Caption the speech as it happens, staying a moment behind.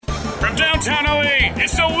From downtown LA,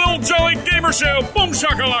 it's the Lil Jolly Gamer Show. Boom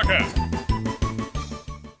shakalaka.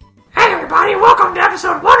 Hey everybody, welcome to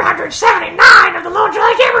episode 179 of the Lil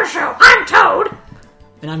Jolly Gamer Show. I'm Toad.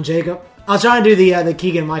 And I'm Jacob. I was trying to do the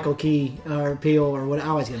Keegan-Michael Key or Peel or what I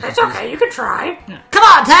always get. It's okay, you can try. Come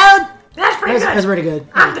on, Toad! That's pretty good. That's pretty good.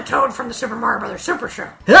 I'm the Toad from the Super Mario Brothers Super Show.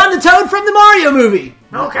 And I'm the Toad from the Mario movie.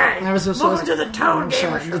 Okay. Welcome to the Toad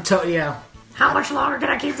Gamer Show. The Toad, yeah. How much longer can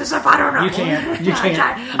I keep this up? I don't know. You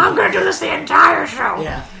can't. I'm going to do this the entire show.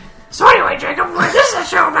 Yeah. So anyway, Jacob, this is a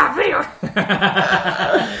show about video.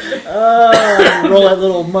 Roll that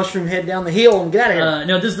little mushroom head down the hill and get out of here.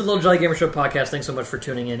 No, this is the Little Jolly Gamer Show podcast. Thanks so much for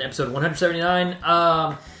tuning in. Episode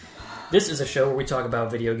 179. This is a show where we talk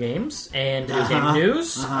about video games and video game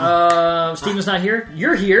news. Steven's not here.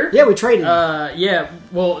 You're here. Yeah, we traded. Yeah.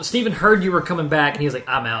 Well, Steven heard you were coming back, and he was like,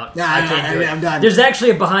 "I'm out. Nah, I can't do it. I'm done." There's actually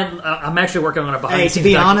a behind. I'm actually working on a behind. Hey, the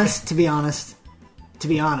scenes to be honest. To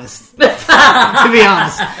be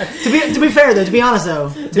fair though.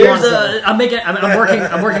 I'm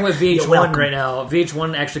working with VH1 welcome. right now.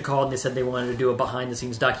 VH1 actually called and they said they wanted to do a behind the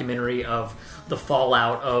scenes documentary of the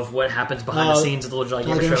fallout of what happens behind the scenes of the Little Jolly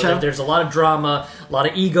Gamer Show. There's a lot of drama, a lot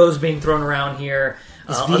of egos being thrown around here.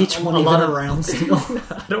 Is VH1 even around still?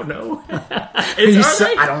 I don't know.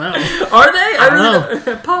 I don't know. Are they? I don't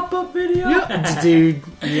know. Pop-up video? Yeah. Dude,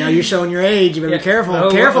 you're showing your age. You better be careful.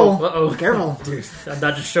 Careful. Dude, I'm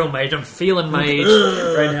not just showing my age. I'm feeling my age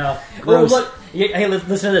right now. Gross. Oh, look. Hey,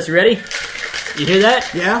 listen to this. You ready? You hear that?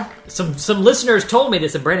 Yeah. Some listeners told me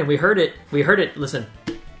this, and Brandon, we heard it. Listen.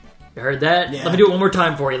 You heard that? Yeah. Let me do it one more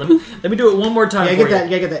time for you. Let me do it one more time for you.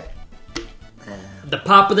 Get that. The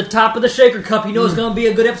pop of the top of the shaker cup. You know it's going to be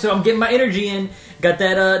a good episode. I'm getting my energy in. Got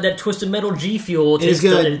that Twisted Metal G Fuel. It is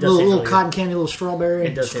good. Little cotton candy, little strawberry.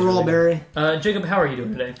 It does. Strawberry. Jacob, how are you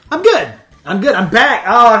doing today? I'm good. I'm back.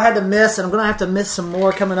 Oh, I've had to miss, and I'm going to have to miss some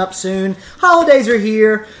more coming up soon. Holidays are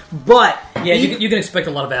here, but... Yeah, you can expect a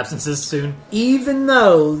lot of absences soon. Even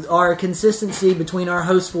though our consistency between our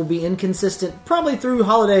hosts will be inconsistent, probably through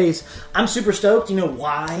holidays, I'm super stoked. You know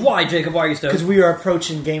why? Why, Jacob? Why are you stoked? Because we are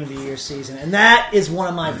approaching Game of the Year season, and that is one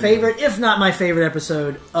of my favorite, if not my favorite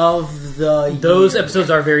episode of the year. Those episodes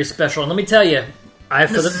are very special, and let me tell you,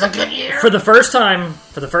 This is a good year. For the first time,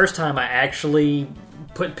 I actually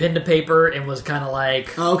put pen to paper and was kind of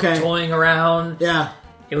like toying around. Yeah.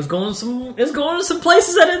 It was going to some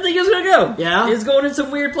places I didn't think it was going to go. Yeah? It's going in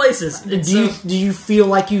some weird places. Do you feel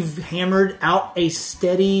like you've hammered out a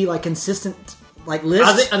steady, consistent,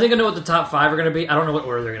 list? I think I know what the top 5 are going to be. I don't know what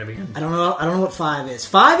order they're going to be in. I don't know what 5 is.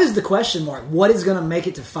 5 is the question mark. What is going to make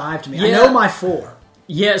it to 5 to me? Yeah. I know my 4.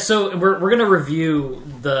 Yeah, so we're going to review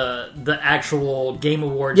the actual Game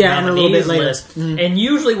Awards a little bit later. list. Mm-hmm. And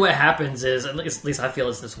usually what happens is, at least I feel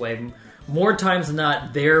it's this way, more times than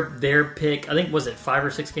not, their pick, I think, was it 5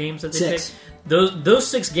 or 6 games that they 6. picked? Those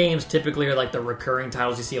 6 games typically are like the recurring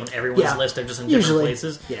titles you see on everyone's list. They're just in different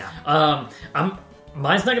places. Yeah.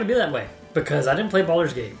 Mine's not going to be that way. Because I didn't play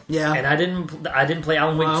Baldur's Gate, and I didn't play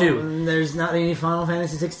Alan Wake 2. There's not any Final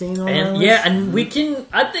Fantasy 16 on and that yeah, and we can.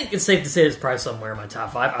 I think it's safe to say it's probably somewhere in my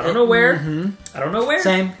top 5. I don't know where. Mm-hmm. I don't know where.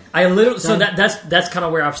 Same. So that's kind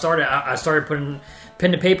of where I've started. I started putting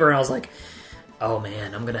pen to paper, and I was like, oh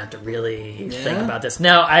man, I'm gonna have to really think about this.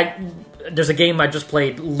 Now, there's a game I just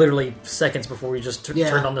played literally seconds before we just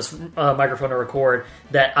turned on this microphone to record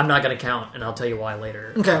that I'm not gonna count, and I'll tell you why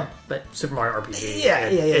later. Okay. But Super Mario RPG,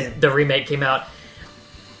 yeah. The remake came out.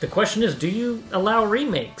 The question is, do you allow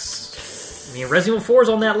remakes? I mean, Resident Evil 4 is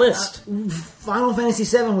on that list. Final Fantasy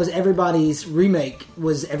 7 was everybody's remake.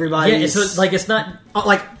 Was everybody's? Yeah, so it's not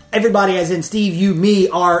everybody, as in Steve, you, me,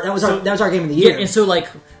 that was our game of the year. Yeah, and so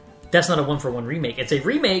that's not a 1-for-1 remake. It's a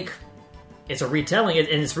remake. It's a retelling, and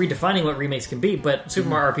it's redefining what remakes can be. But Super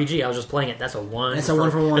Mario RPG, I was just playing it. That's a 1. That's a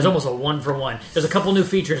 1-for-1. It's almost a 1-for-1. There's a couple new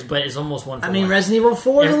features, but it's almost 1-for-1. I mean, Resident Evil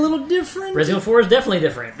 4 is a little different. Resident Evil 4 is definitely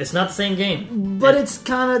different. It's not the same game, but it's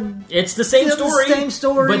kind of it's the same story.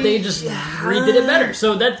 But they just redid it better.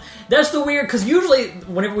 So that's the weird, because usually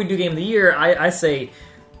whenever we do Game of the Year, I say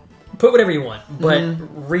put whatever you want, but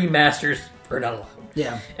remasters are not allowed.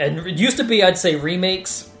 Yeah, and it used to be I'd say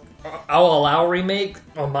remakes. I'll allow remake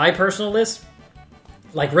on my personal list.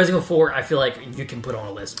 Like Resident Evil 4, I feel like you can put on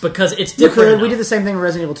a list because it's different. We did the same thing with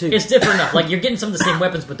Resident Evil 2. It's different enough. Like, you're getting some of the same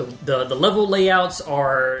weapons, but the level layouts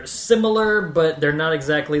are similar, but they're not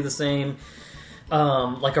exactly the same.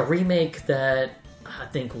 Like a remake that I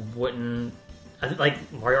think wouldn't.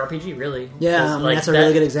 Like Mario RPG, really. Yeah, that's a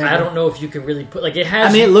really good example. I don't know if you can really put it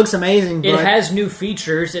has. I mean, it looks amazing. It has new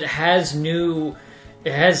features. It has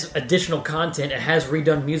additional content. It has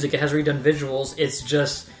redone music. It has redone visuals. It's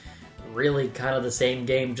just really kind of the same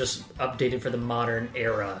game, just updated for the modern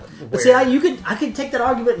era. But see, I could take that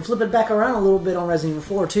argument and flip it back around a little bit on Resident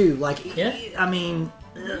Evil 4 too. Like, yeah. I mean,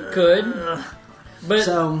 could, but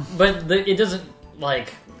it doesn't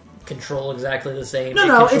like control exactly the same.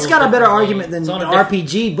 No, it's got a better argument than the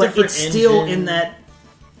RPG, but it's still in that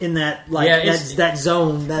like that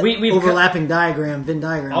zone, that we've overlapping Venn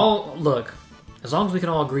diagram. Oh, look. As long as we can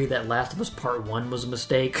all agree that Last of Us Part 1 was a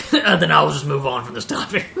mistake, then I'll just move on from this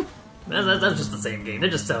topic. That's just the same game. They're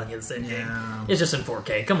just selling you the same game. It's just in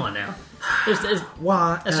 4K. Come on now.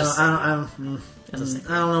 Why? I don't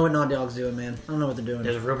know what Naughty Dog's doing, man. I don't know what they're doing.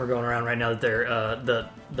 There's a rumor going around right now that they're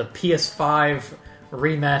the PS5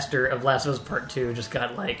 remaster of Last of Us Part 2 just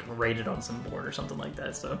got like rated on some board or something like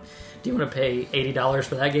that. So, do you want to pay $80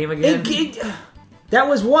 for that game again? That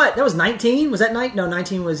was what? That was 19? Was that 19? No,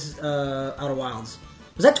 19 was Outer Wilds.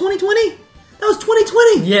 Was that 2020? That was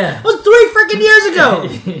 2020! Yeah. That was 3 freaking years ago!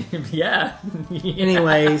 Yeah.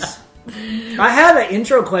 Anyways. I had an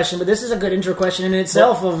intro question, but this is a good intro question in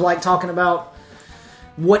itself of like talking about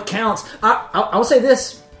what counts. I'll say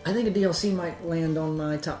this. I think a DLC might land on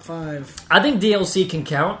my top 5. I think DLC can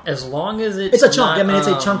count as long as it's a chunk. I mean, it's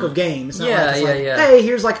a chunk of game. It's not like, hey,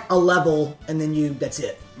 here's like a level, and then that's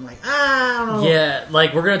it. I'm like, I don't know. Yeah,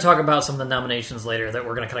 like we're going to talk about some of the nominations later that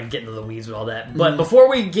we're going to kind of get into the weeds with all that. But before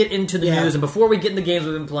we get into the news and before we get into the games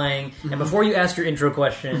we've been playing and before you ask your intro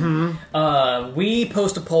question, we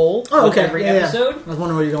post a poll with every episode. I was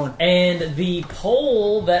wondering where you're going. And the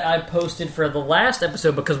poll that I posted for the last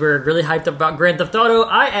episode, because we were really hyped up about Grand Theft Auto,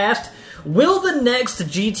 I asked, will the next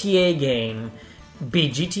GTA game be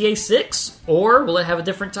GTA 6 or will it have a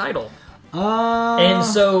different title? And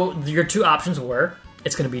so your two options were,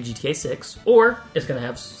 it's going to be GTA 6, or it's going to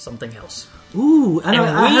have something else. Ooh, we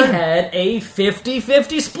had a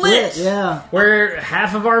 50-50 split. Yeah. Where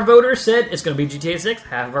half of our voters said it's going to be GTA 6,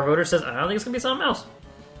 half of our voters says, I don't think it's going to be something else.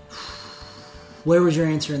 Where was your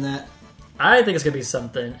answer in that? I think it's going to be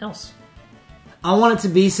something else. I want it to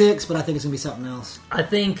be 6, but I think it's going to be something else. I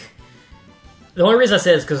think the only reason I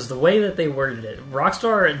say it is because the way that they worded it.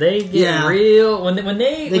 Rockstar, they get real... When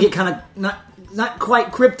they get kind of... Not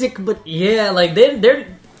quite cryptic, but... Yeah, like, they're...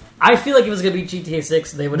 I feel like if it was going to be GTA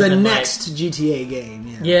 6, they would have been the next GTA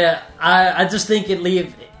game, Yeah, I just think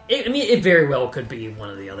it very well could be one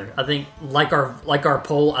or the other. I think, like our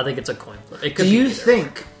poll, I think it's a coin flip. It could Do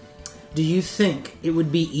you think it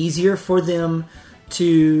would be easier for them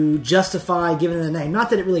to justify giving it a name?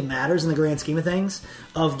 Not that it really matters in the grand scheme of things,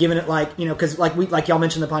 of giving it because like y'all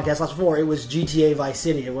mentioned in the podcast last before, it was GTA Vice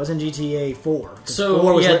City. It wasn't GTA 4.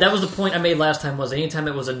 So that was the point I made last time. Was anytime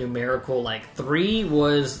it was a numerical, like 3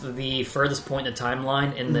 was the furthest point in the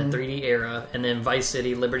timeline in the 3D era, and then Vice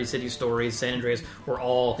City, Liberty City Stories, San Andreas were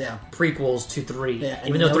all prequels to 3. Yeah,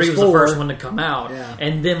 even though 3 was 4. the first one to come out,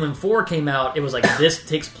 and then when 4 came out, it was like this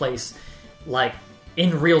takes place like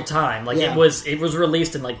in real time. Like it was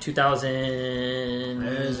released in like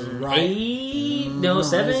 2008? No,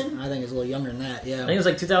 7? I think it's a little younger than that, yeah. I think it was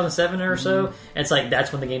like 2007 or so. And it's like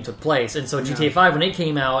that's when the game took place. And so GTA 5, when it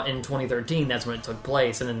came out in 2013, that's when it took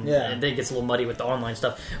place. And then it gets a little muddy with the online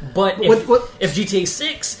stuff. But if GTA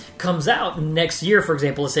 6 comes out next year, for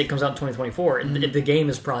example, let's say it comes out in 2024, the game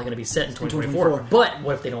is probably going to be set in 2024. But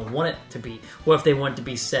what if they don't want it to be? What if they want it to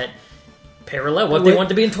be set parallel? What if they want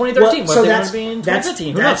to be in 2013? What if they want to be in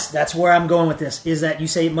 2015? That's where I'm going with this, is that you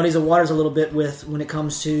say it muddies the waters a little bit with when it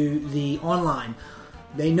comes to the online.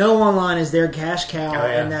 They know online is their cash cow,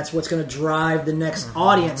 and that's what's going to drive the next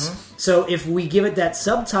audience. So if we give it that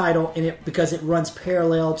subtitle, because it runs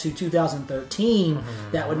parallel to 2013,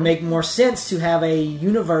 that would make more sense to have a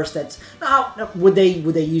universe that's... Would they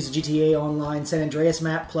use a GTA Online San Andreas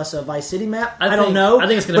map plus a Vice City map? I don't know. I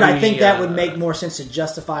think it's going to be... But I think that would make more sense to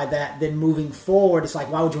justify that than moving forward. It's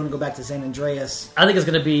like, why would you want to go back to San Andreas? I think it's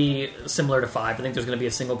going to be similar to 5. I think there's going to be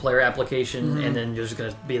a single-player application, and then there's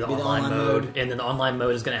going to be the online mode. And then the online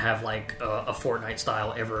mode is going to have like a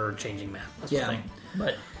Fortnite-style ever-changing map. That's the thing.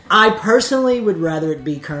 But... I personally would rather it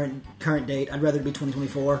be current date. I'd rather it be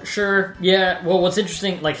 2024. Sure. Yeah. Well, what's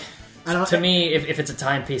interesting, like, to me, if it's a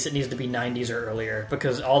timepiece, it needs to be 90s or earlier,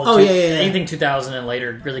 because anything 2000 and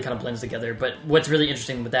later really kind of blends together. But what's really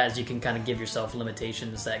interesting with that is you can kind of give yourself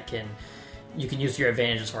limitations that you can use to your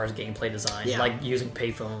advantage as far as gameplay design, like using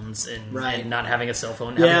payphones and not having a cell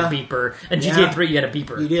phone, having a beeper. And GTA 3, you had a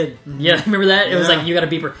beeper. You did. Yeah, remember that? It was like, you got a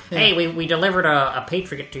beeper. Yeah. Hey, we delivered a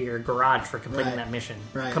Patriot to your garage for completing that mission.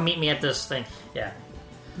 Right. Come meet me at this thing. Yeah.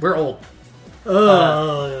 We're old.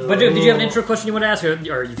 But dude, did you have an intro question you want to ask,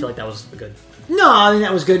 or you feel like that was good? No, I think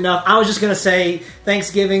that was good enough. I was just going to say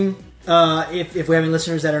Thanksgiving If we have any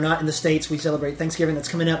listeners that are not in the States, we celebrate Thanksgiving. That's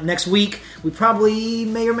coming up next week. We probably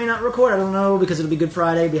may or may not record. I don't know, because it'll be Good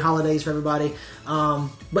Friday, it'll be holidays for everybody.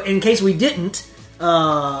 But in case we didn't,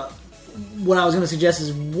 what I was going to suggest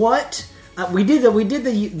is what... we did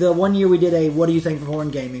the 1 year we did a what do you think of foreign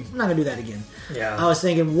gaming. I'm not going to do that again. Yeah. I was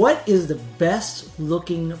thinking, what is the best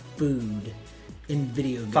looking food in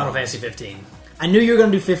video games? Final Fantasy 15. I knew you were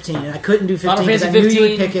going to do 15, and I couldn't do 15 Final because Fantasy I knew 15 you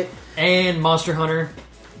would pick it. And Monster Hunter.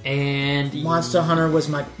 And Monster Hunter was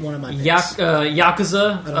one of my picks.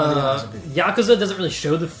 Yakuza. Yakuza Doesn't really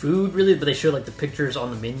show the food, really, but they show like the pictures on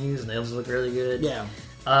the menus, and those look really good. Yeah.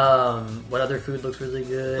 What other food looks really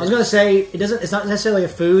good? I was going to say, it's not necessarily a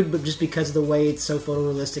food, but just because of the way it's so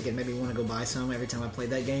photorealistic, it made me want to go buy some every time I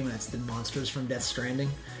played that game, and that's the monsters from Death Stranding.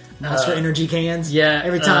 Monster Energy cans. Yeah.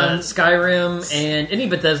 Every time. Skyrim and any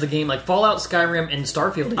Bethesda game, like Fallout, Skyrim, and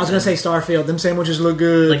Starfield. I was going to say Starfield. Them sandwiches look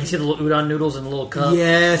good. Like you see the little udon noodles in the little cup.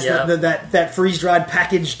 Yes, yeah. that freeze-dried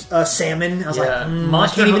packaged salmon. I was like, I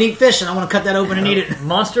can't even eat fish, and I want to cut that open and eat it.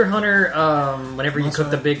 Monster Hunter, whenever you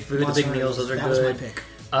cook the big food, the big meals, those are good. That was my pick.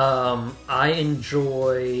 I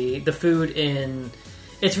enjoy the food in...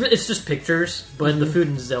 It's just pictures, but the food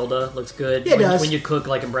in Zelda looks good. Yeah, it does. When you cook,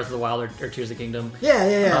 like in Breath of the Wild or Tears of the Kingdom.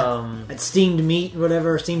 Yeah. That steamed meat,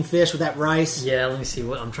 whatever, steamed fish with that rice. Yeah, let me see.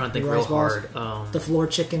 What I'm trying to think real hard. The floor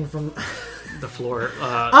chicken from... the floor...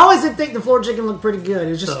 I always did think the floor chicken looked pretty good.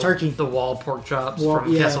 It was just turkey. The wall pork chops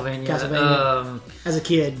from Castlevania. As a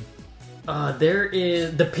kid. There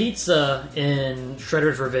is the pizza in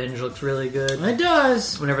Shredder's Revenge looks really good. It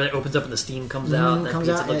does. Whenever it opens up and the steam comes out, that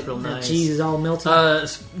pizza looks real nice. Cheese is all melted.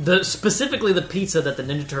 Specifically the pizza that the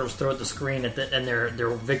Ninja Turtles throw at the screen and their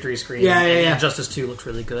victory screen. Yeah. Injustice 2 looks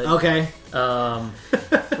really good. Okay.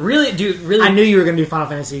 Really. I knew you were going to do Final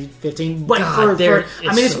Fantasy 15, but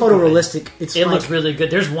it's so photorealistic. It looks really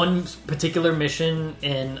good. There's one particular mission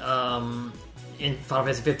in Final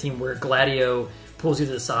Fantasy 15 where Gladio pulls you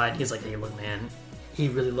to the side. He's like, "Hey, look, man, he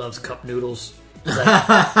really loves cup noodles." He's like,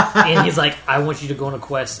 and he's like, "I want you to go on a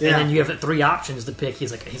quest." Yeah. And then you have 3 options to pick.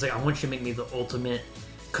 He's like, "I want you to make me the ultimate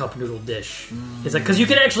cup noodle dish." He's like, because you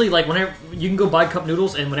can actually whenever you can go buy cup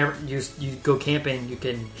noodles, and whenever you go camping, you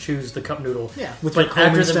can choose the cup noodle. Yeah, with but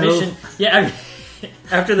after the mission,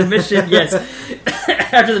 after the mission, yes,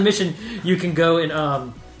 after the mission, you can go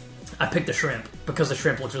and I picked the shrimp because the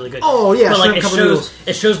shrimp looks really good. Oh yeah, but like shrimp,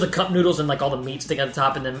 it shows the cup noodles and like all the meat sticking at the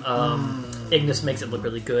top, and then Ignis makes it look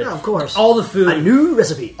really good. Yeah, of course. All the food, a new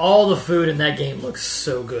recipe. All the food in that game looks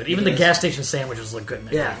so good. Even the gas station sandwiches look good in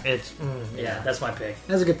that game. It's that's my pick.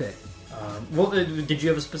 That's a good pick. Did you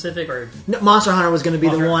have a specific or no, Monster Hunter was going to be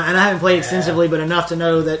the one, and I haven't played extensively, but enough to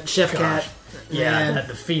know that Chef Cat. Yeah,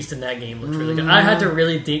 the feast in that game looks really good. I had to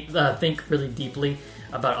really think really deeply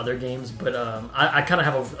about other games, but I kind of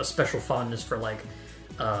have a special fondness for like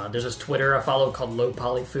there's this Twitter I follow called Low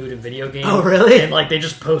Poly Food and Video Games. Oh really? And like they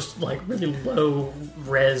just post like really low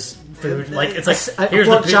res food. Like it's like here's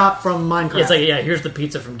the chop from Minecraft. It's like here's the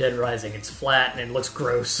pizza from Dead Rising. It's flat and it looks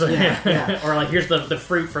gross. Yeah. Or like here's the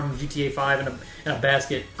fruit from GTA 5 in a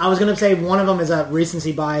basket. I was going to say one of them is a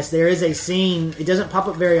recency bias. There is a scene. It doesn't pop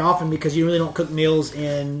up very often because you really don't cook meals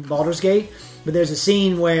in Baldur's Gate. But there's a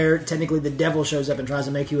scene where technically the devil shows up and tries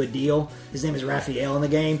to make you a deal. His name is Raphael in the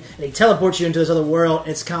game, and he teleports you into this other world.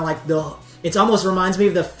 It's kind of like it almost reminds me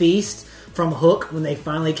of the feast from Hook when they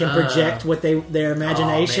finally can project what their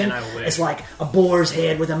imagination. Oh, man, I wish. It's like a boar's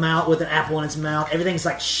head with an apple in its mouth. Everything's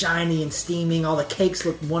like shiny and steaming. All the cakes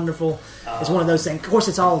look wonderful. It's one of those things. Of course,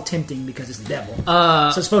 it's all tempting because it's the devil.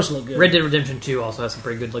 So it's supposed to look good. Red Dead Redemption 2 also has some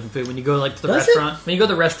pretty good looking food. When you go to the restaurant, when you go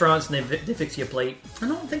to the restaurants and they fix you a plate. I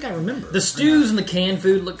don't think I remember. The stews and the canned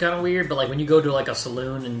food look kind of weird, but like when you go to like a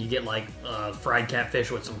saloon and you get like fried catfish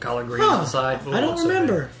with some collard greens on the side. I don't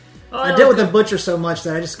remember. I dealt with the butcher so much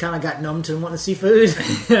that I just kind of got numb to wanting to see food.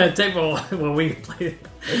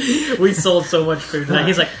 We sold so much food tonight.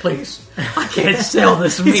 He's like, please, I can't sell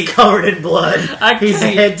this meat. He's covered in blood. He's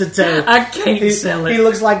head to toe. I can't sell it. He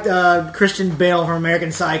looks like Christian Bale from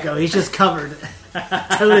American Psycho. He's just covered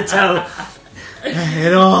toe to toe.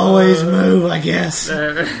 It'll always move, I guess.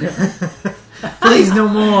 Please, no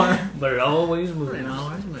more. But it always moves. Man,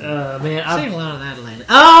 I've seen a lot of that lately.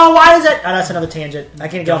 Oh, why is it? Oh, that's another tangent. I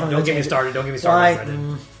can't get off on Don't get me started. Don't get me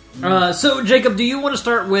started. So, Jacob, do you want to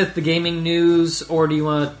start with the gaming news, or do you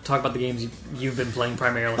want to talk about the games you've been playing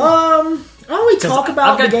primarily? Why don't we talk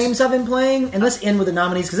about the games I've been playing, and let's end with the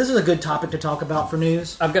nominees, because this is a good topic to talk about for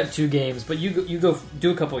news. I've got 2 games, but you go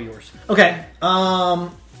do a couple of yours. Okay.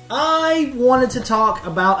 I wanted to talk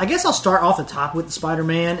about. I guess I'll start off the top with the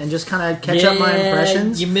Spider-Man and just kind of catch up my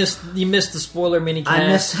impressions. You missed the spoiler mini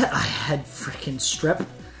cast. I had freaking strep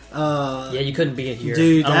You couldn't be here,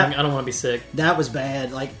 dude. I don't want to be sick. That was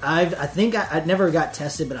bad. Like I think I never got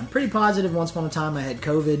tested, but I'm pretty positive. Once upon a time, I had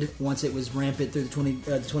COVID. Once it was rampant through the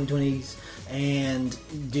 2020s, and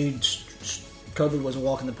dude. COVID was a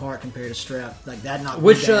walk in the park compared to strep. Like that knocked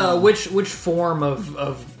me down. Which form of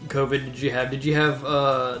COVID did you have? Did you have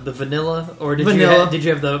the vanilla, or did you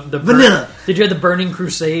have the vanilla? Did you have the Burning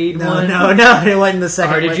Crusade one? No, it wasn't the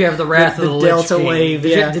second. Or did you have the Wrath of the Lich Delta King? wave?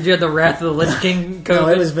 Did you have the Wrath of the Lich King COVID? No,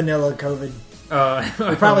 it was vanilla COVID.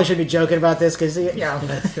 We probably should be joking about this because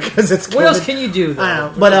it's COVID. What else can you do though? I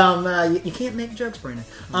don't know, but you can't make jokes, Brandon.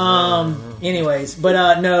 Anyways,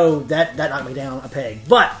 but no, that knocked me down a peg.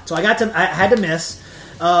 But so I had to miss.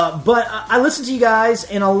 But I listened to you guys,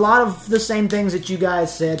 and a lot of the same things that you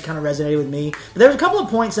guys said kind of resonated with me. But there was a couple of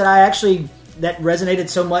points that resonated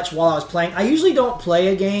so much while I was playing. I usually don't play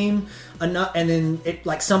a game enough, and then it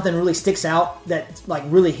like something really sticks out that like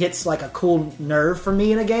really hits like a cool nerve for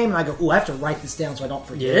me in a game, and I go, "Ooh, I have to write this down so I don't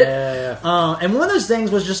forget it." And one of those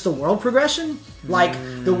things was just the world progression, like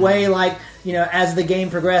the way like. As the game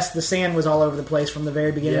progressed, the sand was all over the place from the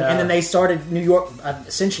very beginning. And then they started, New York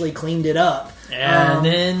essentially cleaned it up. And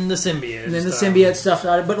then the symbiote And then the symbiote stuff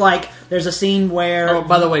started. But, like, there's a scene where... Oh,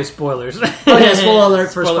 by the way, spoilers. Spoiler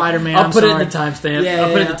alert for Spider-Man. I'll put it in the timestamp.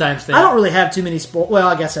 I'll put it in the timestamp. I don't really have too many Well,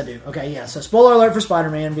 I guess I do. Okay, yeah. So, spoiler alert for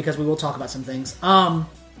Spider-Man, because we will talk about some things.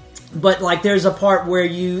 But, like, there's a part where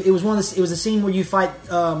it was a scene where you fight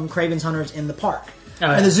Kraven's hunters in the park.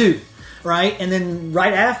 In the zoo. Right, and then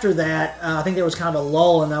right after that, I think there was kind of a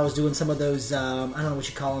lull, and I was doing some of those. I don't know what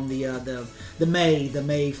you call them, the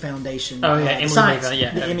May Foundation. Oh yeah, science, the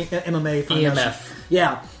MMA Foundation. EMF.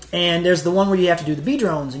 Yeah, and there's the one where you have to do the bee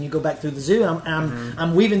drones, and you go back through the zoo. And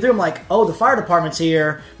I'm weaving through. I'm like, oh, the fire department's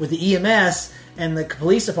here with the EMS and the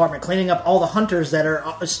police department cleaning up all the hunters that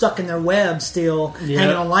are stuck in their web still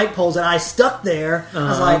hanging on light poles. And I stuck there. I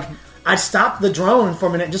was like, I stopped the drone for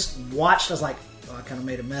a minute, and just watched. I was like. Kind of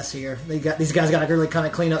made a mess here. These guys got to really kind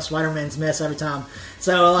of clean up Spider-Man's mess every time.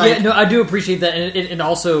 So I do appreciate that, and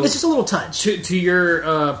also it's just a little touch. To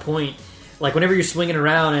your point, like whenever you're swinging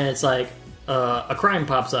around and it's like a crime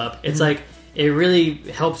pops up, it's like it really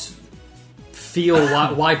helps feel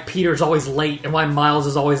why Peter's always late and why Miles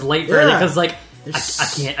is always late for everything, because like.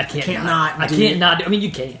 I can't not. I mean,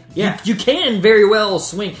 you can. Yeah, you can very well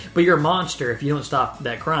swing, but you're a monster if you don't stop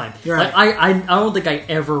that crime. You're right. Like, I don't think I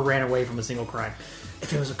ever ran away from a single crime.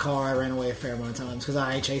 If it was a car, I ran away a fair amount of times because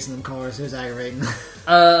I hate chasing them cars. It was aggravating.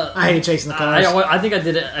 I hate chasing the cars. I think I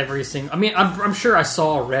did it every single. I mean, I'm sure I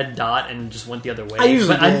saw a red dot and just went the other way. I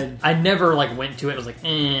usually did. I never like went to it. I was like,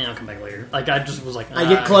 I'll come back later. Like I just was like, I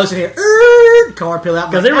get close and hear car peel out.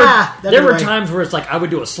 Because there were times where it's like I would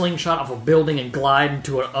do a slingshot off a building and glide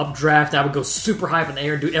into an updraft. I would go super high up in the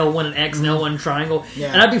air, do L1 and X and L1 triangle,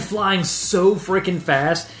 and I'd be flying so freaking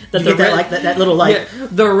fast that that little light. Yeah,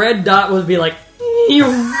 the red dot would be like.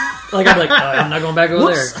 Like I'd be like, I'm not going back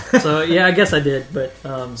over there. So yeah, I guess I did, but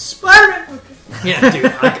Spider-Man. Yeah, dude,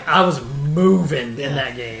 I was moving in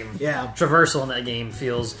that game. Yeah, traversal in that game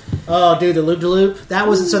feels. Oh, dude, the loop-de-loop.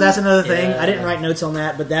 So that's another thing. I didn't write notes on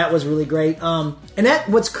that, but that was really great. And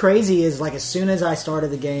what's crazy is like as soon as I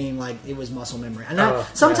started the game, like it was muscle memory. And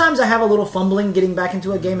sometimes I have a little fumbling getting back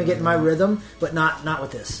into a game and getting my rhythm, but not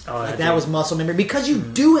with this. That was muscle memory because you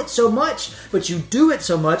do it so much, but you do it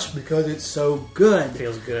so much because it's so good. It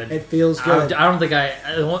feels good. It feels good. I don't think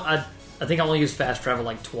I think I only used fast travel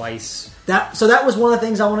like twice. So that was one of the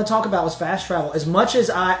things I want to talk about was fast travel. As much as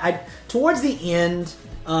I towards the end,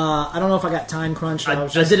 I don't know if I got time crunched. I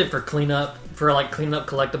did it for cleanup, cleaning up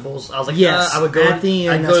collectibles. I was like, yes, I would go at the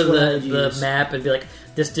end. I'd go to the map and be like,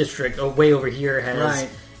 this district way over here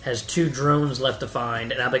has 2 drones left to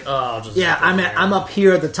find, and I'm like, I'll just I'm up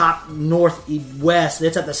here at the top northwest.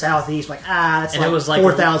 It's at the southeast. Like it's and like it was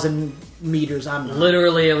 4,000 meters.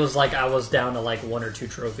 Literally, it was like I was down to like 1 or 2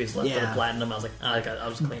 trophies left for the platinum. I was like, I'll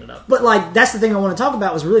just clean it up. But like that's the thing I want to talk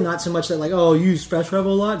about was really not so much that like you use fast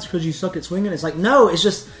travel a lot. It's because you suck at swinging. It's like no, it's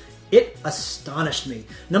just. It astonished me.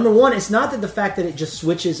 Number one, it's not that the fact that it just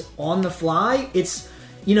switches on the fly. It's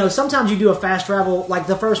sometimes you do a fast travel like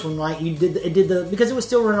the first one, right? Because it was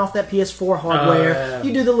still running off that PS4 hardware.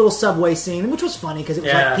 You do the little subway scene, which was funny because it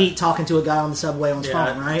was like Pete talking to a guy on the subway on his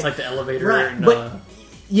phone, right? It's like the elevator, right? And, but like,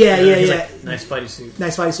 nice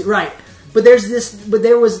Spidey suit, right? But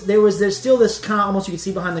there's still this kind of almost you can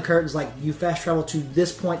see behind the curtains like you fast travel to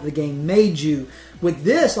this point the game made you. With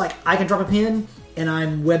this, like I can drop a pin. And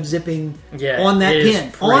I'm web zipping on that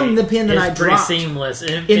pin. On the pin that I dropped. It's pretty seamless.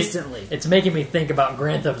 Instantly. It's making me think about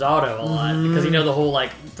Grand Theft Auto a lot. Because the whole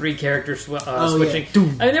like 3 character switching.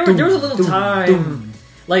 Yeah. There was a little time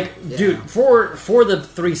Dude, for the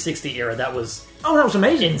 360 era, that was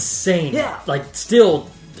amazing, insane. Yeah, still,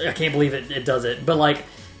 I can't believe it does it. But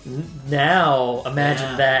now,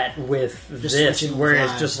 imagine that with just this, where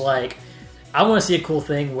it's just I want to see a cool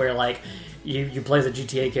thing where you play the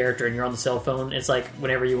GTA character and you're on the cell phone. It's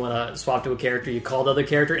whenever you want to swap to a character, you call the other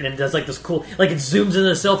character, and it does this cool, it zooms into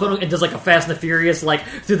the cell phone and does a Fast and the Furious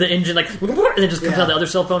through the engine, and then just comes out the other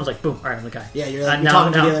cell phone. It's boom, all right, I'm the guy. Yeah, you're now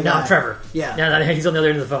I'm Trevor. Yeah, now he's on the other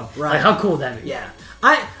end of the phone. Right? How cool would that be? Yeah.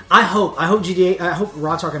 I hope GTA. I hope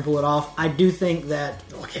Rockstar can pull it off. I do think that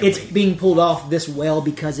it's being pulled off this well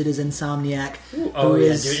because it is Insomniac. Who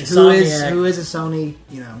is a Sony? It's a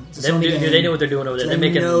Sony game. They know what they're doing over there. They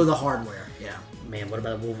know the hardware. Yeah. Man, what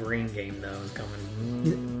about the Wolverine game though? Is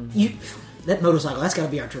coming. That motorcycle. That's got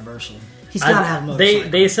to be our traversal. He's got to have a motorcycle.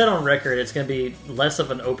 They said on record it's going to be less of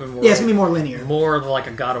an open world. Yeah, it's going to be more linear, more of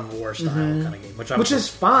a God of War style kind of game, which is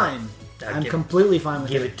fine. I'm completely fine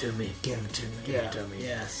with it. Give it to me. Give it to me. Give it to me.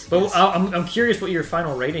 Yes. But I'm curious what your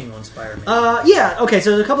final rating on Spider-Man. Yeah. Okay.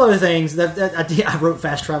 So there's a couple other things that I wrote.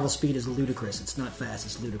 Fast travel speed is ludicrous. It's not fast.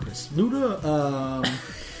 It's ludicrous.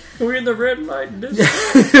 We're in the red light.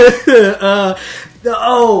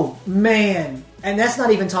 Oh man. And that's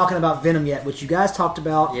not even talking about Venom yet, which you guys talked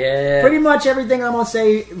about. Yeah. Pretty much everything I'm gonna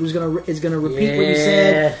say is gonna repeat what you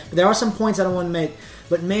said. But there are some points I don't want to make.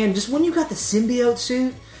 But man, just when you got the symbiote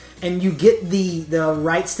suit and you get the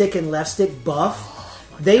right stick and left stick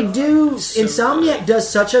buff, Insomniac does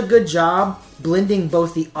such a good job blending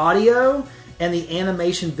both the audio and the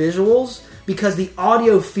animation visuals because the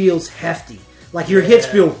audio feels hefty. Your hits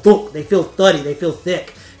feel thunk, they feel thuddy, they feel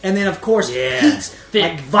thick. And then of course heat's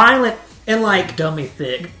thick, violent, and dummy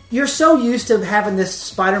thick. You're so used to having this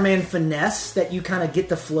Spider-Man finesse that you kind of get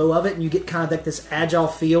the flow of it, and you get kind of this agile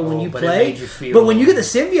feel when you play. But when you get the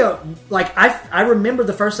symbiote, I remember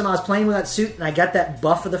the first time I was playing with that suit, and I got that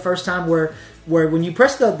buff for the first time where when you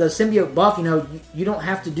press the symbiote buff, you don't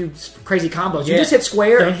have to do crazy combos. You just hit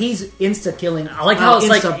square, and he's insta killing. I like how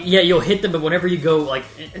it's you'll hit them, but whenever you go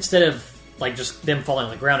instead of just them falling on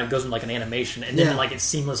the ground, it goes in an animation, and then it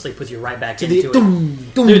seamlessly puts you right back into it.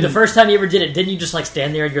 Dude, the first time you ever did it, didn't you just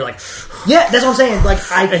stand there and you're yeah, that's what I'm saying.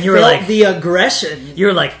 And you felt the aggression. You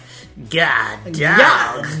were God damn.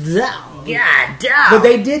 God damn. But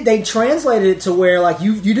they translated it to where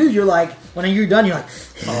you're when you're done, you're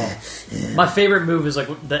My favorite move is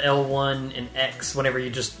the L1 and X. Whenever you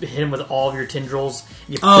just hit them with all of your tendrils,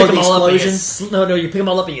 you pick them all up. You pick them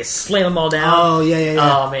all up and you slam them all down. Oh yeah.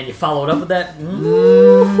 Oh man, you follow it up with that.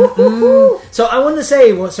 So I wanted to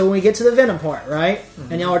say, so when we get to the Venom part, right?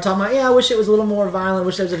 Mm-hmm. And y'all are talking about, I wish it was a little more violent. I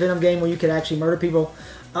wish there was a Venom game where you could actually murder people.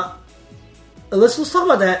 Let's talk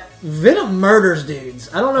about that. Venom murders dudes.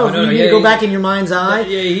 I don't know if you need to go back in your mind's eye.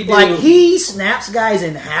 Yeah, he snaps guys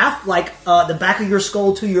in half, the back of your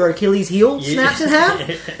skull to your Achilles heel snaps in half,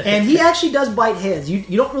 and he actually does bite heads.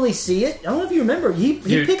 You don't really see it. I don't know if you remember. He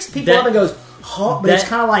picks people up and goes, but it's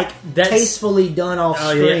kind of tastefully done off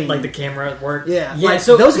screen. The camera work. Yeah.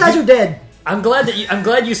 So those guys are dead. I'm glad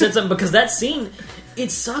you said something because that scene,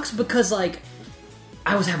 it sucks because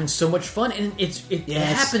I was having so much fun, and it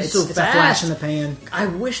happened so fast. It's a flash in the pan. I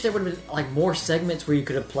wish there would have been more segments where you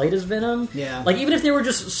could have played as Venom. Yeah, even if they were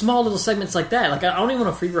just small little segments like that. I don't even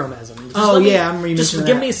want to free roam as him. I'm remixing just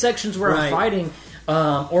give me sections where I'm fighting,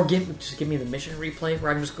 or give me the mission replay where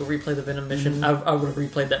I can just go replay the Venom mission. Mm-hmm. I would have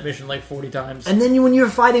replayed that mission 40 times. And then when you're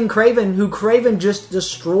fighting Craven just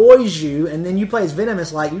destroys you, and then you play as Venom,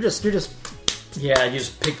 it's you're just. Yeah, you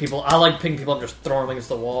just pick people. I like picking people up and just throwing them against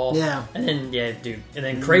the wall. Yeah. And then, dude. And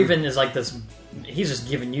then Kraven is this... He's just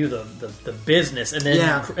giving you the business. And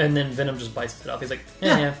then Venom just bites it off. He's like,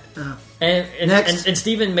 yeah. And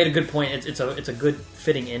Steven made a good point. It's a good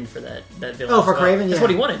fitting end for that villain. Oh, for Kraven? That's what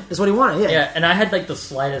he wanted. That's what he wanted, yeah. Yeah, and I had the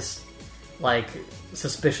slightest...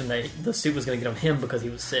 suspicion that the suit was going to get on him because he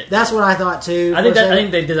was sick. That's what I thought, too. I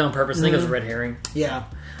think they did that on purpose. I think it was a red herring. Yeah.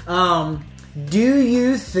 Do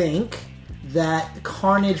you think... that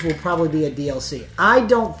Carnage will probably be a DLC? I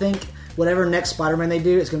don't think whatever next Spider-Man they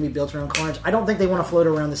do is going to be built around Carnage. I don't think they want to float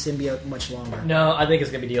around the symbiote much longer. No, I think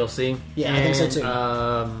it's going to be DLC. Yeah, I think so too.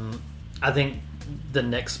 I think the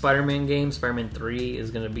next Spider-Man game, Spider-Man 3,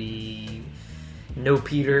 is going to be no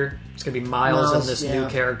Peter, It's going to be Miles and this new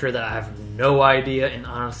character that I have no idea, and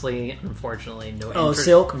honestly, unfortunately, no interest.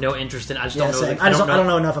 Silk? No interest in. I just don't know. I don't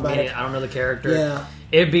know enough about it. I don't know the character. Yeah.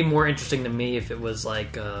 It'd be more interesting to me if it was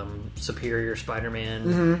like Superior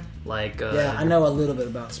Spider-Man. Like I know a little bit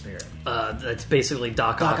about Spirit. That's basically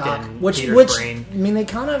Doc Ock and which Peter's brain. I mean, they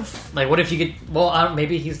kind of like. What if you get? Well,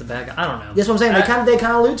 maybe he's the bad guy. I don't know. That's what I'm saying. They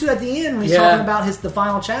kind of allude to it at the end when he's talking about the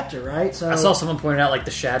final chapter, right? So I saw someone pointed out like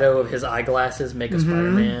the shadow of his eyeglasses make a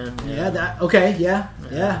Spider-Man.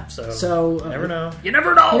 Yeah. So never know. You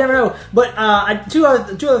never know. But two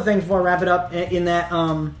other things before I wrap it up. In that,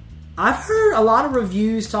 I've heard a lot of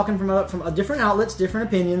reviews talking from different outlets, different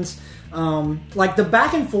opinions. Like the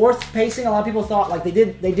back and forth pacing, a lot of people thought like they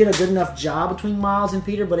did a good enough job between Miles and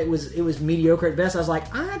Peter, but it was mediocre at best. I was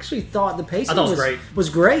like, I actually thought the pacing was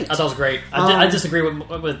great. I thought it was great. I disagree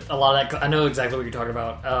with a lot of that. I know exactly what you're talking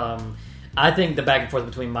about. I think the back and forth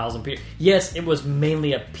between Miles and Peter, yes, it was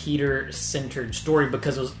mainly a Peter-centered story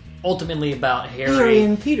because it was ultimately about Harry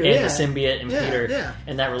and Peter, and the symbiote and Peter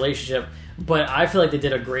and that relationship. But I feel like they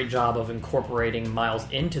did a great job of incorporating Miles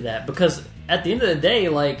into that because at the end of the day,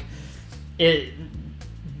 like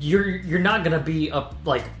you're not gonna be up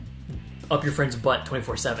your friend's butt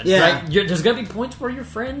 24/7. Right? There's gonna be points where your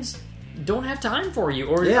friends don't have time for you,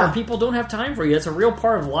 or people don't have time for you. That's a real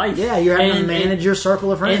part of life. Yeah, you're having to manage your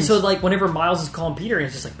circle of friends. And so, like, whenever Miles is calling Peter, and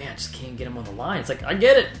it's just like, man, I just can't get him on the line. It's like, I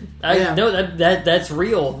get it. I know that's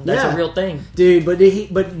real. That's a real thing, dude.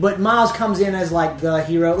 But Miles comes in as like the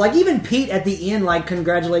hero. Like even Pete at the end, like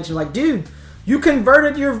congratulations, like dude. You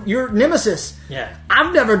converted your nemesis. Yeah,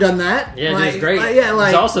 I've never done that. Yeah, like, he's great. He's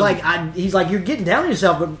awesome. He's like, you're getting down on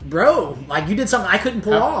yourself, but bro, like you did something I couldn't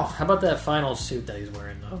pull off. How about that final suit that he's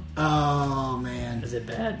wearing though? Oh man, is it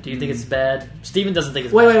bad? Do you think it's bad? Steven doesn't think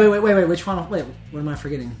it's bad. Wait. Which final? Wait, what am I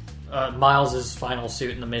forgetting? Miles' final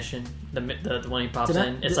suit in the mission, the one he pops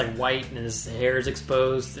in. It's like white and his hair is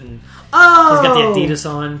exposed and he's got the Adidas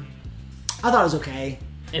on. I thought it was okay.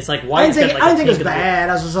 It's like white. I didn't think it was bad.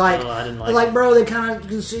 I was just like, I didn't like bro, they kind of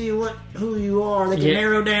can see who you are. They can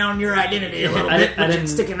narrow down your identity a little bit. I didn't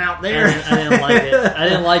sticking out there. I didn't like it. I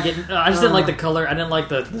didn't like it. I just didn't like the color. I didn't like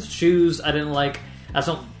the shoes. I didn't like.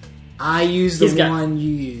 I used the one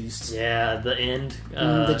you used. Yeah, the end.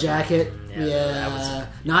 The jacket. Yeah.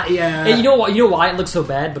 And you know what? You know why it looks so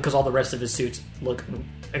bad? Because all the rest of his suits look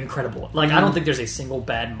incredible. Like I don't think there's a single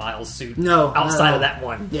bad Miles suit. Outside of that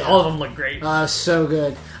one. Yeah. All of them look great. So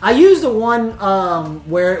good. I used the one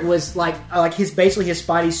where it was like his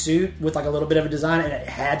Spidey suit with like a little bit of a design, and it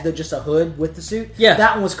had just a hood with the suit. Yeah,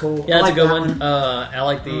 that one was cool. Yeah, that's a good one. I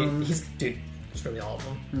like the it's really all of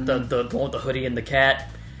them. The one with the hoodie and the cat.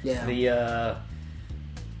 Yeah.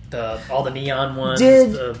 All the neon ones.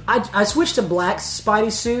 I switched to black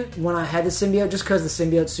Spidey suit when I had the symbiote just because the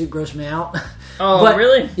symbiote suit grossed me out. Oh,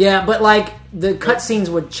 really? Yeah, but like the cutscenes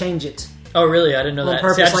would change it. Oh, really? I didn't know that.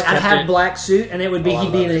 On purpose. I'd have black suit, and it would be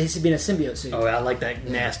he'd be in a symbiote suit. Oh, I like that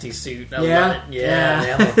nasty suit. I love it.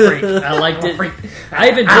 Yeah, I'm a freak. I liked it. I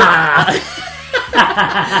even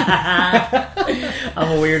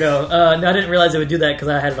I'm a weirdo. No, I didn't realize it would do that because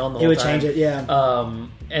I had it on the whole time. It would change it, yeah.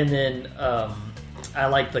 And then I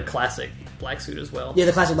like the classic black suit as well. Yeah,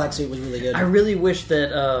 the classic black suit was really good. I really wish that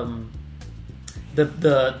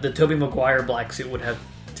the Tobey Maguire black suit would have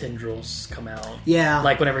tendrils come out. Yeah.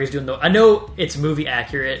 Like whenever he's doing I know it's movie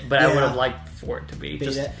accurate, but I would have liked for it to be.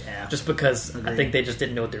 Just because I think they just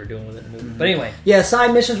didn't know what they were doing with it in the movie. Mm-hmm. But anyway. Yeah,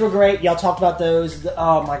 side missions were great. Y'all talked about those.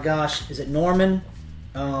 Oh my gosh. Is it Norman?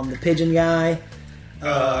 The pigeon guy?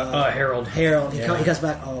 Harold. Harold. He comes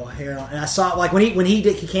back. Oh, Harold. And I saw when he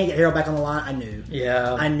can't get Harold back on the line. I knew.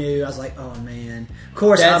 Yeah. I knew. I was like, oh man. Of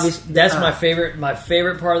course, obviously, that's my favorite. My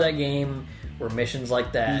favorite part of that game were missions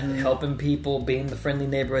like that, helping people, being the friendly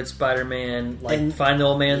neighborhood Spider-Man, find the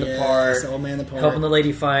old man in the park, helping the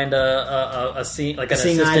lady find a scene like an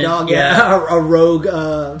seeing eye dog, a rogue.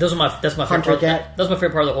 That's my favorite part. That was my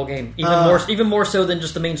favorite part of the whole game. Even more so than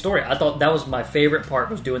just the main story. I thought that was my favorite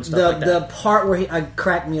part, was doing stuff like that. The part where I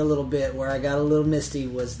cracked me a little bit, where I got a little misty,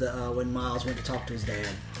 was the when Miles went to talk to his dad.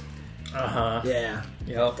 Yeah.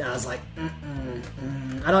 Yep. I was like,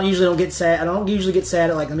 I don't usually get sad. I don't usually get sad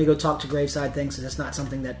at like, let me go talk to graveside things. So that's not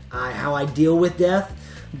something that how I deal with death.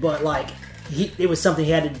 But like, it was something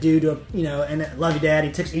he had to do to And love you, Dad.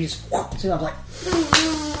 He just. So I was like,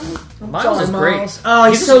 Miles is great. Oh,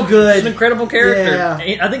 he's so good. He's an incredible character.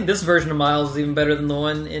 Yeah. I think this version of Miles is even better than the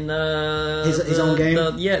one in his own game.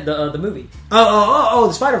 The movie. Oh,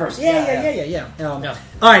 the Spider-Verse. Yeah. All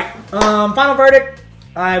right. Final verdict.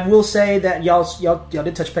 I will say that y'all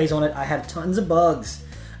did touch base on it. I had tons of bugs.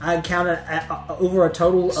 I counted over a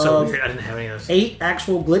total of weird. I didn't have any of those. 8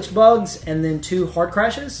 actual glitch bugs and then 2 hard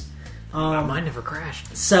crashes. Mine never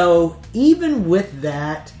crashed. So even with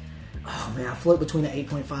that, oh man, I float between an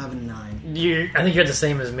 8.5 and a 9. I think you're the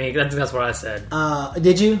same as me. I think that's what I said.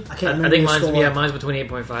 Did you? I can't remember. I think your score. mine's between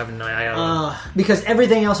 8.5 and 9. Because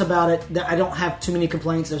everything else about it, I don't have too many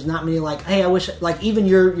complaints. There's not many like, hey, I wish, like even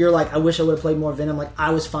you're like, I wish I would have played more Venom. Like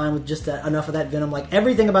I was fine with just enough of that Venom. Like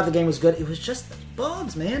everything about the game was good. It was just the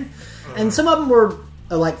bugs, man. And some of them were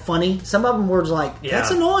like funny. Some of them were like,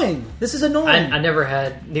 that's annoying. This is annoying. I never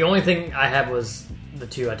had. The only thing I had was the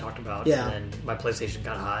 2 I talked about. Yeah. And then my PlayStation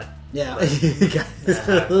got hot. Yeah.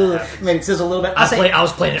 Made it sizzle a little bit. I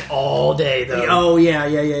was playing it all day though. Oh yeah.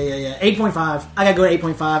 8.5. I gotta go to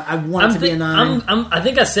 8.5. I want it to be a 9. I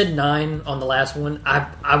think I said 9 on the last one.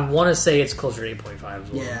 I want to say it's closer to 8.5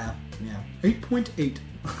 as well. Yeah.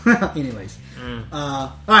 8.8. Anyways.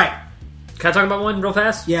 All right. Can I talk about one real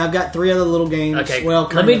fast? Yeah, I've got 3 other little games. Okay. Well,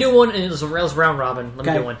 let me do one. Let's round robin. Let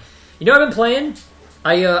me do one. You know what I've been playing?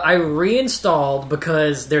 I reinstalled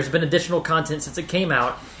because there's been additional content since it came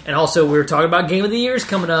out, and also we were talking about Game of the Year's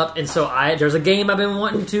coming up, and so there's a game I've been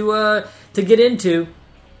wanting to get into.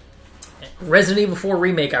 Resident Evil 4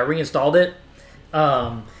 Remake. I reinstalled it,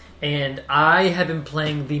 and I have been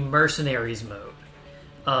playing the Mercenaries mode.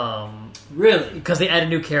 Really? Because they added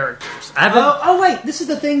new characters. Wait, this is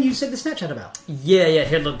the thing you said the Snapchat about. Yeah.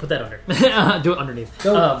 Here, look, put that under. Do it underneath.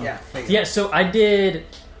 So I did.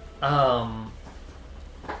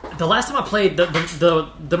 The last time I played,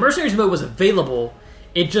 the Mercenaries mode was available.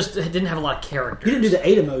 It just didn't have a lot of characters. You didn't do the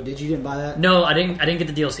Ada mode, did you? You didn't buy that? No, I didn't get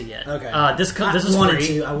the DLC yet. Okay. This is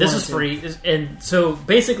free. This is free. And so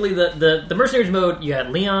basically, the Mercenaries mode, you had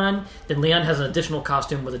Leon. Then Leon has an additional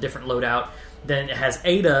costume with a different loadout. Then it has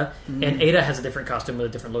Ada, and Ada has a different costume with a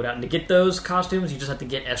different loadout. And to get those costumes, you just have to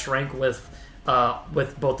get S rank with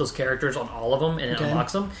both those characters on all of them, and it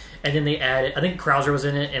unlocks them. And then they added, I think Krauser was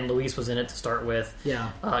in it, and Luis was in it to start with.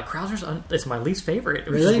 Yeah. Krauser's it's my least favorite,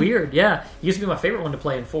 which is weird. Yeah. He used to be my favorite one to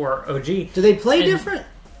play in 4 OG. Do they play different?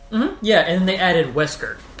 Mm-hmm. Yeah, and then they added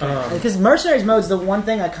Wesker. Because Mercenaries mode is the one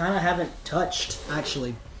thing I kind of haven't touched,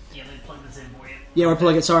 actually. Yeah, let me plug this in for you. Yeah, we're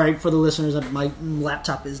plugging. Sorry for the listeners, my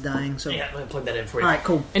laptop is dying. So yeah, let me plug that in for you. All right,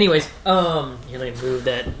 cool. Anyways, here, let me move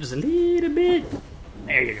that just a little bit.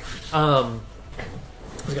 There you go.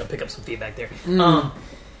 I was gonna pick up some feedback there.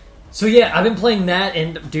 So yeah, I've been playing that,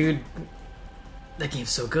 and dude, that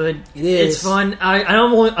game's so good. It is. It's fun.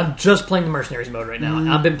 I'm just playing the Mercenaries mode right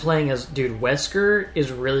now. I've been playing as Wesker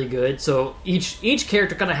is really good. So each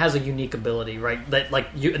character kind of has a unique ability, right? That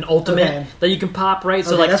an ultimate that you can pop, right?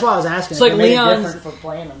 So that's why I was asking. So like Leon's for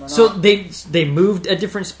playing them. So they moved at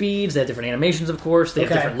different speeds. They have different animations, of course. They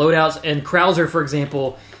have different loadouts. And Krauser, for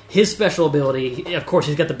example. His special ability, of course,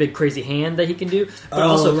 he's got the big crazy hand that he can do,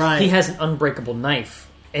 but he has an unbreakable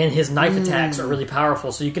knife, and his knife attacks are really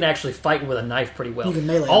powerful, so you can actually fight with a knife pretty well.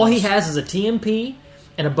 All he has is a TMP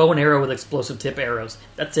and a bow and arrow with explosive tip arrows.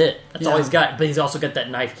 That's it. That's all he's got, but he's also got that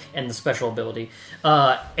knife and the special ability.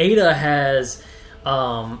 Ada has,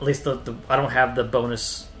 at least I don't have the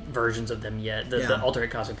bonus versions of them yet, the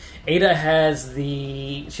alternate costume. Ada has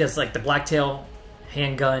she has like the blacktail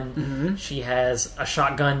handgun. She has a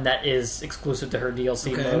shotgun that is exclusive to her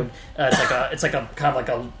DLC mode. It's like a kind of like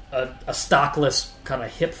a stockless kind of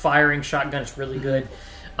hip firing shotgun. It's really good.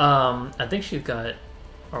 I think she's got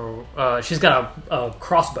a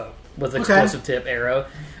crossbow with explosive tip arrow,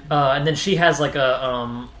 and then she has like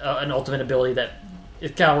an ultimate ability that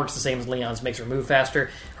it kind of works the same as Leon's, makes her move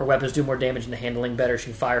faster. Her weapons do more damage and the handling better. She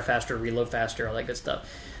can fire faster, reload faster, all that good stuff.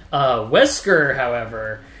 Wesker,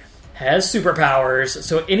 however, has superpowers,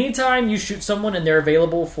 so anytime you shoot someone and they're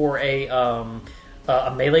available for a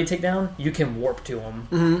melee takedown, you can warp to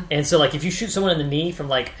them. And so, like, if you shoot someone in the knee from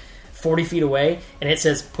like 40 feet away and it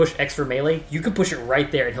says push X for melee, you can push it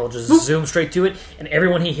right there and he'll just zoom straight to it, and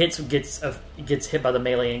everyone he hits gets hit by the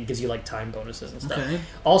melee and gives you like time bonuses and stuff.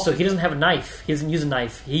 Also, he doesn't have a knife. He doesn't use a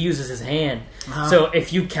knife. He uses his hand. So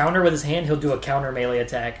if you counter with his hand, he'll do a counter melee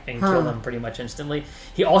attack and kill them pretty much instantly.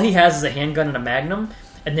 All he has is a handgun and a magnum.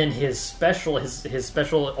 And then his special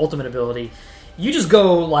ultimate ability, you just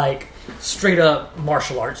go like straight up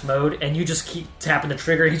martial arts mode, and you just keep tapping the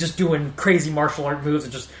trigger. He's just doing crazy martial art moves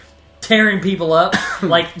and just tearing people up,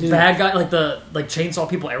 like bad guy, like chainsaw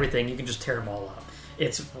people, everything. You can just tear them all up.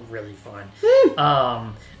 It's really fun.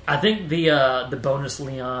 I think the bonus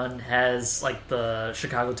Leon has like the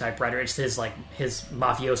Chicago typewriter. It's his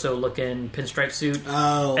mafioso looking pinstripe suit.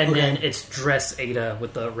 Then it's dress Ada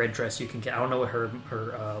with the red dress you can get. I don't know what her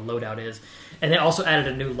loadout is. And they also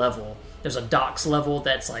added a new level. There's a docks level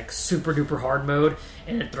that's like super duper hard mode,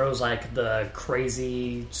 and it throws like the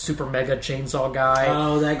crazy super mega chainsaw guy.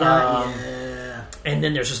 Oh, that guy. Yeah. And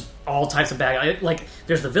then there's just all types of bad, like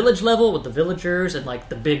there's the village level with the villagers and like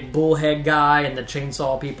the big bullhead guy and the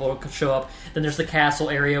chainsaw people could show up. Then there's the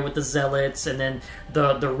castle area with the zealots, and then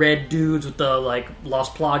the red dudes with the like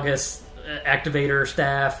Las Plagas activator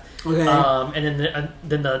staff. Okay. And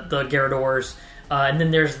then the Garradors, and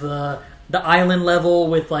then there's the island level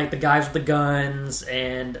with like the guys with the guns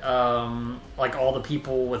and like all the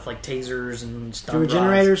people with like tasers and stuff. Do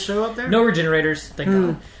regenerators show up there? No regenerators, thank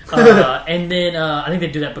God. And then I think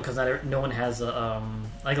they do that because no one has a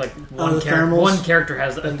like one character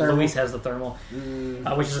has Luis has the thermal,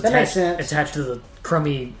 which is attached to the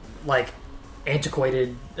crummy like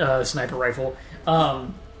antiquated sniper rifle.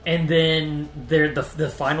 And then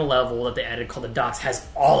the final level that they added called the docks has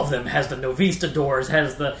all of them. Has the Novistadors,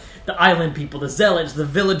 has the island people, the zealots, the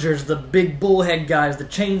villagers, the big bullhead guys, the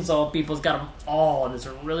chainsaw people. It's got them all, and it's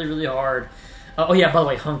really, really hard. Oh yeah, by the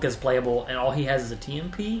way, Hunk is playable, and all he has is a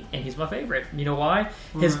TMP, and he's my favorite. You know why?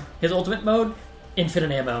 His ultimate mode,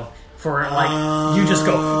 infinite ammo. For like you just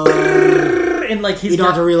go and like you don't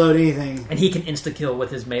have to reload anything, and he can insta kill with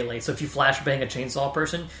his melee. So if you flashbang a chainsaw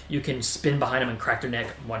person, you can spin behind him and crack their neck,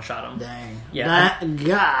 and one shot him. Dang, yeah,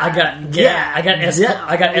 I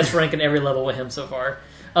got S rank in every level with him so far.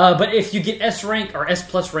 But if you get S rank or S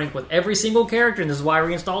plus rank with every single character, and this is why I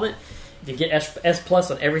reinstalled it. If you get S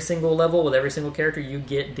plus on every single level with every single character, you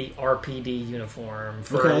get the RPD uniform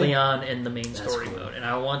for Leon in the main story mode, and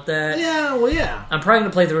I want that. Yeah, well, yeah. I'm probably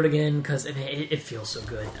gonna play through it again because it feels so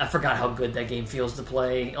good. I forgot how good that game feels to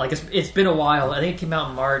play. Like it's been a while. I think it came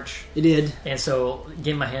out in March. It did, and so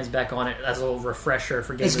getting my hands back on it as a little refresher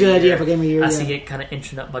for Game of the Year. It's good, yeah, for Game of the Year. I see it kind of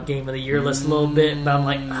inching up my Game of the Year list a little bit, but I'm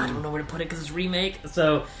like, I don't know where to put it because it's remake.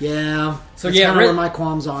 So yeah, so that's kind of where my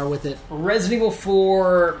qualms are with it. Resident Evil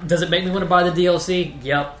 4. Does it make me want to buy the DLC?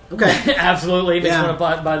 Yep. Okay. Absolutely. Makes me want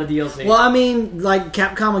to buy the DLC. Well, I mean, like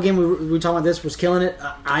Capcom again. We were talking about this. Was killing it.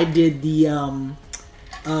 I did the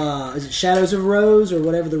is it Shadows of Rose or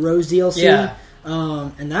whatever, the Rose DLC? Yeah.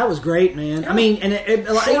 And that was great, man. I mean, and it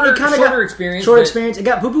kind of got shorter experience. It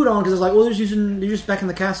got poo-pooed on because it's like, well, they're just back in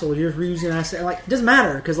the castle. You're just reusing. I said, like, it doesn't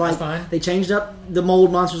matter because like they changed up the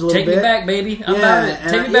mold monsters a little bit. Take me back, baby. I'm about it.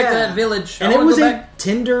 Take me back to that village. And it was a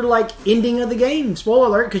tender like ending of the game. Spoiler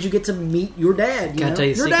alert, because you get to meet your dad. Can I tell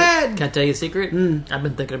you a secret? Dad. Can I tell you a secret? I've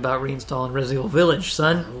been thinking about reinstalling Resident Evil Village,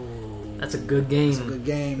 son. Ooh, that's a good game. It's a good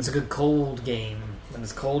game. It's a good cold game. When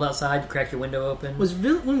it's cold outside, you crack your window open.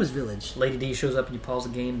 When was Village? Lady D shows up and you pause the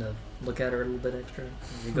game to look at her a little bit extra.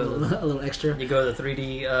 You go a little extra. You go to the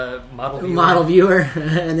 3D model viewer,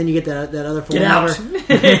 and then you get that other full Get out!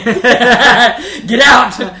 Get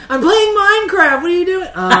out! I'm playing Minecraft. What are you doing?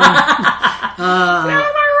 Get out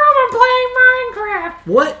of my room! I'm playing Minecraft.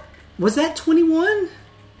 What was that? 21?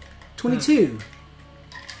 22.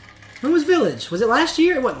 When was Village? Was it last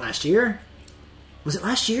year? It wasn't last year. Was it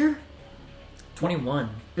last year? 21.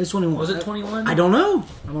 It was 21. Was it 21? I don't know.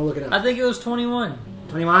 I'm gonna look it up. I think it was 21.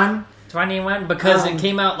 21? 21 because it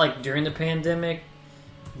came out like during the pandemic,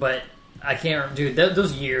 but I can't. Dude,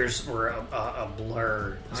 those years were a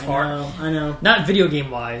blur. I know. Not video game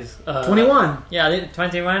wise. 21. Yeah,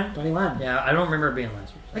 21. 21. Yeah, I don't remember it being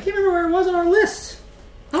last year. I can't remember where it was on our list.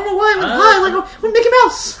 I don't know why it went high like with Mickey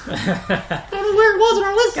Mouse. I don't know where it was on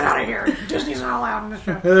our list. Get out of here. Disney's not allowed in this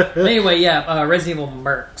show. Anyway, yeah, Resident Evil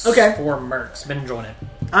Mercs. Okay. 4 Mercs. Been enjoying it.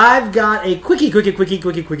 I've got a quickie. They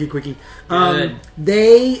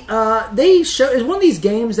show it's one of these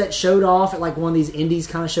games that showed off at like one of these indies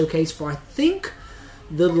kind of showcase for I think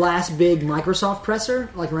the last big Microsoft presser,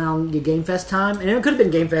 like around Game Fest time, and it could have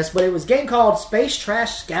been Game Fest, but it was a game called Space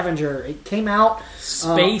Trash Scavenger. It came out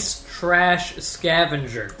Space Trash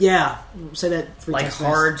Scavenger. Yeah, say that for like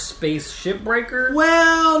Hard Space Shipbreaker.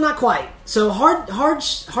 Well, not quite. So hard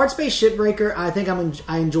Space Shipbreaker, I think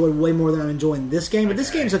I enjoyed way more than I'm enjoying this game. But this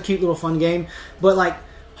game's a cute little fun game. But like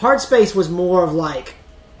Hard Space was more of like.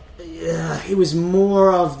 It was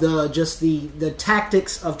more of the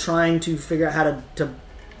tactics of trying to figure out how to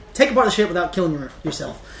take apart the ship without killing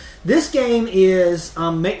yourself. This game is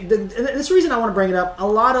this reason I want to bring it up. I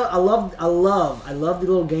love the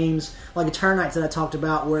little games like Eternights that I talked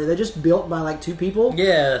about where they're just built by like 2 people.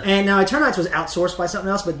 Yeah. And now Eternights was outsourced by something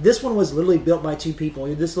else, but this one was literally built by 2 people.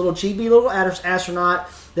 This little chibi little astronaut.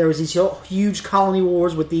 There was these huge colony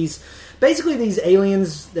wars with these. Basically, these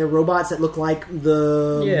aliens, they're robots that look like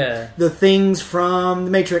the things from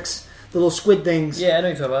The Matrix. the little squid things. Yeah, I know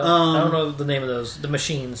what you're talking about. I don't know the name of those. The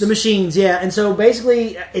machines. The machines, yeah. And so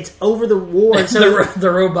basically, it's over the war. And so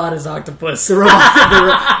the robot is octopus. The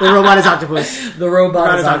robot is octopus. The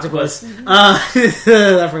robot is octopus.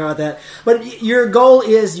 I forgot about that. But your goal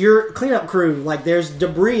is your cleanup crew. Like, there's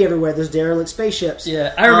debris everywhere. There's derelict spaceships.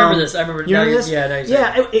 Yeah, I remember this. I remember. You remember this?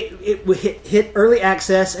 Yeah, it hit early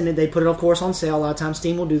access, and then they put it, of course, on sale. A lot of times,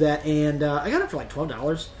 Steam will do that, and I got it for like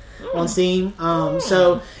 $12 on Steam.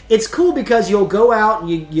 So it's cool because you'll go out and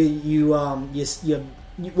you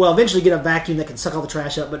eventually get a vacuum that can suck all the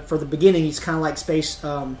trash up. But for the beginning, it's kind of like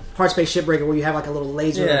Hard Space Shipbreaker, where you have like a little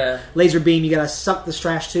laser beam. You got to suck this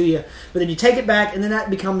trash to you, but then you take it back, and then that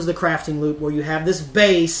becomes the crafting loop where you have this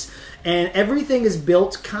base, and everything is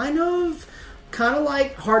built kind of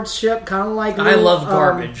like hardship, kind of like I love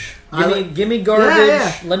garbage. Give me garbage.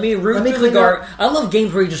 Yeah. Let me root through the garbage. I love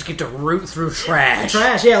games where you just get to root through trash.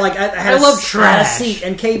 Yeah. Like I love trash. I had a seat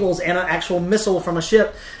and cables and an actual missile from a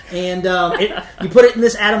ship, and you put it in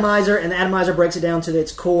this atomizer, and the atomizer breaks it down to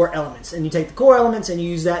its core elements, and you take the core elements and you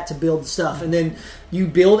use that to build stuff, and then you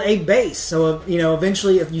build a base. So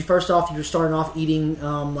eventually, if you you're starting off eating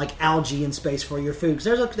like algae in space for your food,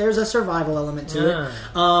 because there's a survival element to it.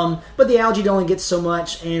 But the algae only gets so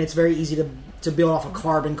much, and it's very easy to build off of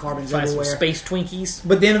carbon's find everywhere. Some space Twinkies.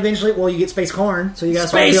 But then eventually, you get space corn. So you got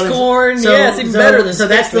space corn. It's even better than so.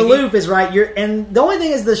 That's the loop, is right. And the only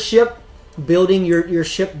thing is the ship building your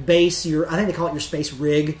ship base. I think they call it your space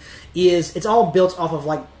rig. It's all built off of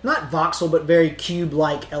like not voxel but very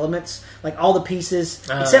cube-like elements, like all the pieces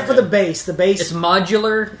except for the base. The base it's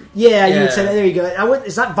modular. Yeah, you would say that. There you go.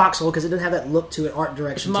 It's not voxel because it doesn't have that look to it, art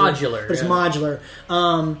direction. It's modular, but it's modular.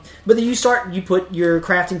 But then you put your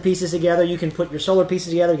crafting pieces together. You can put your solar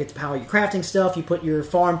pieces together. You get to power your crafting stuff. You put your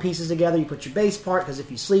farm pieces together. You put your base part because if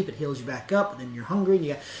you sleep, it heals you back up. And then you're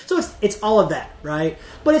hungry. So it's all of that, right?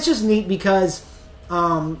 But it's just neat because.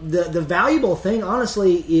 The valuable thing,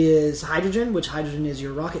 honestly, is hydrogen, which hydrogen is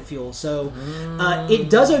your rocket fuel. So it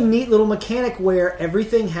does a neat little mechanic where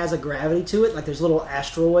everything has a gravity to it. Like there's little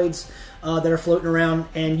asteroids that are floating around,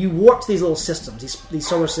 and you warp to these little systems, these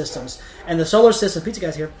solar systems. And the solar system, Pizza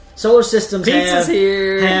Guy's here. Solar systems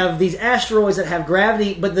have these asteroids that have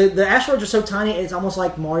gravity, but the asteroids are so tiny, it's almost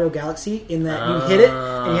like Mario Galaxy in that you hit it,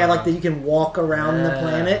 and you have like you can walk around the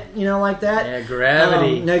planet, like that. Yeah,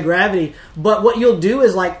 gravity. No gravity. But what you'll do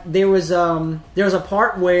is like there was a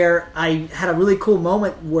part where I had a really cool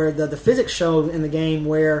moment where the physics show in the game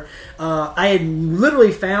where I had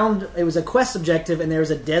literally found it was a quest objective, and there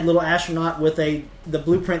was a dead little astronaut with the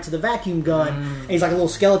blueprint to the vacuum gun, and he's like a little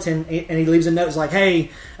skeleton, and he leaves a note. It's like,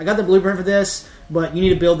 hey, I got the blueprint for this, but you need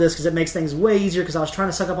to build this because it makes things way easier, because I was trying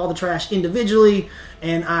to suck up all the trash individually,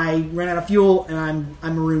 and I ran out of fuel, and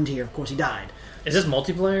I'm marooned here. Of course, he died. Is this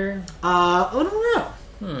multiplayer? I don't know.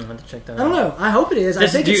 I have to check that out. I don't know. I hope it is. I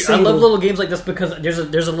think it's I love little games like this because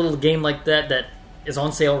there's a little game like that is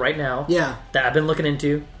on sale right now. Yeah. That I've been looking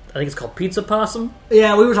into. I think it's called Pizza Possum.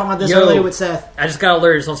 Yeah, we were talking about this earlier with Seth. I just got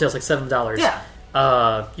alerted. It's on sale. It's like $7. Yeah.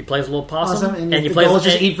 You play as a little possum, and you play as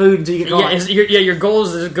just eat food until you get caught. Your goal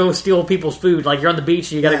is to go steal people's food. Like you're on the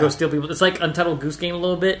beach, and you got to go steal people. It's like Untitled Goose Game a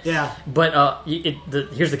little bit. Yeah. But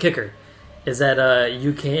here's the kicker: is that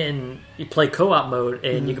you play co-op mode,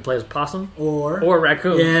 and you can play as possum or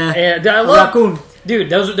raccoon. Yeah. And I love raccoon. Dude,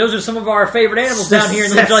 those are some of our favorite animals down here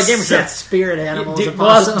in the Jolly Gamer Show. Spirit animals.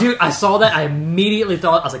 Dude, I saw that. I immediately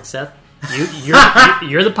thought, I was like, Seth.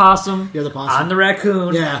 You're the possum. You're the possum. I'm the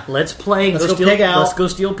raccoon. Yeah. Let's play. Let's go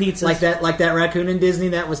steal pizzas. Like that raccoon in Disney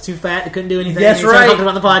that was too fat and couldn't do anything. That's right. Talking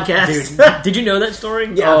about the podcast. Dude, did you know that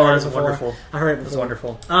story? Yeah. Oh, that's wonderful. I heard it before. That's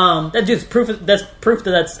wonderful. That dude's proof. That's proof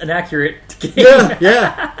that that's an accurate game.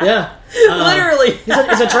 Yeah. Literally,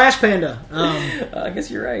 it's a trash panda. I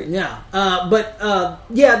guess you're right. Yeah,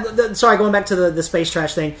 sorry, going back to the space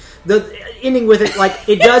trash thing. The ending with it, like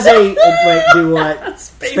it does do what?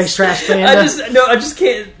 Space trash panda. I just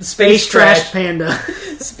can't. Space trash panda.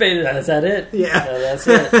 Is that it? Yeah, that's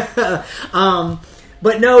it.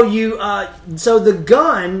 But no, so the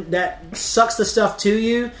gun that sucks the stuff to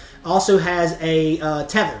you also has a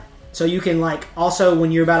tether. So you can also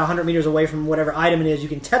when you're about 100 meters away from whatever item it is, you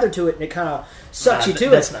can tether to it, and it kind of sucks you to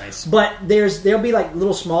it. That's nice. But there'll be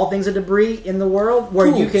little small things of debris in the world where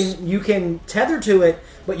you can tether to it,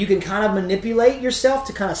 but you can kind of manipulate yourself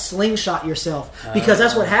to kind of slingshot yourself, because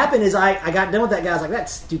that's what happened. Is I got done with that guy. I was like, that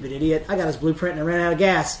stupid idiot. I got his blueprint and I ran out of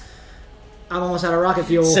gas. I'm almost out of rocket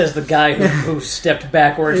fuel. Says the guy who stepped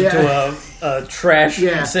backwards into a trash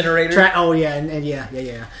incinerator. Oh yeah, and yeah.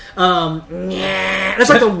 That's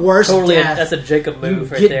like the worst. Totally, death. That's a Jacob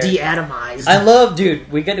move right get there. de-atomized. I love,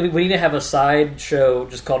 dude. We need to have a side show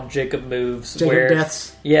just called Jacob Moves. Jacob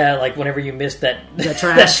Deaths. Yeah, like whenever you miss that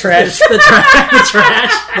trash, the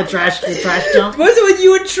trash jump. What's it with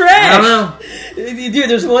you and trash? I don't know, dude.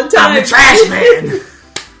 There's one time I'm the trash man.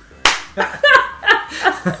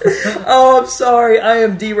 Oh, I'm sorry. I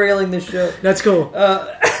am derailing this show. That's cool. You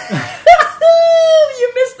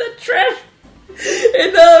missed the trash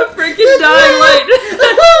in freaking Dying Light.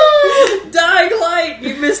 Dying Light.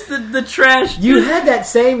 You missed the trash. You had that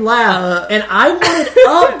same laugh, and I wanted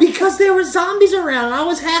up because there were zombies around, and I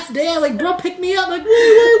was half dead. Like, bro, pick me up. Like,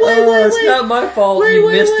 wait. It's not my fault. You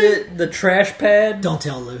missed it. The trash pad. Don't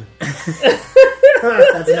tell Lou.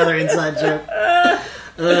 That's another inside joke.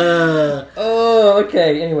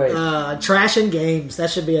 Okay. Anyway, trash and games.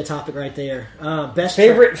 That should be a topic right there. Best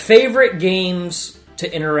favorite games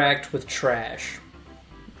to interact with trash.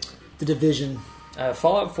 The Division.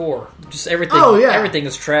 Fallout 4. Just everything. Oh yeah, everything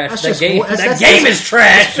is trash. That's that just game. That game is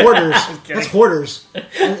trash. Hoarders. That's hoarders.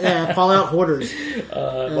 Fallout hoarders.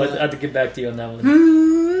 I have to get back to you on that one.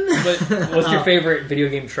 But what's your favorite video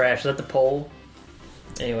game trash? Is that the poll?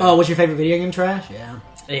 Anyway. Oh, what's your favorite video game trash? Yeah.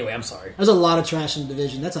 Anyway, I'm sorry. There's a lot of trash in the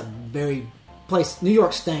Division. That's a very place. New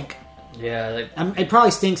York stank. Yeah, it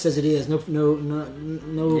probably stinks as it is. No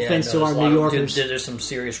offense to our New Yorkers. There's some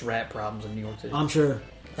serious rat problems in New York City. I'm sure.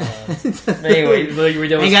 Anyway, we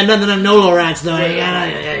don't. Ain't got nothing on Nolo rats though.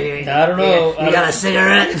 I don't know. You got a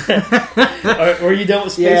cigarette? Were you done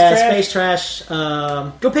with Space Trash? Space Trash.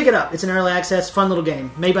 Go pick it up. It's an early access, fun little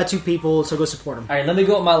game made by 2 people. So go support them. All right, let me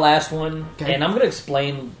go with my last one, okay. And I'm going to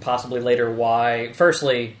explain possibly later why.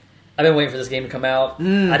 Firstly, I've been waiting for this game to come out.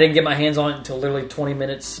 I didn't get my hands on it until literally 20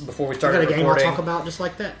 minutes before we started recording. I got a game I'll talk about just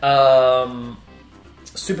like that.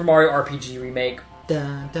 Super Mario RPG remake.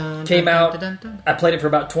 Came out. I played it for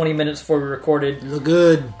about 20 minutes before we recorded. It was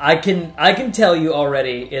good. I can tell you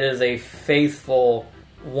already, it is a faithful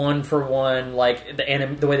 1-for-1, like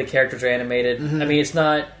the way the characters are animated. I mean, it's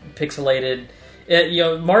not pixelated.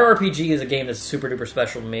 Mario RPG is a game that's super duper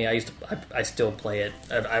special to me. I still play it.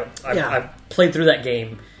 I've played through that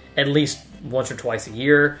game at least once or twice a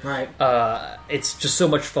year. Right. It's just so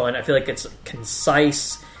much fun. I feel like it's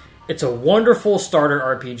concise. It's a wonderful starter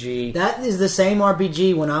RPG. That is the same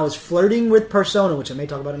RPG when I was flirting with Persona, which I may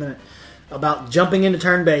talk about in a minute, about jumping into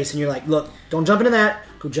turn-based, and you're like, look, don't jump into that.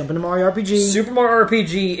 Go jump into Mario RPG. Super Mario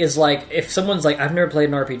RPG is like, if someone's like, I've never played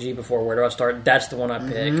an RPG before, where do I start? That's the one I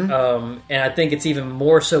pick. And I think it's even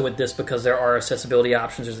more so with this because there are accessibility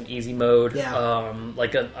options. There's an easy mode. Yeah. I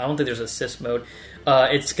don't think there's an assist mode.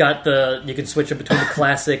 It's got you can switch it between the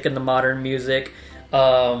classic and the modern music.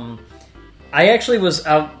 I actually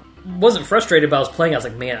wasn't frustrated about I was playing. I was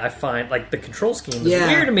like, man, I find like the control scheme is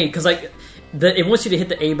weird to me because like it wants you to hit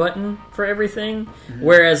the A button for everything,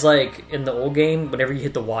 whereas like in the old game, whenever you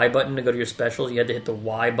hit the Y button to go to your specials, you had to hit the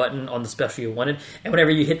Y button on the special you wanted, and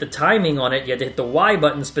whenever you hit the timing on it, you had to hit the Y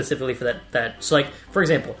button specifically for that. So like for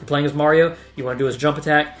example, you're playing as Mario, you want to do his jump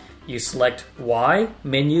attack. You select Y,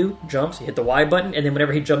 menu, jumps, you hit the Y button, and then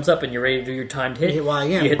whenever he jumps up and you're ready to do your timed hit, you hit Y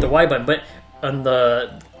again. You hit the Y button. But on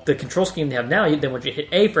the control scheme they have now, then when you hit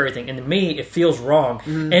A for everything, and to me, it feels wrong.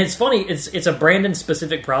 And it's funny, it's a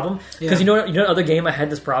Brandon-specific problem, because you know other game I had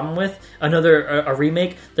this problem with? A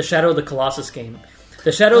remake? The Shadow of the Colossus game.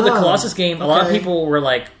 The Shadow of the Colossus game, a lot of people were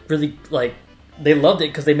like, really, like, they loved it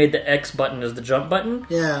because they made the X button as the jump button.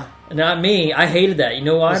 Yeah. Not me. I hated that. You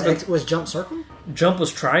know why? Was jump circle? Jump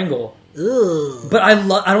was triangle. Ugh. But I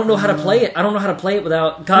don't know how to play it. I don't know how to play it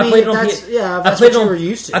without. I played it on that's what you were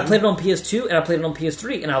used to. I played it on PS2 and I played it on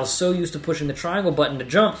PS3, and I was so used to pushing the triangle button to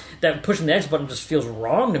jump that pushing the X button just feels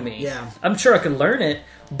wrong to me. Yeah, I'm sure I could learn it,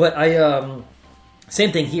 but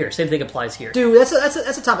same thing here. Same thing applies here. Dude,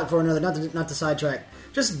 that's a topic for another. Not to sidetrack.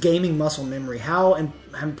 Just gaming muscle memory. How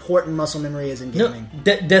important muscle memory is in gaming.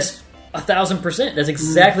 No, that's 1,000%. That's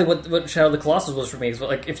exactly what Shadow of the Colossus was for me. So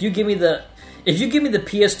like if you give me the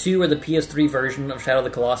PS2 or the PS3 version of Shadow of the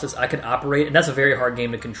Colossus, I can operate, and that's a very hard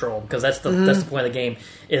game to control because that's the point of the game.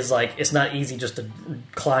 Is like it's not easy just to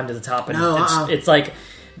climb to the top, and it's like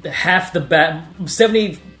half the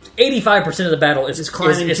 85% of the battle is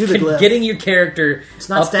climbing to the glyph. Getting your character. It's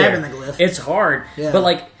not up stabbing there. the glyph. It's hard, but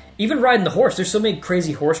like even riding the horse, there's so many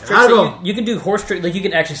crazy horse tricks. That you can do horse tricks. Like you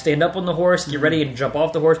can actually stand up on the horse, get ready, and jump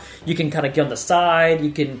off the horse. You can kind of get on the side.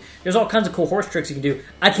 There's all kinds of cool horse tricks you can do.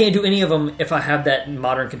 I can't do any of them if I have that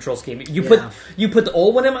modern control scheme. You put the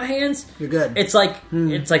old one in my hands, you're good. It's like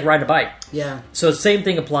riding a bike. Yeah. So the same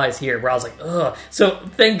thing applies here, where I was like, ugh. So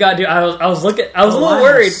thank God, dude. I was a little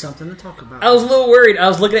worried. Something to talk about. I was a little worried. I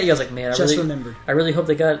was looking at you. I was like, man, remembered. I really hope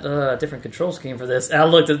they got a different control scheme for this. And I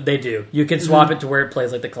looked at, they do. You can swap it to where it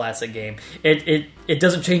plays like the classic game. It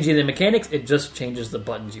doesn't change any of the mechanics. It just changes the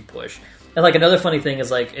buttons you push. And like another funny thing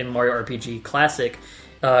is like in Mario RPG Classic,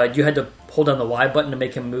 you had to hold down the Y button to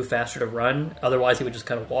make him move faster to run. Otherwise, he would just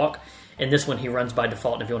kind of walk. In this one, he runs by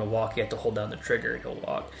default, and if you want to walk, you have to hold down the trigger and he'll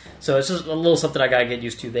walk. So it's just a little something I gotta get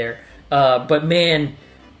used to there. But man,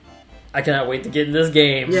 I cannot wait to get in this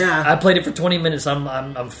game. Yeah, I played it for 20 minutes. I'm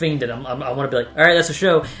fiending. I want to be like, all right, that's a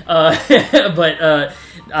show. But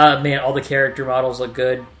man, all the character models look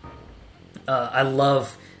good. I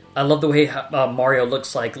love the way Mario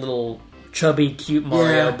looks like little chubby, cute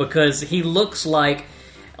Mario because he looks like.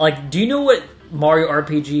 Do you know what Mario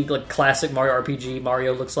RPG, like classic Mario RPG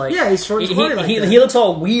Mario looks like? Yeah, he's short and square like that. He looks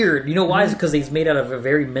all weird. You know why? It's because he's made out of a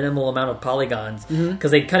very minimal amount of polygons. Because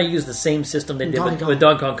they kind of use the same system they did with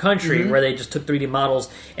Donkey Kong Country, where they just took 3D models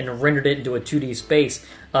and rendered it into a 2D space,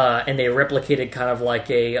 and they replicated kind of like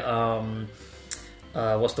a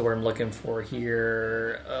what's the word I'm looking for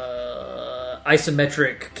here?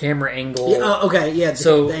 Isometric camera angle. Yeah, okay, yeah.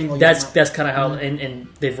 So the angle that's kind of how, and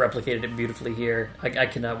they've replicated it beautifully here. I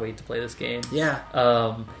cannot wait to play this game. Yeah.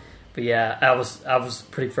 But yeah, I was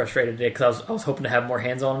pretty frustrated today because I was hoping to have more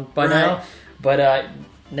hands on by now. But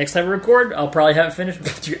next time we record, I'll probably have it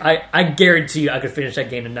finished. I guarantee you, I could finish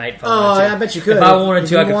that game tonight. If I wanted to. I bet you could. If I wanted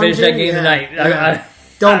to, I could finish that game tonight. Yeah.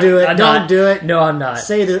 Don't do it. Don't do it. No, I'm not.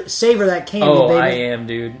 Savor that candy, baby. I am,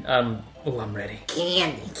 dude. I'm ready.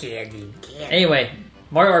 Candy. Anyway,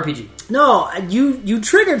 Mario RPG. No, you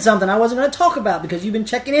triggered something I wasn't going to talk about because you've been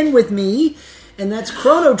checking in with me, and that's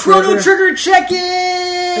Chrono Trigger. Chrono Trigger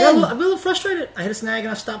check-in! I'm a little frustrated. I hit a snag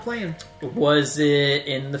and I stopped playing. Was it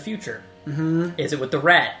in the future? Mm-hmm. Is it with the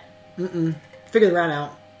rat? Mm-mm. Figure the rat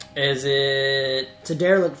out. Is it... It's a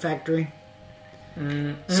derelict factory.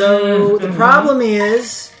 Mm-hmm. So the problem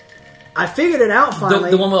is... I figured it out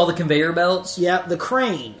finally. The one with all the conveyor belts? Yeah, the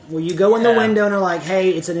crane. Where you go in the window and are like, hey,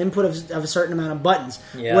 it's an input of a certain amount of buttons.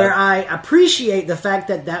 Yeah. Where I appreciate the fact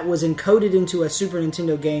that was encoded into a Super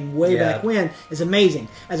Nintendo game way back when is amazing.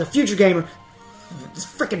 As a future gamer, it's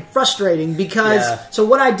freaking frustrating because... Yeah. So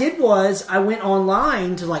what I did was, I went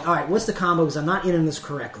online to like, alright, what's the combo? Because I'm not in this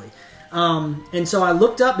correctly. And so I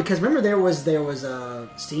looked up, because remember there was a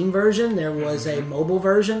Steam version, there was a mobile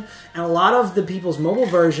version, and a lot of the people's mobile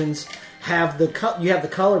versions have the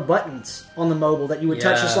color buttons on the mobile that you would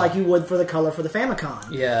touch just like you would for the color for the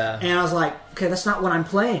Famicom. Yeah. And I was like, okay, that's not what I'm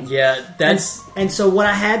playing. Yeah, that's... And so what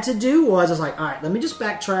I had to do was, I was like, alright, let me just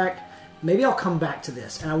backtrack. Maybe I'll come back to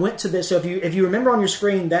this. And I went to this. So if you remember on your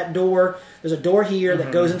screen, that door, there's a door here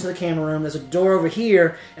that goes into the camera room. There's a door over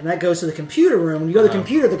here, and that goes to the computer room. When you go to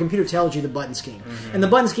the computer tells you the button scheme. And the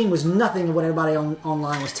button scheme was nothing of what everybody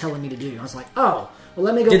online was telling me to do. I was like, oh, well,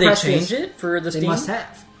 let me go press this. Did they change it for the Steam? They must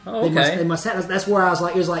have. Oh, okay. They must have. That's where I was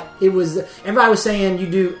like, everybody was saying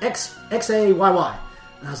you do XAYY.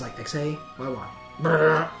 And I was like,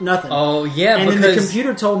 XAYY. Nothing. Oh, yeah, and then the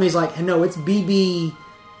computer told me, he's like, no, it's BB...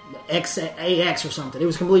 AX or something. It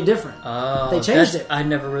was completely different. Oh, they changed it. I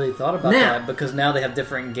never really thought about that because now they have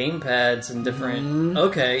different game pads and different...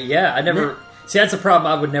 Okay, yeah, I never... See, that's a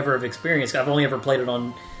problem I would never have experienced. I've only ever played it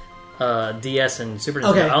on DS and Super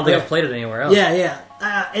Nintendo. I don't think I've played it anywhere else. Yeah.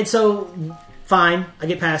 And so, fine. I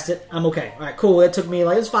get past it. I'm okay. All right, cool. It took me it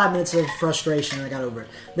was 5 minutes of frustration and I got over it.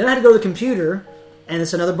 Then I had to go to the computer and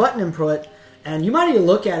it's another button input. And you might need to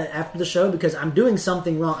look at it after the show because I'm doing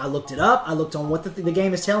something wrong. I looked it up. I looked on what the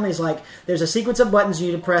game is telling me. It's like there's a sequence of buttons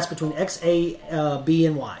you need to press between X, A, B,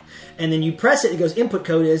 and Y. And then you press it. It goes input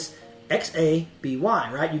code is X, A, B,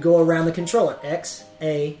 Y, right? You go around the controller. X,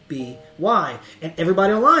 A, B, Y. And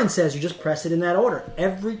everybody online says you just press it in that order.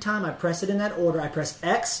 Every time I press it in that order, I press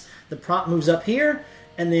X. The prompt moves up here.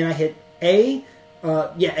 And then I hit A.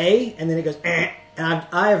 A. And then it goes And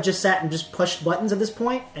I have just sat and just pushed buttons at this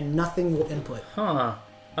point, and nothing will input. Huh.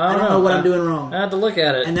 I don't know what I'm doing wrong. I have to look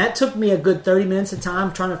at it. And that took me a good 30 minutes of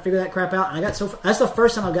time trying to figure that crap out, and I got that's the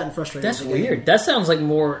first time I've gotten frustrated. That's weird. That sounds like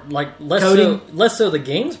more, like, less so the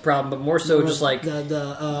game's problem, but more so just like...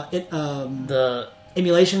 The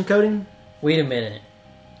emulation coding? Wait a minute.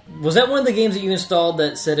 Was that one of the games that you installed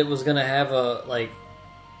that said it was going to have a, like...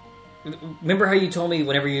 Remember how you told me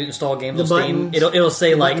whenever you install games on Steam, it'll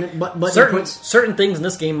say like certain things in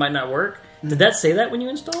this game might not work. Did that say that when you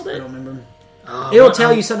installed it? I don't remember. It'll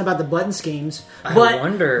tell you something about the button schemes. I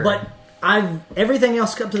wonder. But everything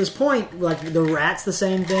else up to this point, like the rat's the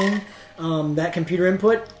same thing. That computer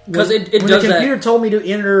input, because when the computer told me to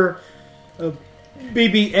enter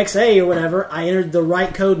BBXA or whatever, I entered the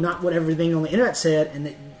right code, not what everything on the internet said,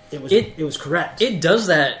 and it was correct. It does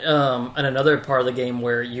that in another part of the game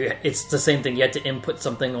where it's the same thing. You have to input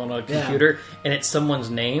something on a computer, and it's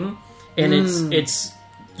someone's name, and it's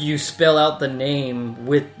you spell out the name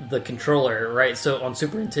with the controller, right? So on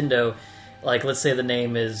Super Nintendo, like let's say the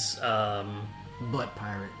name is Butt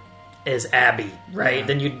Pirate. Is Abby, right? Yeah.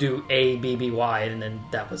 Then you do ABBY, and then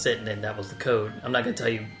that was it, and then that was the code. I'm not going to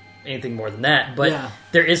tell you anything more than that, but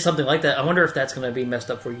there is something like that. I wonder if that's going to be messed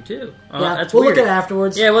up for you too. That's we'll weird. Look at it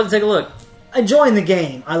afterwards. Yeah, we'll take a look. Enjoying the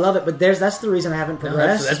game, I love it, but that's the reason I haven't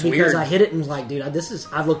progressed. That's because weird. I hit it and was like, dude,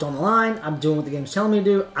 I've looked on the line. I'm doing what the game's telling me to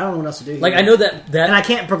do. I don't know what else to do. Like I know that, and I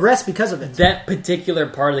can't progress because of it. That particular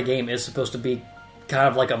part of the game is supposed to be kind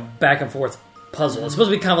of like a back and forth puzzle. It's supposed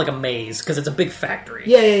to be kind of like a maze because it's a big factory.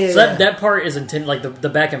 Yeah. So that part is like the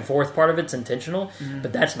back and forth part of it's intentional,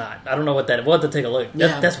 but that's not. I don't know what that. We'll have to take a look.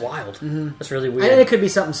 That's wild. That's really weird. And it could be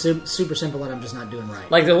something super simple that I'm just not doing right.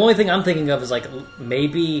 Like the only thing I'm thinking of is like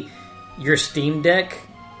maybe your Steam Deck,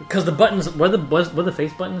 because the buttons what are the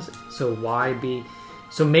face buttons? So Y, B.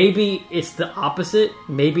 So maybe it's the opposite.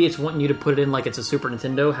 Maybe it's wanting you to put it in like it's a Super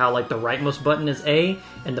Nintendo. How like the rightmost button is A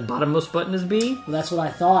and the bottommost button is B. Well, that's what I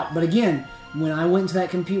thought. But again, when I went into that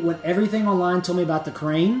computer, when everything online told me about the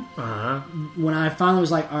crane, when I finally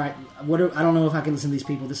was like, all right, I don't know if I can listen to these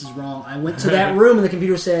people. This is wrong. I went to that room and the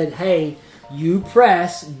computer said, hey, you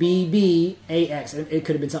press BBAX. It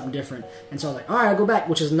could have been something different. And so I was like, all right, I'll go back,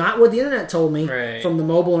 which is not what the internet told me from the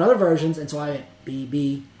mobile and other versions. And so I went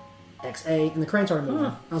BBXA, and the crane started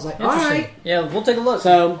moving. I was like, all right. Yeah, we'll take a look.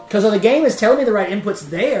 So, because the game is telling me the right inputs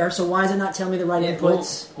there, so why is it not telling me the right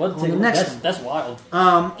inputs on the next one? That's wild.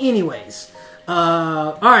 Anyways.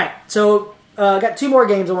 All right, so I got two more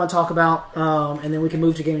games I want to talk about, and then we can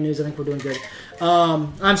move to gaming news. I think we're doing good.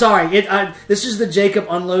 I'm sorry. This is the Jacob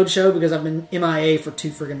Unload show because I've been MIA for 2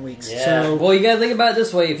 friggin' weeks. Yeah. So, well, you got to think about it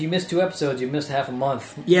this way. If you miss 2 episodes, you missed half a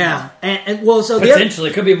month. Yeah. And well, so potentially,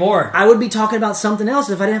 it could be more. I would be talking about something else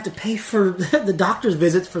if I didn't have to pay for the doctor's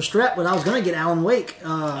visits for strep, but I was going to get Alan Wake.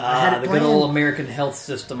 I had it the planned. good old American health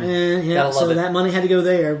system. Yeah, so that money had to go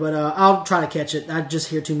there, but I'll try to catch it. I just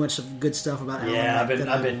hear too much of good stuff about Alan Wake.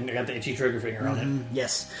 I got the itchy trigger finger on it.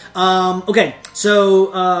 Yes. Okay,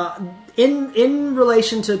 so in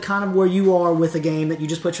relation to kind of where you are with a game that you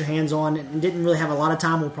just put your hands on and didn't really have a lot of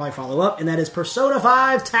time, we'll probably follow up, and that is Persona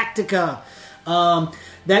 5 Tactica.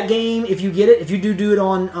 That game, if you get it, if you do it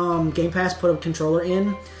on Game Pass, put a controller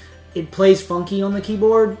in, it plays funky on the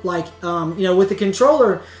keyboard. Like, with the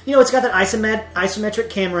controller, it's got that isometric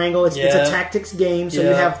camera angle. It's a tactics game, so you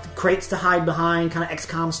have crates to hide behind, kind of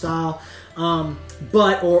XCOM style.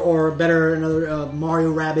 Or better, another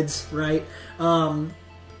Mario Rabbids, right?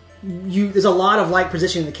 There's a lot of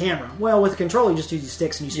positioning the camera. Well, with the controller, you just use your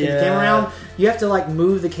sticks and you spin the camera around. You have to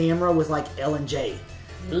move the camera with L and J.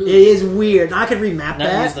 Ooh. It is weird. I could remap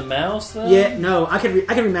that. Not use the mouse though. Yeah, no, I could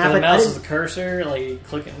remap it. The mouse is the cursor,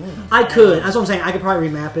 clicking. I could. That's what I'm saying. I could probably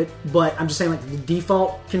remap it, but I'm just saying the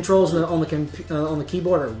default controls on the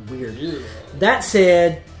keyboard are weird. Yeah. That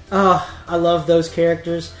said, I love those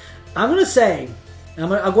characters. I'm gonna say, I'll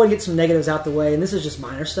go ahead and get some negatives out the way, and this is just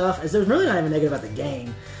minor stuff. As there's really not even negative about the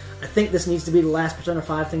game. I think this needs to be the last Persona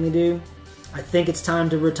 5 thing they do. I think it's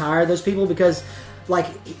time to retire those people because,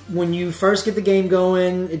 when you first get the game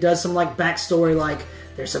going, it does some backstory,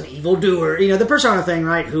 there's some evildoer, the Persona thing,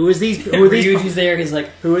 right? Who are these? Ryuji's there. He's like,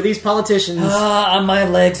 who are these politicians? My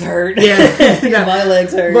legs hurt. Yeah, my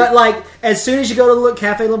legs hurt. But as soon as you go to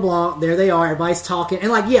Cafe LeBlanc, there they are. Everybody's talking,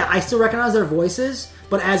 and I still recognize their voices.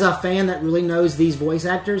 But as a fan that really knows these voice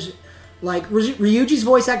actors. Ryuji's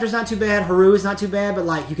voice actor's not too bad, Haru is not too bad,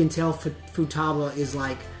 but you can tell Futaba is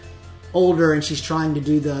older and she's trying to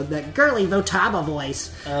do that girly Futaba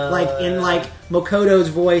voice. Makoto's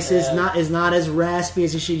voice is not as raspy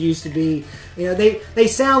as she used to be. They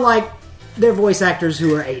sound like they're voice actors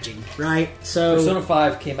who are aging, right? So Persona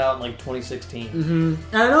 5 came out in 2016. Mm-hmm.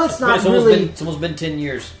 And I know it's not it's almost been 10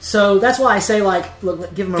 years. So that's why I say look,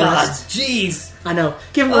 give them a rest. Jeez. I know.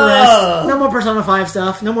 Give them a rest. No more Persona 5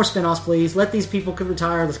 stuff. No more spin-offs, please. Let these people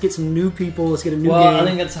retire. Let's get some new people. Let's get a new game. Well, I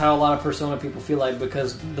think that's how a lot of Persona people feel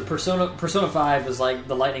because the Persona 5 is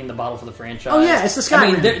the lightning in the bottle for the franchise. Oh, yeah. It's the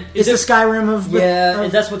Skyrim. It's the Skyrim of... and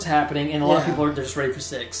that's what's happening. And a lot of people they're just ready for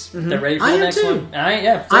 6. Mm-hmm. They're ready for the next one.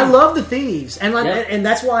 I love the theme thieves, and and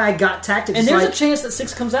that's why I got tactics. And there's a chance that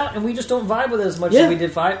 6 comes out and we just don't vibe with it as much as we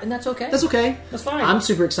did 5, and that's okay. That's okay. That's fine. I'm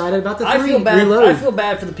super excited about the 3. I feel bad. Reload. I feel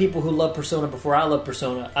bad for the people who love Persona before I love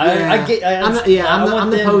Persona. I'm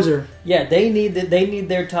the poser. Yeah, they need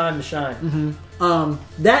their time to shine.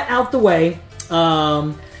 Mm-hmm. That out the way.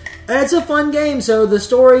 It's a fun game. So the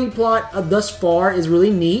story plot thus far is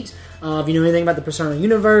really neat. If you know anything about the Persona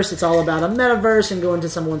universe, it's all about a metaverse and going to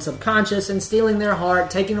someone's subconscious and stealing their heart,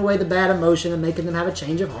 taking away the bad emotion and making them have a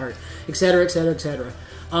change of heart, etc., etc., etc.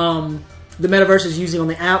 The metaverse is using on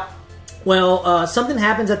the app. Well, something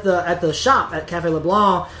happens at the shop at Cafe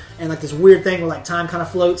LeBlanc, and like this weird thing where like time kind of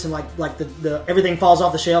floats and like the everything falls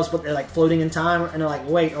off the shelves, but they're like floating in time, and they're like,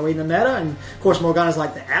 wait, are we in the meta? And of course Morgana's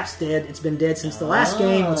like, the app's dead. It's been dead since the last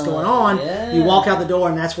game. What's going on? Yeah. You walk out the door,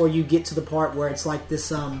 and that's where you get to the part where it's like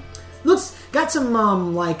this. Got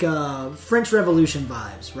some French Revolution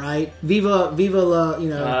vibes, right? Viva la, you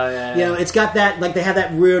know, it's got that, like they have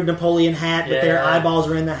that weird Napoleon hat, but their eyeballs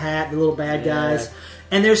are in the hat, the little bad guys.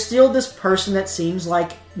 And there's still this person that seems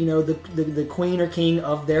like, you know, the queen or king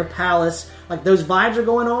of their palace. Like those vibes are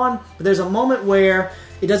going on, but there's a moment where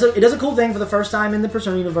it does a cool thing for the first time in the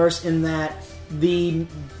Persona universe, in that the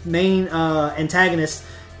main antagonist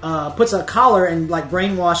puts a collar and like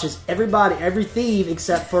brainwashes every thief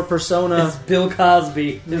except for Persona. It's Bill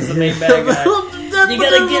Cosby is the main bad guy. You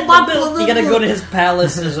gotta go to his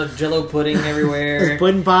palace. There's a Jello pudding everywhere. There's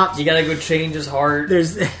pudding pops. You gotta go change his heart.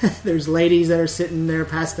 There's ladies that are sitting there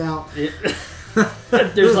passed out.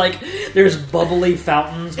 There's bubbly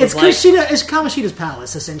fountains. It's Kamoshida's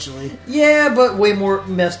palace, essentially. Yeah, but way more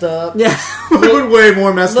messed up. Yeah, way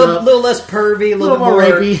more messed up. A little less pervy, a little more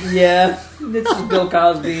rapey. Yeah, it's just Bill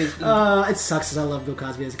Cosby. It sucks because I love Bill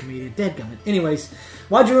Cosby as a comedian. Dadgummit. Anyways,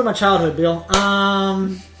 why'd you ruin my childhood, Bill?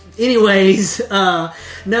 You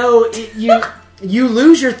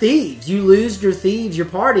lose your thieves. You lose your thieves, your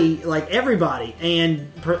party, like everybody.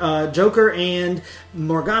 And Joker and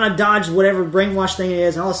Morgana dodge whatever brainwash thing it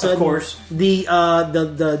is, and all of a sudden, of course, the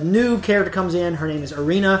new character comes in. Her name is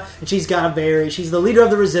Irina, and she's the leader of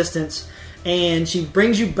the resistance, and she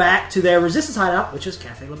brings you back to their resistance hideout, which is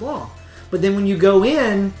Cafe LeBlanc. But then when you go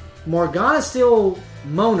in, Morgana's still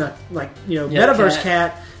Mona, like, you know, Metaverse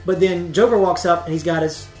cat. But then Joker walks up and he's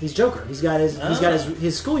Joker. He's got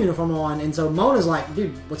his school uniform on, and so Mona's like,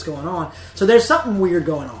 dude, what's going on? So there's something weird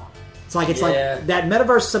going on. It's like that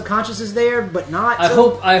metaverse subconscious is there, but not.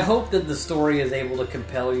 I hope that the story is able to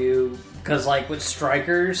compel you, because like with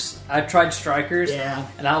Strikers, I tried Strikers,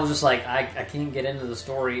 and I was just like, I can't get into the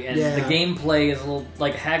story, and the gameplay is a little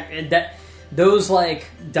like those like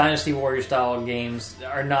Dynasty Warrior style games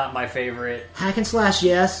are not my favorite. Hack and slash,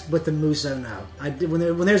 yes, but the Muso, no.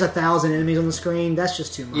 When there's 1,000 enemies on the screen, that's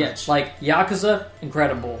just too much. Yeah, like Yakuza,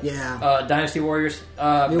 incredible. Yeah. Dynasty Warriors.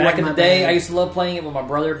 Back in the day, I used to love playing it with my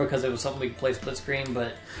brother because it was something we could play split screen.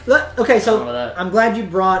 But okay, so I'm glad you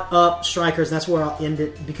brought up Strikers. And that's where I'll end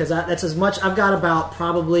it, because that's as much. I've got about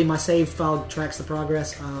probably my save file tracks the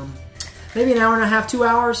progress. Maybe an hour and a half, 2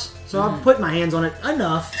 hours. So I've put my hands on it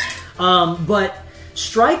enough. But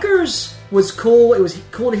Strikers was cool. It was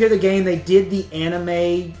cool to hear the game. They did the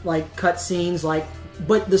anime like cutscenes,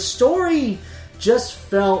 but the story just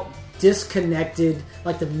felt disconnected.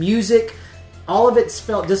 Like the music, all of it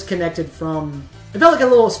felt disconnected from. It felt like a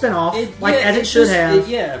little spinoff, as it should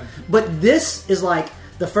have. But this is like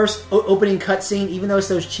the first opening cutscene, even though it's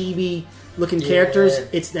those chibi looking characters,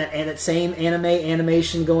 it's that same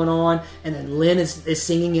animation going on, and then Lynn is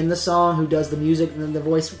singing in the song, who does the music, and then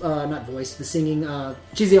the singing,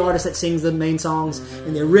 she's the artist that sings the main songs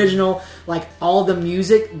in the original, like all the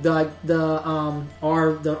music,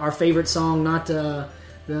 our favorite song, not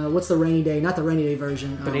what's the rainy day? Not the rainy day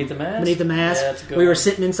version. Beneath the Mask. Beneath the Mask. Yeah, that's a good we were one.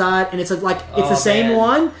 sitting inside, and it's the same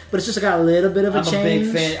one, but it's just got a little bit of a change. I'm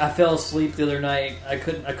a big fan. I fell asleep the other night. I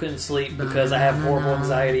couldn't sleep because I have horrible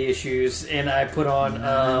anxiety issues, and I put on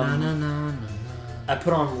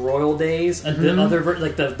Royal Days, the other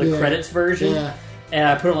the credits version, and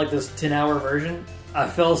I put on like this 10-hour version. I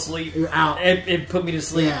fell asleep. You're out. It put me to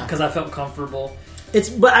sleep because I felt comfortable. I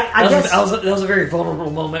guess that was a very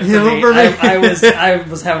vulnerable moment for me. I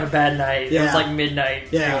was having a bad night. It was like midnight.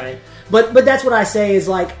 Yeah. Anyway. But that's what I say is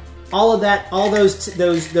like all of that, all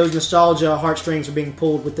those nostalgia heartstrings are being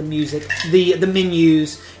pulled with the music, the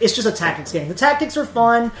menus. It's just a tactics game. The tactics are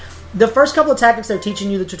fun. The first couple of tactics, they're teaching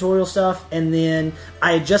you the tutorial stuff, and then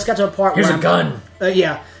I just got to a part where a gun.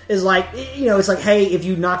 Is like, you know, it's like, hey, if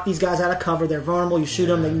you knock these guys out of cover, they're vulnerable. You shoot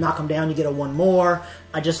them, they knock them down, you get a one more.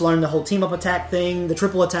 I just learned the whole team up attack thing, the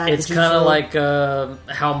triple attack. It's kind of like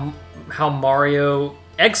how Mario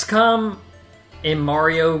XCOM in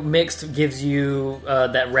Mario Mixed gives you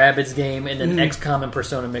that Rabbids game, and then XCOM and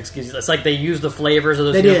Persona Mixed gives you. It's like they use the flavors of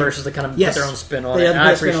those universes to kind of put their own spin on it.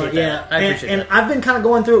 I appreciate that. And I've been kind of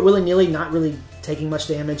going through it willy nilly, not really taking much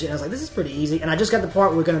damage, and I was like, this is pretty easy. And I just got the part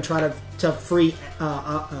where we're going to try to free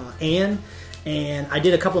Anne. And I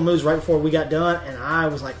did a couple of moves right before we got done, and I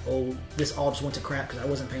was like, "Oh, this all just went to crap because I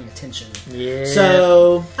wasn't paying attention." Yeah.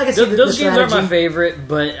 So I can see those games aren't my favorite,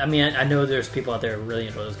 but I mean, I know there's people out there who really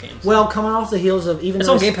enjoy those games. Well, coming off the heels of it's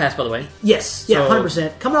on Game Pass, by the way. Yes, yeah,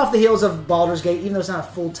 100%. Coming off the heels of Baldur's Gate, even though it's not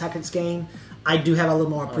a full tactics game, I do have a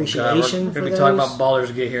little more appreciation. We're going to be talking about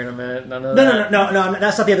Baldur's Gate here in a minute. No,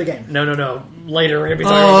 that's not the other game. No. Later, we're going to be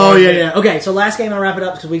talking about Baldur's Gate. Yeah. Okay, so last game, I'll wrap it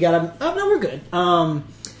up because we got to... Oh, no, we're good.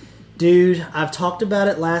 Dude, I've talked about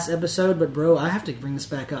it last episode, but bro, I have to bring this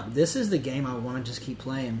back up. This is the game I want to just keep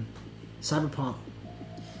playing. Cyberpunk.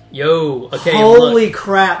 Yo, okay. Holy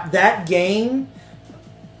crap, that game,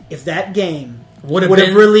 if that game would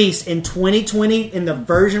have released in 2020 in the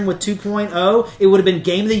version with 2.0, it would have been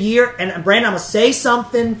Game of the Year. And Brandon, I'm going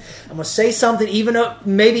to say something, even though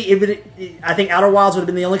maybe I think Outer Wilds would have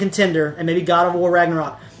been the only contender, and maybe God of War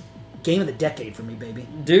Ragnarok. Game of the decade for me, baby.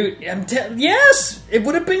 Dude, yes! It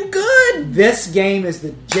would have been good! This game is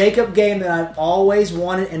the Jacob game that I've always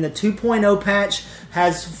wanted, and the 2.0 patch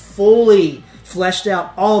has fully fleshed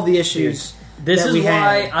out all of the issues. Dude, this is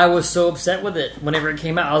why I was so upset with it whenever it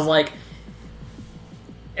came out. I was like...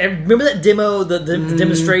 Remember that demo, the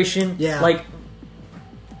demonstration? Yeah. Like,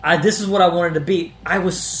 this is what I wanted to be. I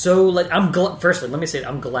was so... like, firstly, let me say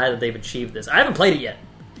I'm glad that they've achieved this. I haven't played it yet.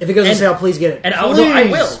 If it goes on sale, please get it. And I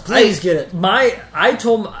will. Please get it.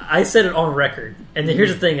 I said it on record. And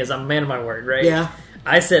here's the thing: is I'm a man of my word, right? Yeah.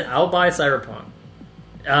 I said I'll buy Cyberpunk.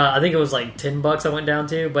 I think it was like $10 I went down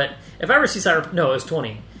to. But if I ever see Cyberpunk, no, it was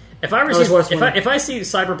 20. If I ever see if I see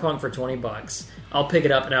Cyberpunk for $20, I'll pick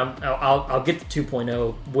it up and I'll get the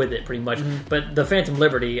 2.0 with it pretty much. Mm-hmm. But the Phantom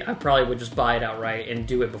Liberty, I probably would just buy it outright and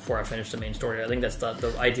do it before I finish the main story. I think that's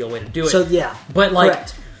the ideal way to do it. So yeah, but like.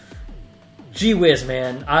 Correct. Gee whiz,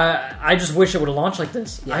 man! I just wish it would have launched like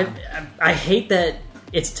this. Yeah. I hate that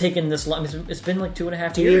it's taken this long. It's been like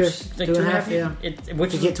 2.5 years. Like 2.5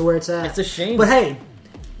 years. To get to where it's at. It's a shame. But hey,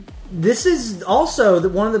 this is also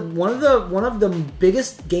one of the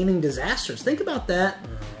biggest gaming disasters. Think about that,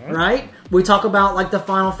 right? We talk about like the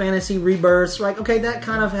Final Fantasy rebirths, right? Okay, that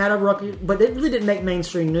kind of had a rookie, but it really didn't make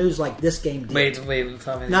mainstream news like this game did. Wait,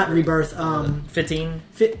 not rebirth. 15?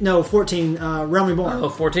 14. Realm Reborn. Oh,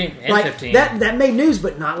 14 and like, 15. That made news,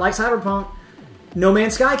 but not like Cyberpunk. No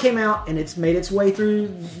Man's Sky came out, and it's made its way through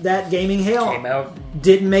that gaming hell. Came out.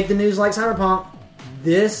 Didn't make the news like Cyberpunk.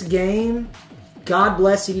 This game, God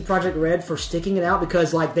bless CD Projekt Red for sticking it out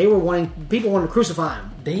because like people wanted to crucify him.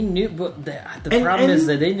 They knew, but the problem is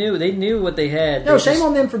that they knew what they had. No, shame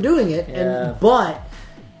on them for doing it, but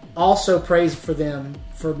also praise for them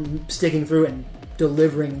for sticking through and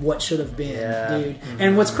delivering what should have been, dude. Mm-hmm.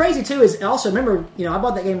 And what's crazy too is also remember, I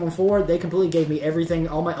bought that game on 4. They completely gave me everything,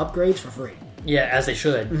 all my upgrades for free. Yeah, as they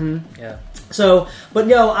should. Mm-hmm. Yeah. So, but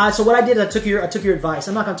no. So what I did, I took your advice.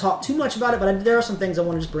 I'm not going to talk too much about it, but there are some things I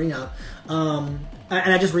want to just bring up.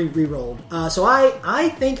 And I just re-rolled. So I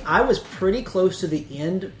think I was pretty close to the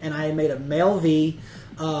end, and I made a male V.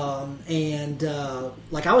 Like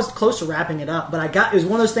I was close to wrapping it up, but it was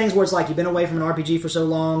one of those things where it's like you've been away from an RPG for so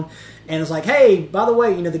long, and it's like, hey, by the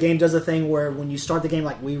way, the game does a thing where when you start the game,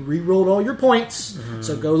 like we re-rolled all your points,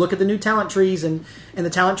 so go look at the new talent trees, and the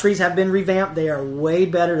talent trees have been revamped. They are way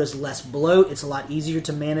better. There's less bloat. It's a lot easier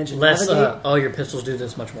to manage and navigate. Your pistols do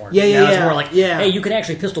this much more. Yeah. It's more like, hey, you can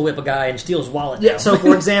actually pistol whip a guy and steal his wallet. Yeah. Now. So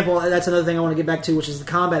for example, that's another thing I want to get back to, which is the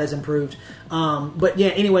combat has improved. But yeah,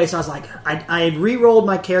 anyway, so I was like, I had re-rolled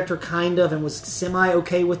my character kind of and was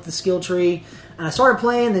semi-okay with the skill tree. And I started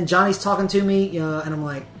playing, and Johnny's talking to me, and I'm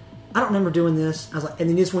like, I don't remember doing this. I was like, and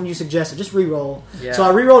then this one you suggested, just re-roll. Yeah. So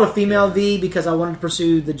I re-rolled a female V because I wanted to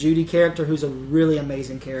pursue the Judy character, who's a really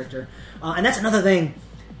amazing character. And that's another thing.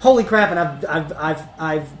 Holy crap! And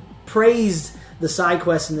I've praised the side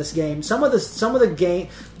quests in this game. Some of the game.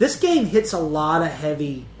 This game hits a lot of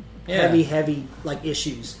heavy like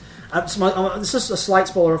issues. This is a slight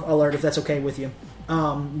spoiler alert, if that's okay with you.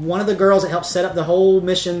 One of the girls that helps set up the whole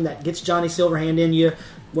mission that gets Johnny Silverhand in you,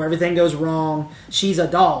 where everything goes wrong, she's a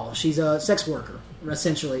doll. She's a sex worker,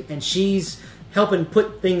 essentially, and she's helping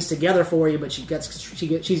put things together for you. But she does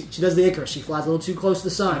the Icarus. She flies a little too close to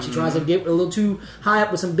the sun. She tries to get a little too high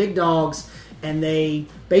up with some big dogs, and they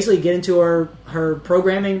basically get into her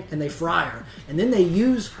programming and they fry her, and then they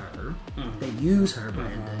use her. They use her,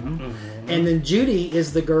 Brandon. And then Judy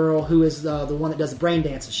is the girl who is the one that does the brain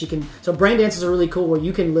dances. So brain dances are really cool where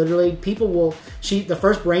you can literally, the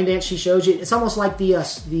first brain dance she shows you, it's almost like the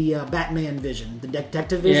Batman vision, the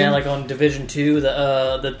detective vision. Yeah, like on Division 2,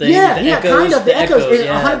 the thing. Yeah, the echoes, kind of. The echoes,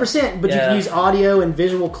 100%. But Yeah. you can use audio and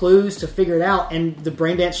visual clues to figure it out. And the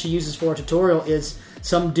brain dance she uses for a tutorial is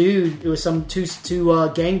some dude, it was two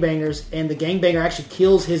gangbangers, and the gangbanger actually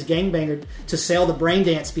kills his gangbanger to sell the brain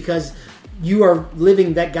dance because you are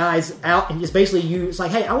living that guy's out, and it's basically you. It's like,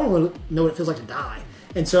 hey, I want to know what it feels like to die.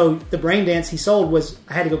 And so the brain dance he sold was,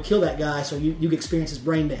 I had to go kill that guy so you could experience his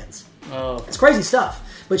brain dance. Oh. It's crazy stuff.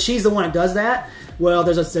 But she's the one that does that. Well,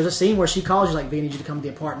 there's a scene where she calls, she's like, V, I need you to come to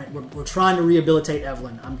the apartment. We're trying to rehabilitate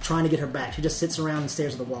Evelyn. I'm trying to get her back. She just sits around and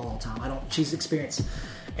stares at the wall all the time. She's experienced.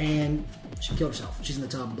 And she killed herself. She's in the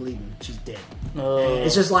tub bleeding. She's dead. Oh.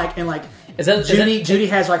 It's just like, and like, Judy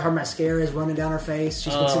has like her mascara is running down her face.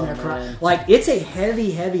 She's been sitting there crying. Like, it's a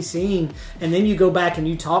heavy, heavy scene. And then you go back and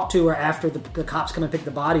you talk to her after the cops come and pick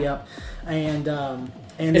the body up. And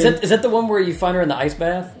is that the one where you find her in the ice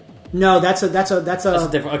bath? No, that's a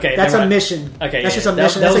different. Okay, that's a mission. Okay, that's just a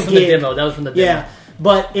mission. That was that's a from gig. the demo. That was from the demo. Yeah,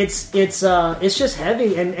 but it's just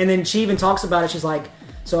heavy. And then she even talks about it. She's like,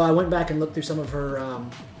 so I went back and looked through some of her.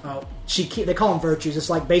 They call them virtues. It's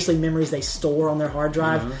like basically memories they store on their hard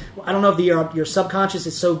drive. Mm-hmm. I don't know if your subconscious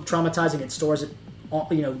is so traumatizing it stores it,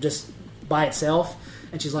 just by itself.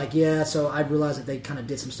 And she's like, yeah. So I realized that they kind of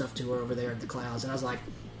did some stuff to her over there at the clouds, and I was like,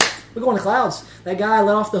 we're going to clouds. That guy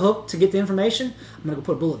let off the hook to get the information. I'm gonna go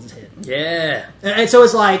put a bullet in his head. Yeah. And so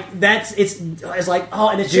it's like it's like, oh,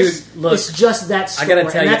 and it's just that story. I gotta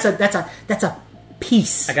tell you, that's a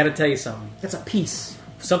piece. I gotta tell you something. That's a piece.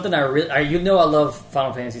 Something I love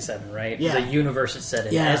Final Fantasy VII, right? Yeah. The universe it's set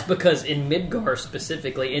in. Yeah. And it's because in Midgar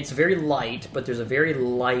specifically, it's very light, but there's a very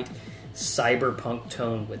light cyberpunk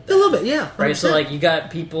tone with that. A little bit, yeah. 100%. Right. So like you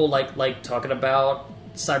got people like talking about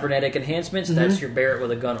cybernetic enhancements. Mm-hmm. That's your Barrett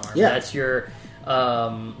with a gun arm. Yeah. That's your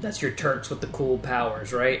Turks with the cool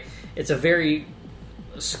powers. Right. It's a very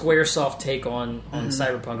Squaresoft take on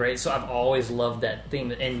cyberpunk. Right. So I've always loved that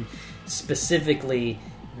theme, and specifically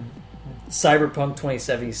Cyberpunk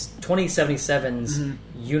 2077's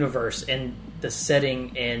universe and the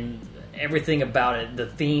setting and everything about it. The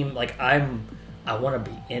theme, like I want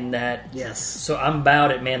to be in that. Yes. So I'm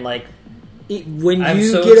about it, man. Like. When I'm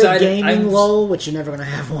you so get excited. a gaming lull, which you're never going to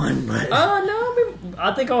have one, but no,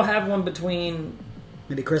 I think I'll have one between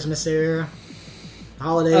maybe Christmas era,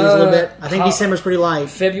 holidays a little bit. I think December's pretty light.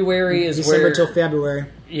 February is December till February.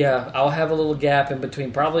 Yeah, I'll have a little gap in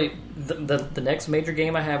between. Probably the next major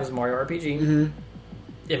game I have is Mario RPG.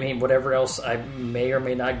 Mm-hmm. I mean, whatever else I may or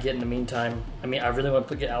may not get in the meantime. I mean, I really want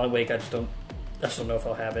to get Alan Wake. I just don't know if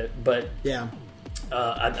I'll have it, but yeah,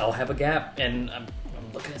 I'll have a gap, and I'm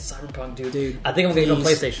looking at Cyberpunk, dude. I think I'm going to get it on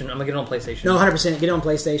PlayStation. I'm going to get it on PlayStation. No, 100% get it on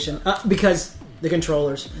PlayStation because the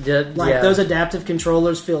controllers, those adaptive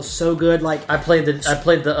controllers, feel so good. Like I played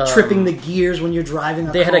the tripping the gears when you're driving.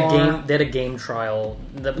 They had a game trial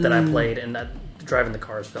that I played, and driving the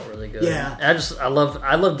cars felt really good. Yeah, I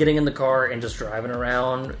love getting in the car and just driving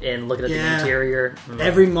around and looking at the interior.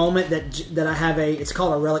 Every moment that I have it's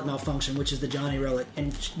called a relic malfunction, which is the Johnny relic,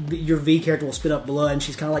 and your V character will spit up blood, and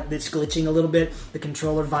she's kind of like it's glitching a little bit. The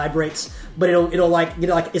controller vibrates, but it'll like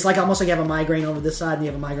it's like almost like you have a migraine over this side, and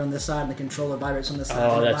you have a migraine on this side, and the controller vibrates on this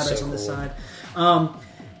side, and it vibrates on this side.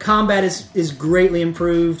 Combat is greatly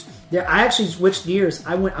improved. I actually switched gears.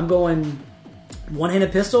 I'm going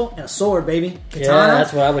one-handed pistol and a sword, baby. Katana. Yeah,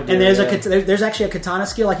 that's what I would do. And there's actually a katana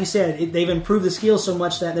skill, like you said. They've improved the skills so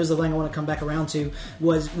much that there's the thing I want to come back around to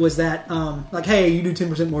was that like, hey, you do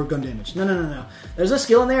 10% more gun damage. No. There's a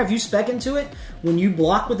skill in there. If you spec into it, when you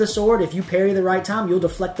block with the sword, if you parry the right time, you'll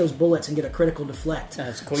deflect those bullets and get a critical deflect.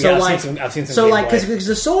 That's cool. So I've seen some. So because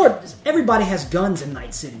the sword, everybody has guns in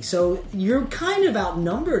Night City, so you're kind of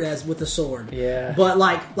outnumbered as with the sword. Yeah. But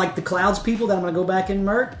like the Clouds people that I'm going to go back and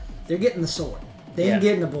murk, they're getting the sword. They ain't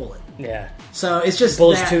getting a bullet. Yeah. So it's just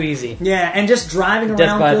bullet's too easy. Yeah, and just driving Death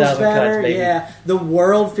around by feels 1,000 better. cuts, baby. Yeah, the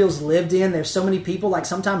world feels lived in. There's so many people. Like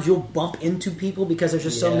sometimes you'll bump into people because there's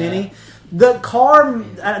just so many. The car.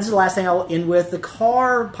 This is the last thing I'll end with. The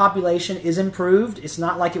car population is improved. It's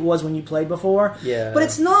not like it was when you played before. Yeah. But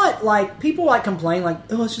it's not like people complain like,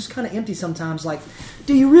 oh, it's just kind of empty sometimes. Like,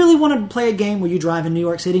 do you really want to play a game where you drive in New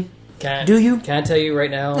York City? Do you? Can I tell you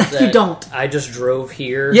right now that You don't. I just drove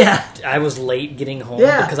here. Yeah. I was late getting home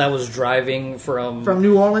Yeah. because I was driving from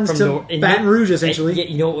New Orleans to Baton Rouge, essentially.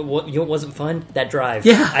 You know what wasn't fun? That drive.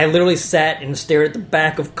 Yeah. I literally sat and stared at the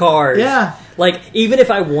back of cars. Yeah. Like, even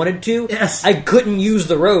if I wanted to, Yes. I couldn't use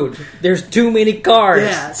the road. There's too many cars.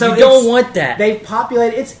 Yeah, so you don't want that. They've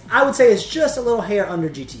populated. I would say it's just a little hair under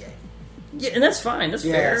GTA. Yeah, and that's fine. That's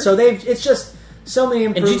fair. So it's just so many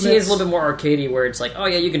And improvements. GTA is a little bit more arcadey, where it's like, oh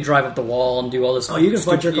yeah, you can drive up the wall and do all this. Oh, you can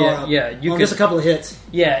flood your car up. Yeah, you on can just a couple of hits.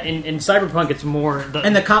 Yeah, in Cyberpunk, it's more.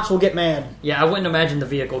 And the cops will get mad. Yeah, I wouldn't imagine the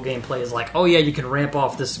vehicle gameplay is like, oh yeah, you can ramp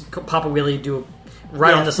off this, pop a wheelie, do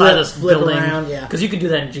right on the side of this building. Because you can do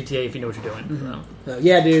that in GTA if you know what you're doing. Mm-hmm. So,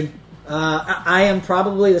 yeah, dude. I am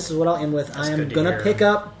probably, this is what I'll end with, I am going to pick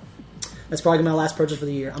up, that's probably my last purchase for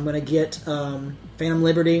the year, I'm going to get Phantom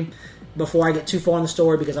Liberty before I get too far in the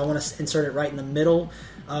story because I want to insert it right in the middle.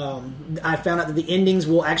 I found out that the endings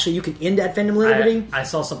will actually, you can end at Phantom Liberty. I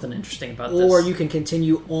saw something interesting about this. Or you can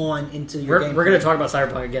continue on into your game. We're going to talk about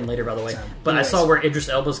Cyberpunk again later, by the way. But anyways. I saw where Idris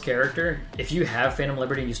Elba's character, if you have Phantom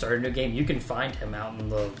Liberty and you start a new game, you can find him out in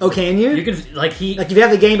the... Oh, can you? You can, like if you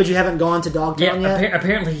have the game but you haven't gone to Dogtown yet?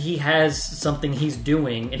 Apparently he has something he's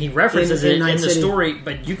doing, and he references it in the story,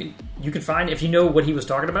 but you can find, if you know what he was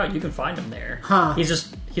talking about, you can find him there. Huh.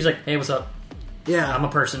 He's like, hey, what's up? Yeah, I'm a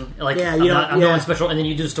person. Like, yeah, I'm no one special. And then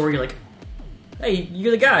you do the story, you're like, hey, you're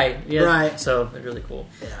the guy. Yeah. Right. So it's really cool.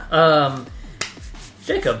 Yeah.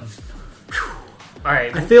 Jacob. All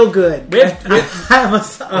right. I feel good. I have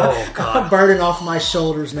a burden off my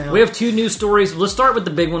shoulders now. We have 2 news stories. Let's start with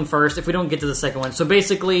the big one first, if we don't get to the second one. So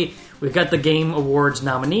basically, we've got the Game Awards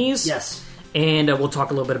nominees. Yes. And we'll talk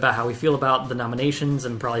a little bit about how we feel about the nominations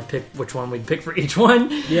and probably pick which one we'd pick for each one.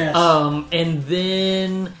 Yes. And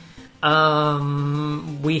then...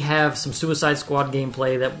 we have some Suicide Squad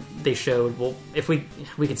gameplay that they showed. Well, if we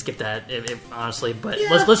can skip that, honestly, but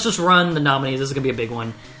let's just run the nominees. This is gonna be a big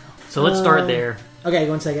one, so let's start there. Okay,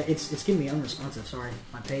 1 second. It's giving me unresponsive. Sorry,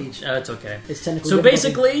 my page. It's okay. It's technically so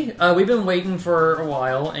basically, we've been waiting for a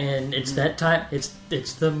while, and it's that time. It's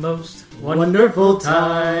the most wonderful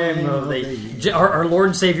time of the year. Our Lord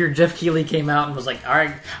and Savior Jeff Keighley came out and was like, all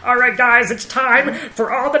right, guys, it's time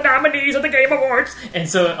for all the nominees of the Game Awards. And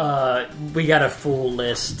so we got a full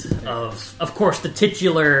list of course, the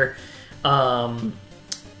titular. What's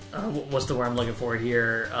the word I'm looking for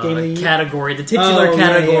here? Category. The titular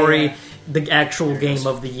category. Yeah. The actual game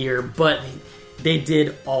of the year, but they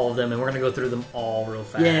did all of them, and we're going to go through them all real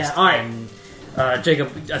fast. Yeah, all right. And,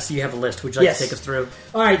 Jacob, I see you have a list. Would you like to take us through?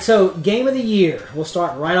 All right, so game of the year. We'll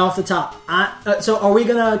start right off the top. So are we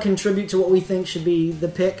going to contribute to what we think should be the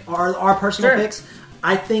pick, our personal picks?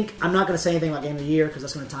 I think I'm not going to say anything about game of the year because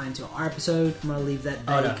that's going to tie into our episode. I'm going to leave that vague.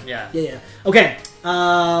 Oh, no. Yeah. Yeah. Okay.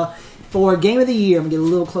 For game of the year, I'm going to get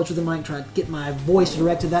a little closer to the mic, try to get my voice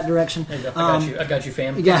directed that direction. I got you,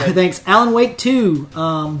 fam. Yeah, thanks. Alan Wake 2,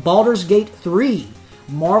 Baldur's Gate 3,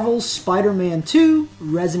 Marvel's Spider-Man 2,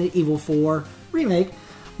 Resident Evil 4 Remake,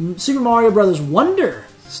 Super Mario Bros. Wonder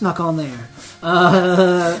snuck on there.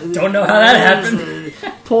 Don't know how that happened.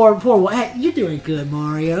 Poor. Hey, you're doing good,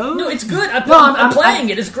 Mario. No, it's good. I'm playing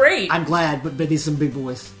it. It's great. I'm glad, but these are some big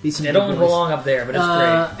boys. They don't belong up there, but it's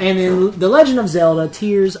great. And then The Legend of Zelda: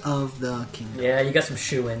 Tears of the Kingdom. Yeah, you got some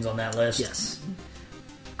shoe-ins on that list. Yes.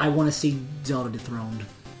 I want to see Zelda dethroned.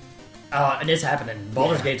 And it's happening.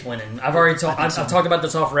 Baldur's Gate's winning. I've already I've talked about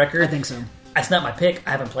this off record. I think so. It's not my pick.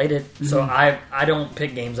 I haven't played it, so I don't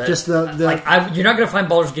pick games that just you're not going to find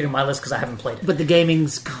Baldur's Gate on my list because I haven't played it. But the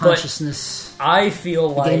gaming's consciousness, I feel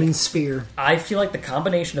like the gaming sphere. I feel like the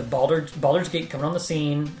combination of Baldur's Gate coming on the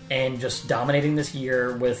scene and just dominating this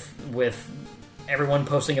year with everyone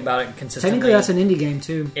posting about it consistently. Technically, that's an indie game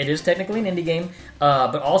too. It is technically an indie game,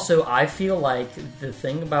 but also I feel like the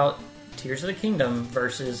thing about Tears of the Kingdom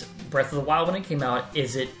versus Breath of the Wild when it came out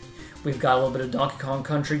is we've got a little bit of Donkey Kong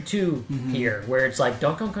Country 2 here, where it's like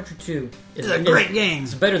Donkey Kong Country 2 is a great game.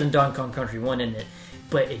 It's better than Donkey Kong Country 1, isn't it?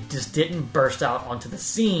 But it just didn't burst out onto the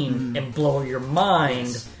scene and blow your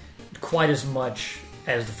mind quite as much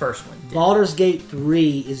as the first one did. Baldur's Gate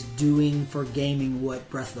 3 is doing for gaming what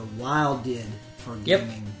Breath of the Wild did for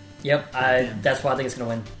gaming. Yep. That's why I think it's going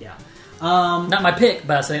to win. Yeah. Not my pick,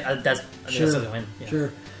 but I think that's going to win. Yeah.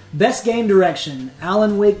 Sure. Best game direction: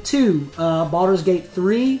 Alan Wake 2, Baldur's Gate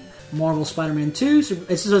 3, Marvel Spider-Man 2.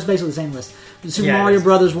 It's basically the same list. Super Mario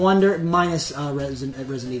Brothers Wonder minus Resident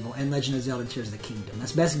Evil and Legend of Zelda: Tears of the Kingdom.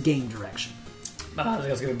 That's best game direction. I think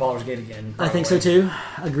it's going to be Baldur's Gate again. Probably. I think so too.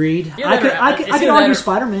 Agreed. I could argue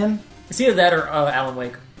Spider-Man. It's either that or Alan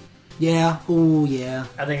Wake. Yeah. Ooh, yeah.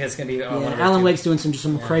 I think it's going to be one of those Alan two. Wake's doing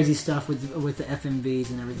some crazy stuff with the FMVs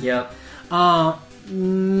and everything. Yep.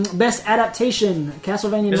 Best adaptation,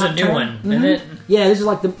 Castlevania There's Nocturne. a new one, isn't it? Yeah, this is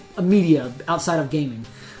like a media outside of gaming.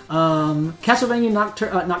 Castlevania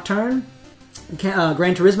Nocturne,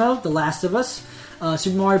 Gran Turismo, The Last of Us,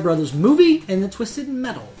 Super Mario Brothers movie, and the Twisted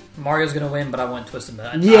Metal. Mario's going to win, but I want Twisted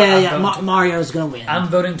Metal. Mario's going to win. I'm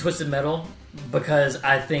voting Twisted Metal because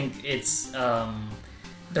I think it's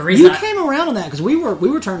the reason you came around on that because we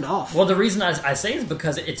were turned off. Well, the reason I say is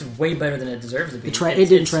because it's way better than it deserves to be. It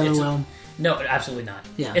didn't trailer well. No, absolutely not.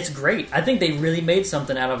 Yeah. It's great. I think they really made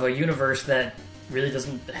something out of a universe that really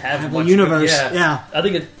doesn't have much. A universe. Yeah. I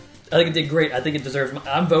think it did great. I think it deserves.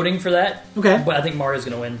 I'm voting for that. Okay. But I think Mario's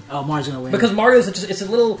going to win. Oh, Mario's going to win because Mario's it's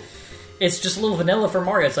just a little vanilla for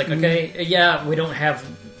Mario. It's like okay, yeah, we don't have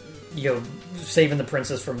saving the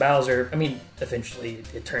princess from Bowser. I mean, eventually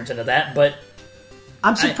it turns into that, but.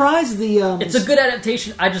 I'm surprised it's a good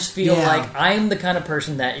adaptation. I just feel like I'm the kind of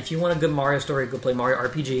person that if you want a good Mario story, go play Mario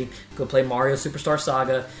RPG, go play Mario Superstar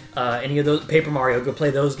Saga, any of those Paper Mario, go play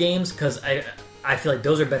those games because I feel like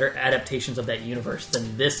those are better adaptations of that universe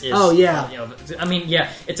than this is. Oh yeah, I mean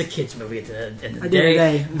it's a kids movie at the end of the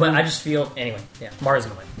day, but I just feel anyway. Yeah, Mario's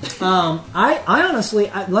gonna win. I honestly,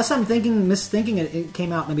 unless I'm misthinking it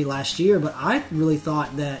came out maybe last year, but I really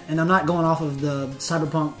thought that, and I'm not going off of the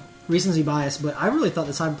Cyberpunk recency bias, but I really thought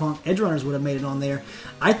the Cyberpunk Edgerunners would have made it on there.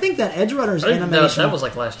 I think that Edgerunners animation that was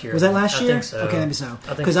like last year. Was that last year? I think so. Okay, maybe so.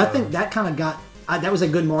 Because I think that kind of got that was a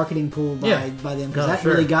good marketing pull by them because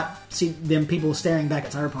really got them people staring back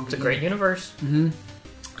at Cyberpunk. It's a great universe.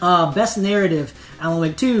 Mm-hmm. Best narrative: Alan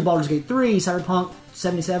Wake 2, Baldur's Gate 3, Cyberpunk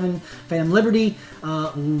 77, Phantom Liberty,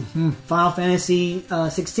 Final Fantasy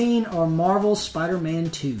 16, or Marvel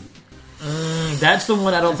Spider-Man 2. That's the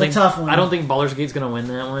one I don't think. A tough one. I don't think Baldur's Gate's going to win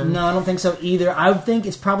that one. No, I don't think so either. I would think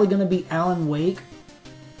it's probably going to be Alan Wake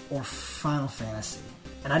or Final Fantasy,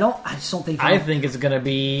 and I just don't think. I think it's going to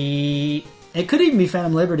be. It could even be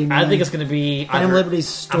Phantom Liberty. Man. I think it's going to be Phantom Liberty's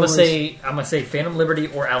stories. I'm gonna say Phantom Liberty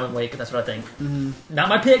or Alan Wake. That's what I think. Mm-hmm. Not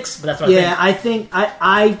my picks, but that's what I think. Yeah, I think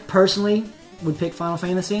I personally would pick Final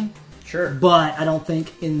Fantasy. Sure, but I don't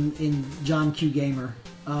think in John Q Gamer.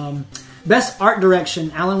 Best art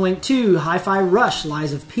direction: Alan Wake 2, Hi-Fi Rush,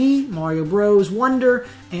 Lies of P, Mario Bros. Wonder,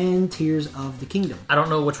 and Tears of the Kingdom. I don't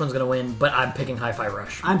know which one's going to win, but I'm picking Hi-Fi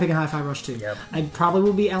Rush. I'm picking Hi-Fi Rush too. Yep. I probably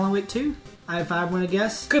will be Alan Wake 2, if I want to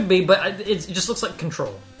guess. Could be, but it just looks like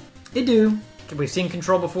Control. It do. We've seen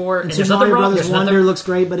Control before, and Super Mario Brothers Wonder looks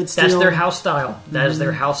great, but it's still... That's their house style. That is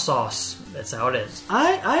their house sauce. That's how it is.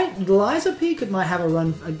 Lies of P could might have a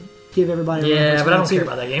run... Give everybody a run but I don't care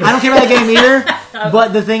about that game. I don't care about that game either.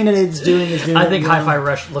 But the thing that it's doing is doing. I think Hi-Fi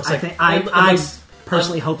Rush looks like. I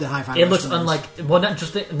personally hope that Hi-Fi Rush. It looks unlike. Well, not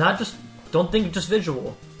just. Don't think just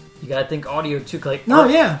visual. You gotta think audio too. Like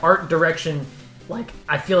art direction. Like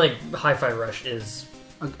I feel like Hi-Fi Rush is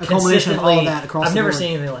a culmination of all of that across. I've the never board.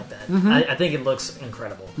 seen anything like that. Mm-hmm. I think it looks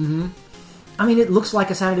incredible. Mm-hmm. I mean, it looks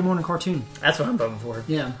like a Saturday morning cartoon. That's what I'm voting for.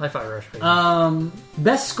 Yeah. Hi-Fi Rush. Baby.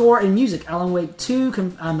 Best score in music: Alan Wake 2.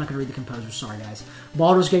 I'm not going to read the composers. Sorry, guys.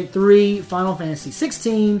 Baldur's Gate 3, Final Fantasy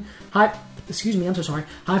 16. Excuse me. I'm so sorry.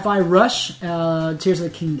 Hi-Fi Rush, Tears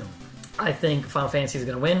of the Kingdom. I think Final Fantasy is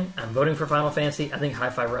going to win. I'm voting for Final Fantasy. I think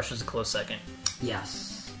Hi-Fi Rush is a close second.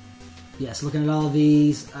 Yes, looking at all of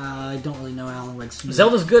these, I don't really know Alan Wake's music.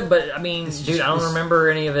 Zelda's good, but I mean, I don't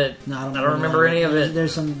remember any of it. No, I don't remember any of it.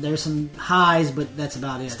 There's some highs, but that's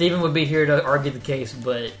about it. Steven would be here to argue the case,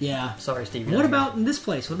 but yeah, sorry, Steven. What about in this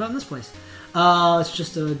place? It's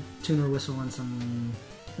just a tuner whistle and some.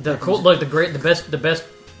 The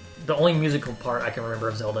only musical part I can remember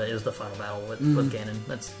of Zelda is the final battle with Ganon.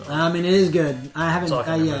 That's. I mean, it is good. I haven't.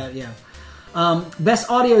 Yeah. Best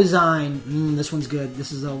audio design. This one's good.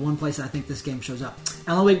 This is one place I think this game shows up.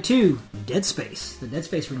 Alan Wake 2, Dead Space, the Dead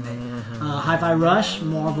Space remake. Hi-Fi Rush,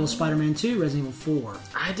 Marvel Spider-Man 2, Resident Evil 4.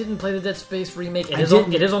 I didn't play the Dead Space remake. It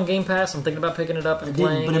is on Game Pass. I'm thinking about picking it up and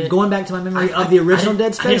playing it. But I'm going back to my memory of the original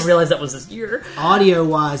Dead Space. I didn't realize that was this year.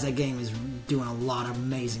 Audio-wise, that game is doing a lot of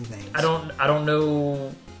amazing things. I don't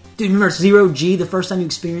know. Dude, remember Zero G? The first time you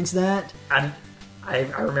experienced that? I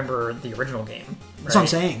remember the original game. Right? That's what I'm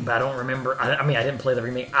saying. But I don't remember. I mean, I didn't play the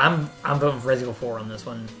remake. I'm voting for Resident Evil 4 on this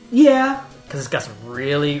one. Yeah. Because it's got some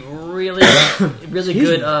really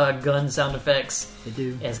good gun sound effects. It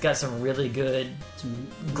do. And it's got some really good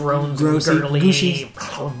groans, gurgly, gushy.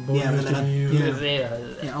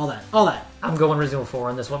 Yeah, all that. I'm going Resident Evil 4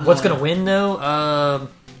 on this one. What's going to win, though?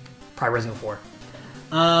 Probably Resident Evil 4.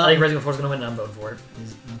 I think Resident Evil 4 is going to win, and I'm voting for it.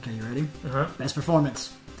 Okay, you ready? Uh-huh. Best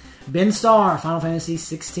performance. Ben Starr, Final Fantasy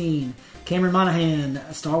 16. Cameron Monaghan,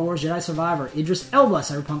 Star Wars Jedi Survivor. Idris Elba,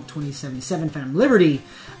 Cyberpunk 2077, Phantom Liberty.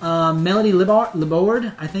 Melanie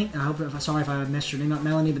Libord, I think. Sorry if I messed your name up,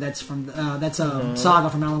 Melanie, but that's from Saga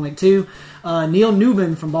from Alan Wake 2. Neil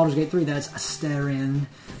Newman from Baldur's Gate 3. That's Astarion.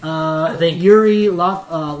 I think Yuri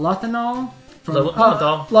Lothanol from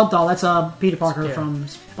Lothal. That's Peter Parker from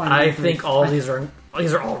Spider-Man. I think all these are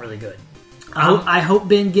all really good. I hope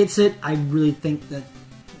Ben gets it. I really think that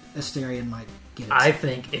Astarion might get it. I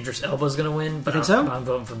think Idris Elba's going to win, but I'm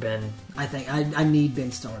voting for Ben. I think I need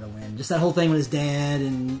Ben Starr to win. Just that whole thing with his dad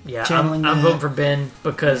and channeling I'm voting for Ben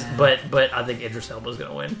because, but I think Idris Elba's going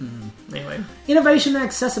to win. Mm-hmm. Anyway, innovation and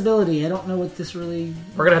accessibility. I don't know what this really.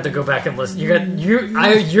 We're gonna have to go back and listen. You're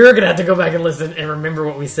gonna have to go back and listen and remember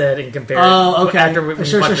what we said and compare. Oh, okay. After we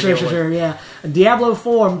Sure. Yeah, Diablo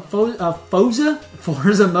 4, Forza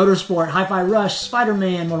Motorsport, Hi-Fi Rush,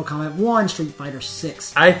 Spider-Man, Mortal Kombat 1, Street Fighter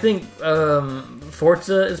 6. I think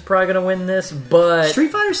Forza is probably gonna win this, but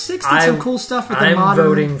Street Fighter 6 did some cool stuff with the modern. I'm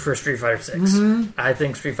voting for Street Fighter 6. Mm-hmm. I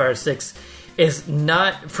think Street Fighter 6 is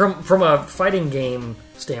not from a fighting game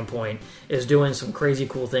standpoint is doing some crazy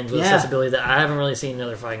cool things with accessibility that I haven't really seen in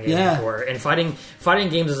other fighting games before. And fighting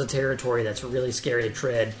games is a territory that's really scary to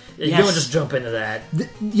tread. You don't just jump into that.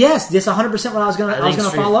 Yes, that's 100% what I was going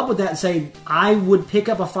to follow up with that and say I would pick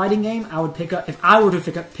up a fighting game. If I were to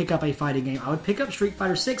pick up a fighting game, I would pick up Street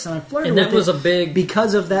Fighter 6 and I flirted with it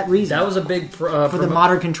because of that reason. That was a big for the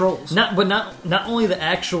modern controls. Not only the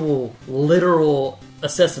actual literal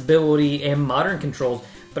accessibility and modern controls,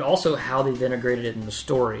 but also how they've integrated it in the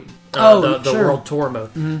story. The World Tour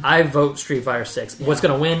mode. Mm-hmm. I vote Street Fighter 6. Yeah. What's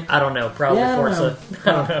going to win? I don't know. Probably Forza.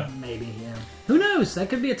 I don't know. Maybe, yeah. Who knows? That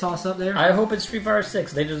could be a toss-up there. I hope it's Street Fighter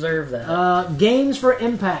 6. They deserve that. Games for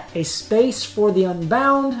Impact. A Space for the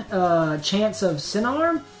Unbound. Chance of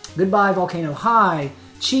Sinar. Goodbye Volcano High.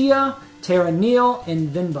 Chia. Terra Neil. And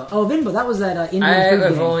Vinba. Oh, Vinba. That was that Indian food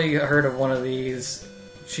game. I've only heard of one of these.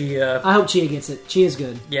 Chia. I hope Chia gets it. Chia's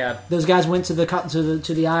good. Yeah, those guys went to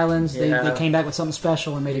the islands. Yeah. They came back with something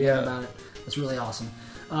special and made a game about it. It's really awesome.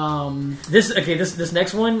 This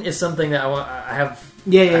next one is something that I have.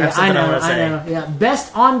 I know. Yeah,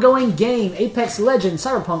 best ongoing game: Apex Legends,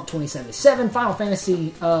 Cyberpunk 2077, Final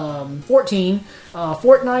Fantasy 14,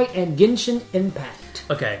 Fortnite, and Genshin Impact.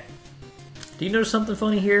 Okay. Do you notice something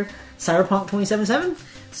funny here? Cyberpunk 2077.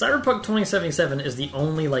 Cyberpunk 2077 is the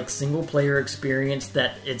only single player experience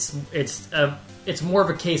that it's more of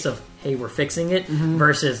a case of hey, we're fixing it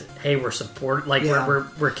versus hey, we're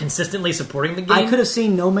consistently supporting the game. I could have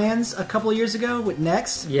seen No Man's a couple of years ago with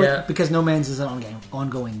Next, because No Man's is an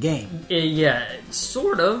ongoing game.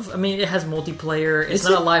 Sort of. I mean, it has multiplayer. It's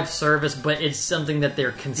not a live service, but it's something that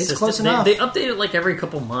they're consistent. It's close enough. They update it every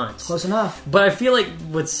couple months. Close enough. But I feel like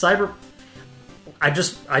with I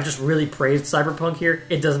just really praised Cyberpunk here.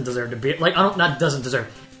 It doesn't deserve to be not doesn't deserve.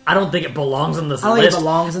 I don't think it belongs on this list. Think it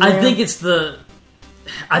belongs in there.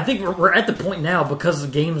 I think we're at the point now because the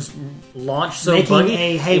game's launch so making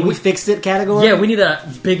buggy. We fixed it category. Yeah, we need a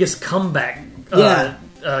biggest comeback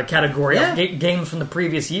category of games from the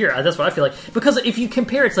previous year. That's what I feel like. Because if you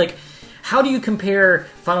compare, it's how do you compare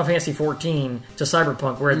Final Fantasy 14 to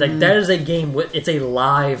Cyberpunk, where that is a game? It's a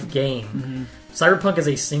live game. Mm-hmm. Cyberpunk is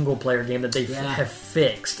a single-player game that they have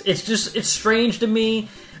fixed. It's strange to me.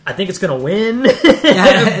 I think it's going to win, but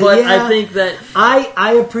I think that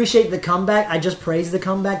I appreciate the comeback. I just praise the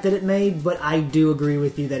comeback that it made, but I do agree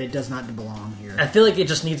with you that it does not belong here. I feel like it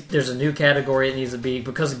just needs. There's a new category it needs to be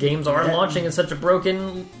because games are launching in such a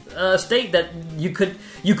broken state that you could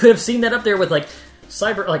have seen that up there with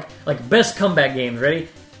best comeback games. Ready?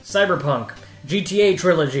 Cyberpunk. GTA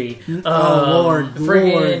trilogy,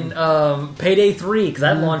 friggin' Payday 3 because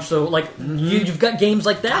that launched. So you've got games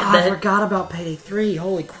like that. I forgot about Payday 3.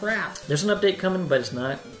 Holy crap! There's an update coming, but it's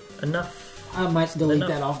not enough. I might delete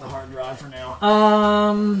that off the hard drive for now.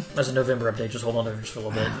 That's a November update. Just hold on to it just for a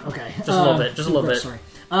little bit. Okay, just a little bit. Just a little bit. Sorry.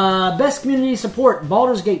 Best community support: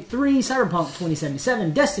 Baldur's Gate 3, Cyberpunk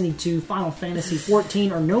 2077, Destiny 2, Final Fantasy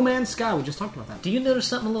 14, or No Man's Sky. We just talked about that. Do you notice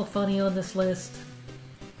something a little funny on this list?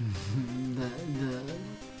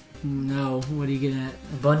 No, what are you getting at?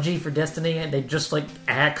 Bungie for Destiny, they just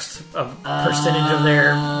axed a percentage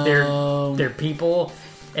of their people,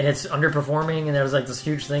 and it's underperforming, and there was this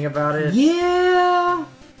huge thing about it. Yeah.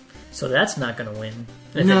 So that's not going to win.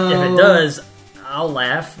 If it does, I'll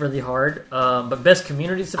laugh really hard. But best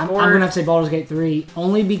community support, I'm going to have to say Baldur's Gate 3,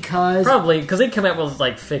 only because probably because they come out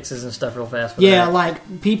with fixes and stuff real fast.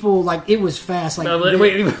 People it was fast. Wait,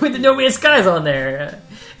 the No Man's Sky's on there.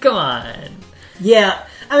 Come on. Yeah.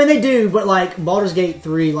 I mean, they do, but like Baldur's Gate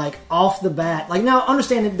 3, like off the bat, like now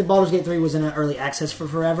understand that the Baldur's Gate 3 was in an early access for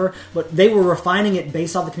forever, but they were refining it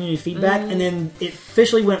based off the community feedback, and then it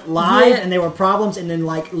officially went live, and there were problems, and then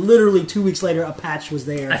like literally 2 weeks later, a patch was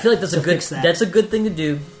there. I feel like that's a good thing to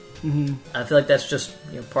do. Mm-hmm. I feel like that's just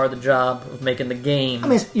part of the job of making the game. I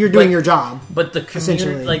mean, you're doing your job, but the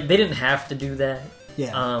community, like they didn't have to do that.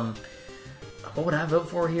 Yeah. What would I vote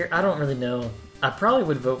for here? I don't really know. I probably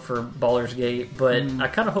would vote for Baldur's Gate, but I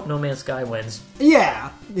kind of hope No Man's Sky wins. Yeah,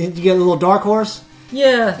 you get a little dark horse.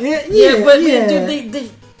 Yeah, but man, dude,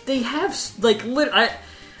 they have like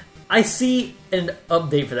I see an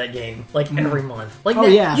update for that game like every month. Like,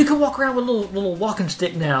 you can walk around with a little walking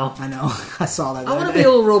stick now. I know, I saw that. I want to be a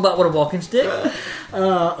little robot with a walking stick.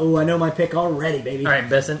 I know my pick already, baby. All right,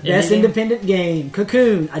 best independent game,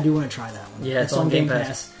 Cocoon. I do want to try that one. Yeah, it's on Game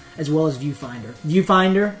Pass. As well as Viewfinder. These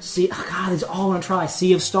all I want to try.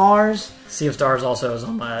 Sea of Stars. Sea of Stars also is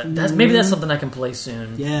on my... Maybe that's something I can play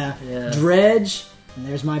soon. Yeah. Dredge. And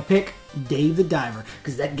there's my pick, Dave the Diver.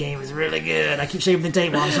 Because that game is really good. I keep shaping the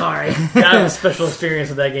table. I'm sorry. I have a special experience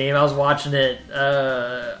with that game. I was watching it.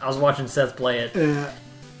 I was watching Seth play it.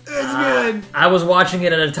 It's good. I was watching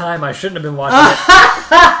it at a time I shouldn't have been watching it.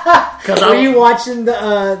 Were you watching the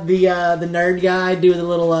nerd guy do the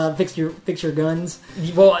little fix your guns?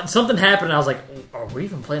 Well, something happened. And I was like, "Are we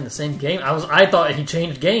even playing the same game?" I thought he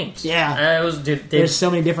changed games. Yeah, there's so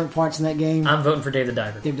many different parts in that game. I'm voting for Dave the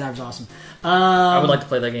Diver. Dave the Diver's awesome. I would like to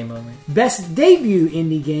play that game only. Best debut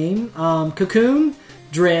indie game: Cocoon,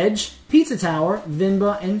 Dredge, Pizza Tower,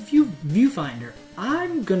 Vinba, and Viewfinder.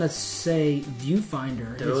 I'm gonna say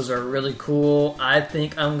Viewfinder. Those are really cool. I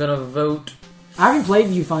think I'm gonna vote. I haven't played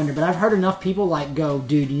Viewfinder, but I've heard enough people go,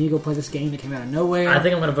 dude, you need to go play this game that came out of nowhere. I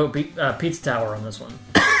think I'm gonna vote Pizza Tower on this one.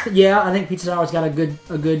 Yeah, I think Pizza Tower's got a good.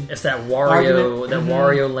 It's that Wario,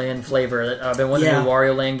 Wario Land flavor. I've been wanting to do a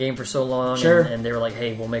Wario Land game for so long, and they were like,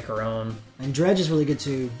 "Hey, we'll make our own." And Dredge is really good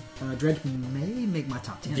too. Dredge may make my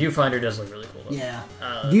top 10. Viewfinder does look really cool, though. Yeah,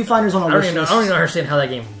 Viewfinder's on a wish list. I don't even understand how that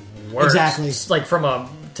game works. Exactly, like from a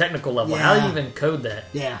technical level. Yeah. How do you even code that?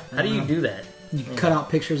 Yeah, how do you do that? You can cut out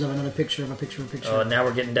pictures of another picture of a picture of a picture. Oh, now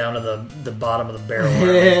we're getting down to the bottom of the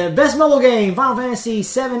barrel. Best mobile game: Final Fantasy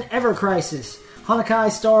VII Ever Crisis,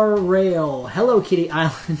 Honkai Star Rail, Hello Kitty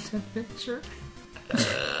Island Adventure.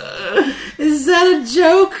 Is that a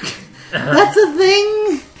joke? That's a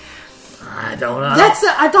thing? I don't know.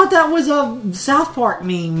 I thought that was a South Park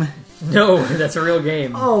meme. No, that's a real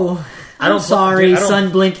game. Oh. I'm sorry,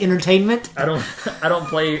 Sunblink Entertainment. I don't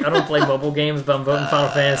play mobile games, but I'm voting Final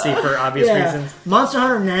Fantasy for obvious reasons. Monster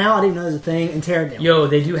Hunter Now, I didn't know there was a thing, and Terra. Yo,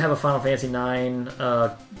 they do have a Final Fantasy 9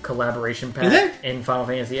 collaboration pack in Final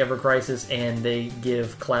Fantasy Ever Crisis, and they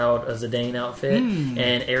give Cloud a Zidane outfit,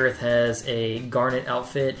 and Aerith has a Garnet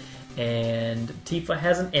outfit, and Tifa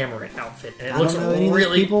has an Amaranth outfit, and it looks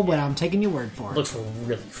really people, but I'm taking your word for it. It looks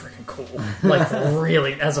really freaking cool. Like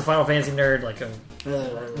really, as a Final Fantasy nerd, like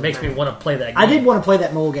makes me want to play that game. I did want to play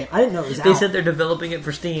that mobile game. I didn't know it was out. They said they're developing it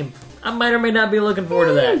for Steam. I might or may not be looking forward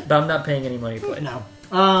to that, but I'm not paying any money to play it. No.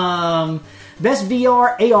 Best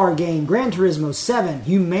VR AR game: Gran Turismo 7,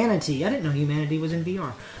 Humanity. I didn't know Humanity was in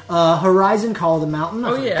VR. Horizon Call of the Mountain.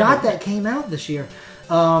 I forgot that came out this year.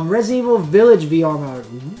 Resident Evil Village VR mode.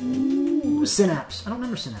 Ooh, Synapse. I don't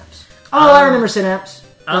remember Synapse. I remember Synapse.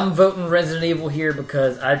 I'm voting Resident Evil here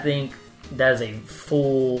because I think that is a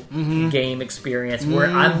full game experience. Where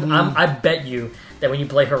I bet you that when you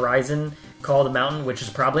play Horizon Call of the Mountain, which is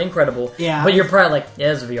probably incredible, but you're probably like,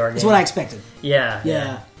 yeah, it's a VR game. That's what I expected.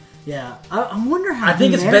 Yeah. I wonder how. I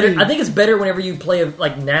think it's better. I think it's better whenever you play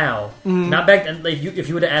like now, not back then. Like if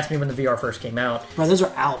you would have asked me when the VR first came out, bro, those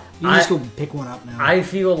are out. You just go pick one up now. I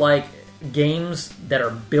feel like games that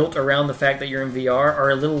are built around the fact that you're in VR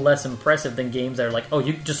are a little less impressive than games that are like, oh,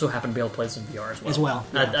 you just so happen to be able to play this in VR as well.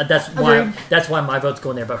 Yeah. That's why my vote's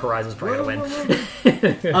going there, but Horizon's probably going to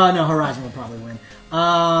win. No, Horizon will probably win.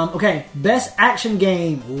 Okay, best action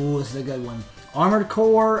game. Ooh, this is a good one. Armored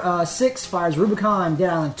Core 6, Fires Rubicon,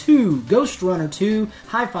 Dead Island 2, Ghost Runner 2,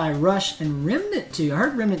 Hi-Fi Rush, and Remnant 2. I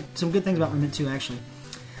heard some good things about Remnant 2, actually.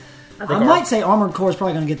 I might say Armored Core is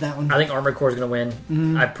probably going to get that one. I think Armored Core is going to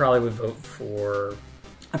win. I probably would vote for...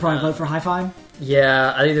 I'd probably vote for Hi-Fi.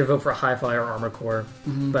 Yeah, I'd either vote for Hi-Fi or Armored Core,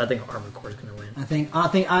 but I think Armored Core is going to win.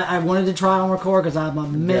 I wanted to try Armored Core because I'm a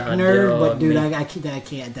nerd, but dude, I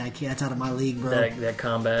can't. That's out of my league, bro. That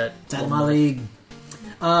combat. It's out of my league.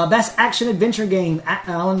 Best action adventure game: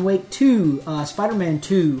 Alan Wake 2, Spider-Man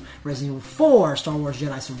 2, Resident Evil 4, Star Wars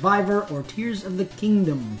Jedi Survivor, or Tears of the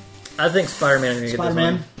Kingdom. I think Spider-Man is going to get this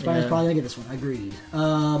one. Spider-Man's probably going to get this one. Agreed.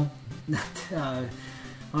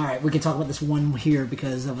 All right, we can talk about this one here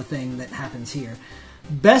because of a thing that happens here.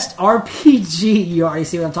 Best RPG, you already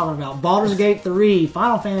see what I'm talking about. Baldur's Gate 3,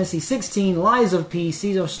 Final Fantasy 16, Lies of P,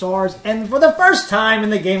 Seas of Stars, and for the first time in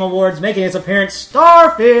the Game Awards, making its appearance,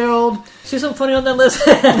 Starfield. See something funny on that list?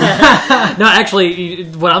 No, actually,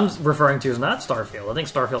 what I'm referring to is not Starfield. I think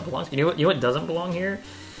Starfield belongs. You know what doesn't belong here?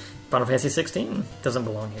 Final Fantasy 16 doesn't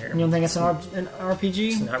belong here. You don't think it's an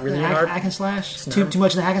RPG? It's not really an hack and slash. Too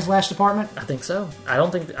much in the hack and slash department. I think so. I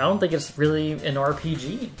don't think it's really an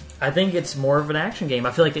RPG. I think it's more of an action game.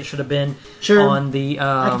 I feel like it should have been on the.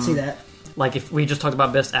 I can see that. Like if we just talked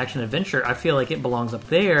about best action adventure, I feel like it belongs up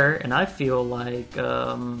there, and I feel like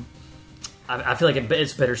it's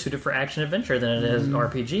better suited for action adventure than it is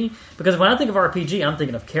RPG. Because when I think of RPG, I'm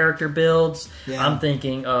thinking of character builds. Yeah. I'm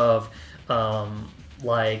thinking of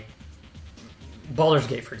like Baldur's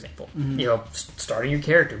Gate, for example. You know, starting your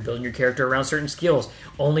character, building your character around certain skills,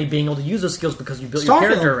 only being able to use those skills because you built your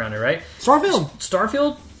character around it, right?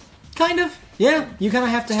 Starfield? Kind of. Yeah, you kind of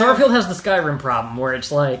have to Starfield has the Skyrim problem where it's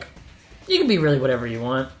like, you can be really whatever you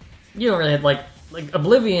want. You don't really have, like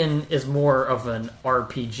Oblivion is more of an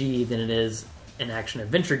RPG than it is an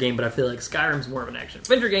action-adventure game, but I feel like Skyrim's more of an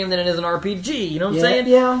action-adventure game than it is an RPG, you know what I'm saying?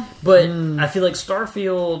 Yeah. But I feel like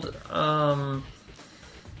Starfield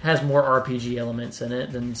has more RPG elements in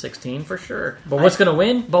it than 16 for sure. But what's going to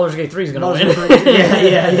win? Baldur's Gate 3 is going to win.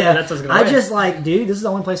 Yeah. That's what's going to win. I just dude, this is the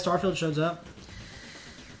only place Starfield shows up.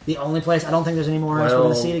 The only place. I don't think there's any more else we're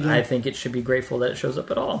going to see it again. I think it should be grateful that it shows up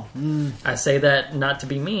at all. I say that not to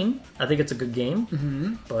be mean. I think it's a good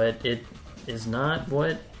game, but it is not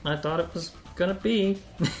what I thought it was going to be.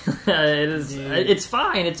 It is. Dude. It's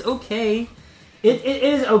fine. It's okay. It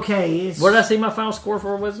is okay. What did I say my final score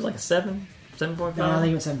for was? Like a 7? 7.5? No, I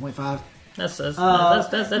think it was 7.5.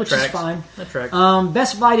 That which tracks. Is fine. That tracks.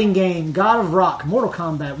 Best fighting game: God of Rock, Mortal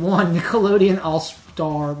Kombat 1, Nickelodeon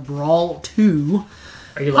All-Star Brawl 2.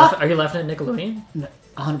 Are you laughing at Nickelodeon? No,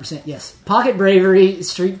 100%, yes. Pocket Bravery,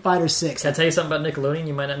 Street Fighter 6. Can I tell you something about Nickelodeon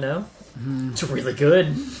you might not know? It's really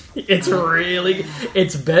good. It's really.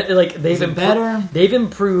 It's better. Like they've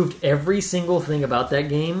improved every single thing about that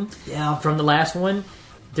game. Yeah. From the last one.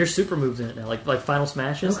 There's super moves in it now, like Final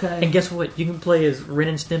Smashes. Okay. And guess what? You can play as Ren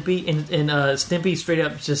and Stimpy, and Stimpy straight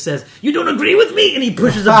up just says, "You don't agree with me," and he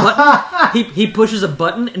pushes a button. he pushes a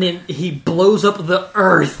button, and then he blows up the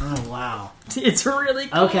earth. Oh wow! It's really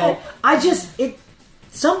cool. Okay.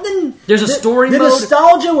 There's a story mode. The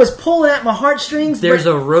nostalgia was pulling at my heartstrings. There's a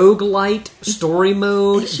roguelite story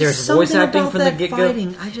mode. There's voice acting from the get-go.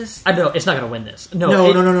 I know it's not going to win this.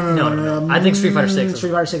 No. I think Street Fighter 6.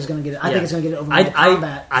 Street Fighter 6 is going to get it. I think it's going to get it over Mortal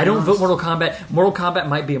Kombat. I don't vote Mortal Kombat. Mortal Kombat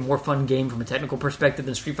might be a more fun game from a technical perspective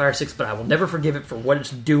than Street Fighter 6, but I will never forgive it for what it's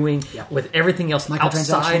doing with everything else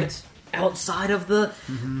outside of the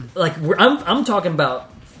like. I'm talking about.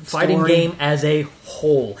 Fighting game as a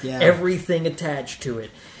whole, everything attached to it.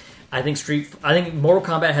 I think Mortal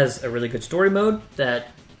Kombat has a really good story mode that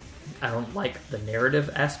I don't like the narrative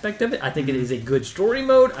aspect of it. I think it is a good story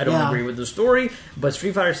mode. I don't agree with the story, but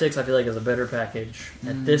Street Fighter 6 I feel like is a better package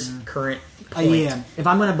at this current point. If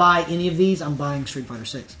I'm going to buy any of these, I'm buying Street Fighter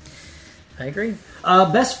 6. I agree.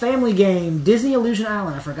 Best family game, Disney Illusion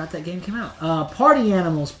Island. I forgot that game came out. Party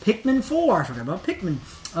Animals, Pikmin 4. I forgot about Pikmin.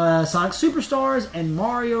 Sonic Superstars and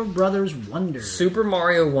Mario Brothers Wonder. Super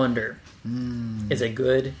Mario Wonder is a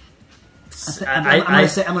good. I'm going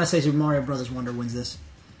to say Super Mario Brothers Wonder wins this.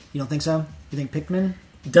 You don't think so? You think Pikmin?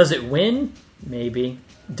 Does it win? Maybe.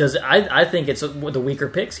 Does it? I think it's the weaker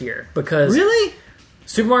picks here because really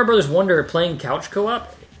Super Mario Brothers Wonder playing couch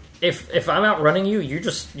co-op. If I'm outrunning you, you're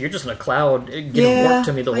just in a cloud getting work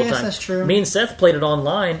to me the whole time. That's true. Me and Seth played it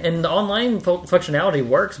online, and the online functionality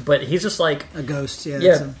works, but he's just like a ghost.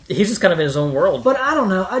 He's just kind of in his own world. But I don't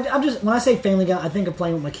know. I'm just when I say Family Guy, I think of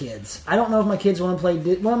playing with my kids. I don't know if my kids want to play.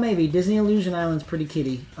 Well, maybe Disney Illusion Island's pretty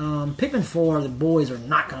kiddie. Pikmin 4, the boys are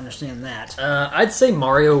not going to understand that. I'd say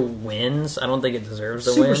Mario wins. I don't think it deserves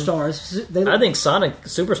to win. Superstars. I think Sonic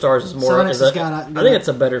Superstars is more. I think it's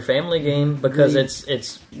a better family game because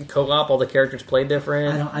it's co-op, all the characters play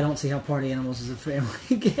different. I don't see how Party Animals is a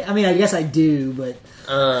family game. I mean, I guess I do, but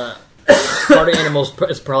Party Animals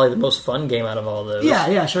is probably the most fun game out of all those.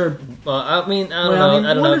 Yeah, sure. I don't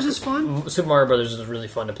know. Wonders is fun. Super Mario Brothers is really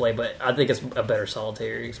fun to play, but I think it's a better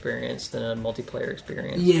solitary experience than a multiplayer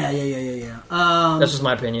experience. Yeah. That's just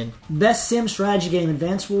my opinion. Best sim strategy game: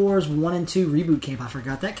 Advance Wars 1 and 2 Reboot Camp. I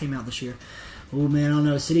forgot that came out this year. Oh man, I don't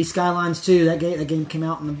know. City Skylines 2. That game came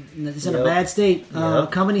out it's in a bad state.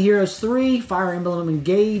 Company Heroes 3, Fire Emblem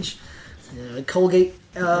Engage, Colgate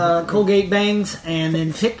Bangs, and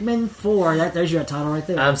then Pikmin 4. There's your title right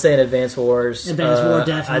there. I'm saying Advance Wars. Advance Wars,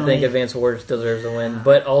 definitely. I think Advance Wars deserves a win,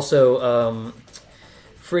 but also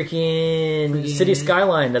freaking City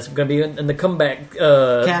Skyline that's going to be in the comeback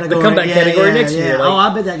category, category next year. Like,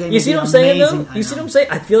 I bet that game. You see what I'm saying? Though? You see what I'm saying?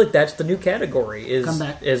 I feel like that's the new category. Is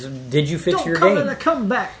did you fix your game? Come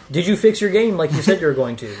back. Did you fix your game like you said you were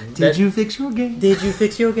going to? Did you fix your game? Did you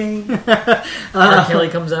fix your game? R. Kelly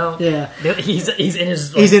comes out. Yeah, he's in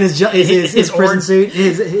his his prison suit,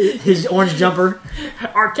 his orange jumper.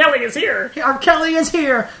 R. Kelly is here. R. Kelly is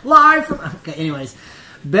here live from. Okay, anyways.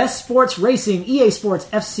 Best Sports Racing, EA Sports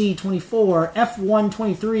FC 24, F1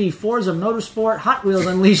 23, Forza Motorsport, Hot Wheels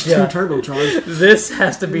Unleashed 2 Turbocharged. This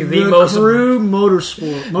has to be the most Crew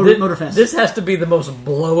Motorfest. This has to be the most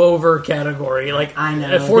blowover category. Like I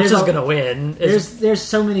know, Forza's going to win. There's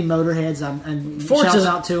so many motorheads. I'm shouts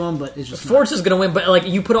out to them, but it's just Forza's going to win. But like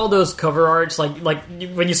you put all those cover arts, like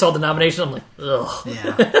when you saw the nomination, I'm like, ugh.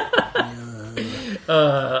 Yeah.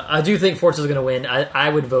 I do think Forza's going to win. I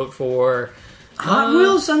would vote for. Hot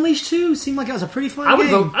Wheels Unleashed 2 seemed like it was a pretty fun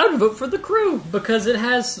game. I would vote for the Crew because it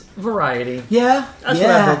has variety. Yeah. That's what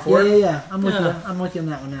I vote for. Yeah. I'm with you. I'm with you on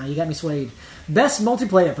that one now. You got me swayed. Best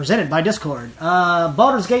Multiplayer presented by Discord.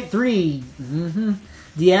 Baldur's Gate 3. Mm-hmm.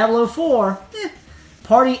 Diablo 4.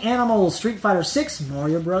 Party Animals. Street Fighter 6.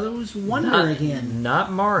 Mario Brothers Wonder again.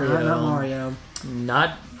 Not Mario. Not Mario.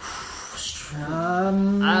 Not...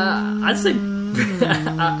 I'd say...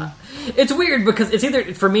 It's weird because it's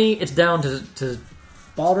either, for me, it's down to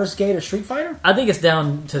Baldur's Gate or Street Fighter? I think it's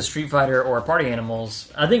down to Street Fighter or Party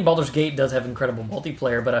Animals. I think Baldur's Gate does have incredible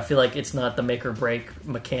multiplayer, but I feel like it's not the make or break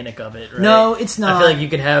mechanic of it, right? No, it's not. I feel like you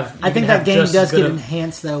could have... I think that game does get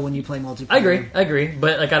enhanced, though, when you play multiplayer. I agree.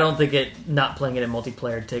 But like, I don't think not playing it in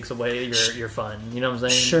multiplayer takes away your fun. You know what I'm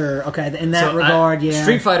saying? Sure. Okay. In that regard, yeah.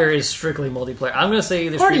 Street Fighter is strictly multiplayer. I'm going to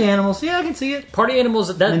say... Party Animals. Yeah, I can see it. Party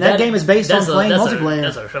Animals... That game is based on playing multiplayer.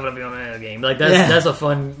 That's a shove it up your own game. Like, that's a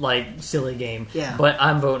fun, like, silly game. Yeah. But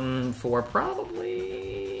I'm voting for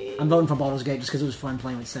probably... I'm voting for Baldur's Gate just because it was fun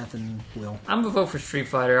playing with Seth and Will. I'm going to vote for Street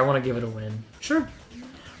Fighter. I want to give it a win. Sure.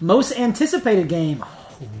 Most anticipated game.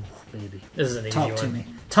 Oh, baby. This is an easy one.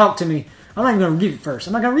 Talk to me. I'm not even going to read it first.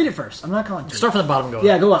 I'm not going to. Start from the bottom and go up.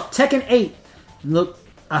 Yeah, go up. Tekken 8. Look,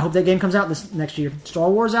 I hope that game comes out this next year. Star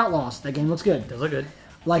Wars Outlaws. That game looks good. Does look good.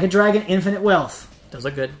 Like a Dragon, Infinite Wealth. Does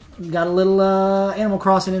look good. Got a little Animal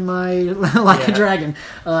Crossing in my Like a Dragon.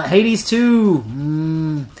 Hades 2.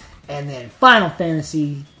 And then Final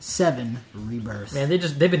Fantasy VII Rebirth. Man,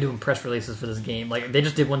 they've been doing press releases for this game. Like they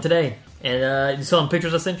just did one today, and you saw them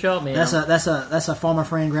pictures I sent y'all. Man, that's a farmer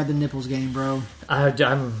friend grab the nipples game, bro.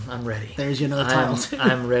 I'm ready. There's your another title.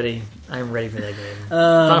 I'm ready. I'm ready for that game.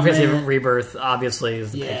 Final Fantasy Rebirth obviously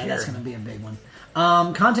is the pick here. That's going to be a big one.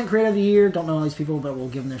 Content Creator of the Year. Don't know all these people, but we'll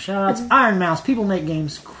give them their shout outs. Iron Mouse. People make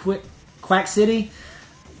games. Quack City.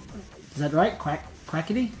 Is that right?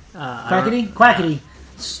 Quackity. Quackity.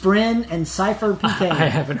 Strin and Cypher PK. I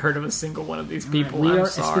haven't heard of a single one of these people. I'm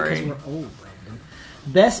sorry. It's because we're old, Brandon.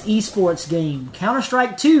 Best esports game: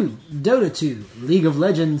 Counter-Strike 2, Dota 2, League of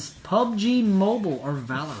Legends, PUBG Mobile, or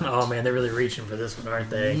Valorant. Oh man, they're really reaching for this one,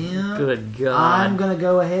 aren't they? Yeah. Good God. I'm gonna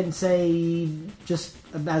go ahead and say, just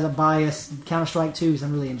as a bias, Counter-Strike 2, because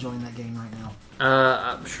I'm really enjoying that game right now.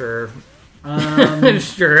 I'm sure.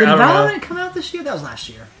 Sure. Did Valorant come out this year? That was last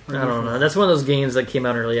year. I don't know. That's one of those games that came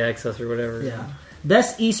out early access or whatever. Yeah.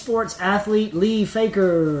 Best esports athlete, Lee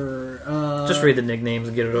Faker. Just read the nicknames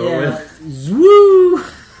and get it over with. Zwoo!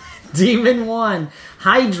 Demon 1,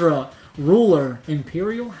 Hydra, Ruler,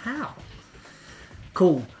 Imperial How.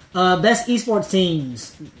 Cool. Best esports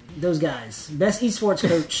teams, those guys. Best esports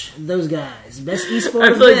coach, those guys. Best esports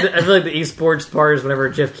I feel like the esports part is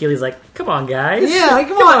whenever Jeff Keighley's like, come on, guys. Yeah,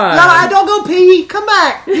 come on. No, don't go pee. Come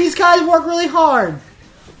back. These guys work really hard.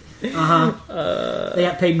 They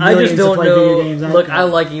got paid millions to play video games. Look, I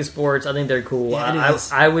like esports. I think they're cool. Yeah,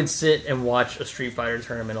 I would sit and watch a Street Fighter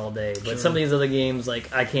tournament all day. But some of these other games,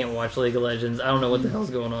 like, I can't watch League of Legends. I don't know what the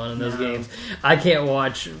hell's going on in those games. I can't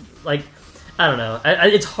watch, like, I don't know.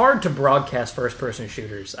 It's hard to broadcast first-person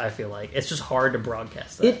shooters, I feel like. It's just hard to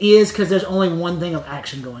broadcast that. It is, because there's only one thing of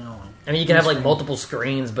action going on. I mean, you can have, like, multiple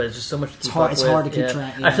screens, but it's just so much to keep up with. It's hard to keep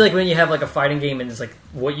track. Yeah. I feel like when you have, like, a fighting game and it's like,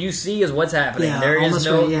 what you see is what's happening. Yeah, there is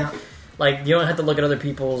no... Yeah. Like, you don't have to look at other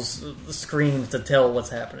people's screens to tell what's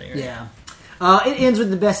happening. Right? Yeah. It ends with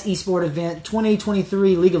the best esport event,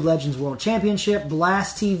 2023 League of Legends World Championship,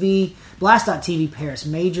 Blast.TV Paris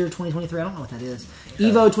Major 2023. I don't know what that is.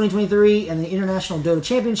 Evo 2023 and the International Dota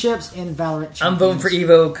Championships and Valorant Champions. I'm voting for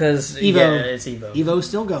Evo because it's Evo. Evo's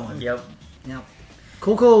still going. Yep.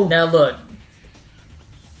 Cool. Now look,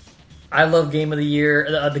 I love Game of the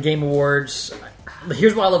Year, the Game Awards.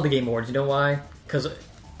 Here's why I love the Game Awards. You know why? Because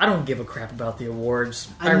I don't give a crap about the awards.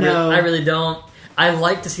 I really don't. I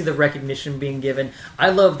like to see the recognition being given. I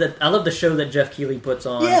love the show that Jeff Keighley puts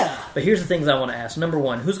on. Yeah. But here's the things I want to ask. Number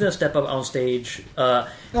one, who's going to step up on stage?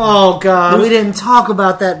 Oh God, we didn't talk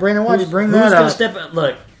about that, Brandon. Why'd you bring that up? Who's going to step up?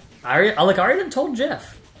 Look, I already told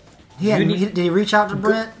Jeff. Did he reach out to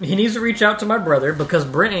Brent? He needs to reach out to my brother because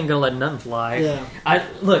Brent ain't gonna let nothing fly. Yeah.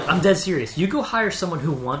 I'm dead serious. You go hire someone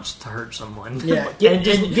who wants to hurt someone. Yeah. and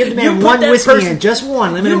give the man one whiskey in. Just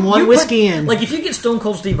one. Limit him one whiskey in. Like, if you get Stone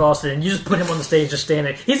Cold Steve Austin and you just put him on the stage just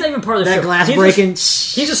standing, he's not even part of the show. That glass breaking.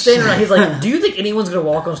 He's just standing around. He's like, do you think anyone's gonna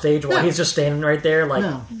walk on stage while he's just standing right there? Like,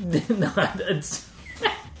 no.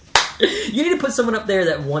 You need to put someone up there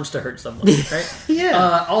that wants to hurt someone, right?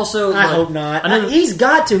 Yeah. Also, I hope not. He's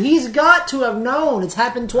got to. He's got to have known. It's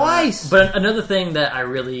happened twice. But another thing that I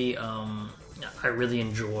really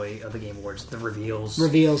enjoy of the Game Awards, the reveals.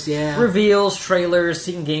 Reveals, trailers,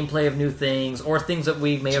 seeing gameplay of new things, or things that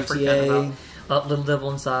we may have forgotten about. Little Devil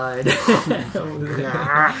Inside. That's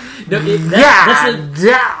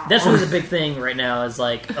really the big thing right now. Is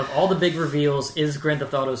like, of all the big reveals, is Grand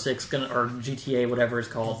Theft Auto 6 gonna, or GTA, whatever it's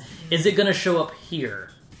called, is it going to show up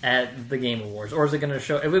here at the Game Awards, or is it going to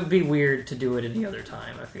show? It would be weird to do it any other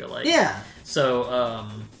time. I feel like. Yeah. So,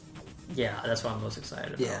 yeah, that's what I'm most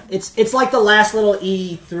excited about. Yeah, it's like the last little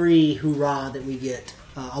E3 hoorah that we get,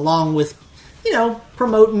 along with,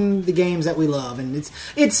 promoting the games that we love. And it's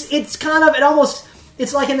kind of,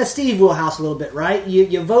 it's like in the Steve wheelhouse a little bit, right?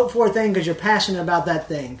 You vote for a thing because you're passionate about that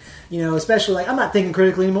thing. Especially, like, I'm not thinking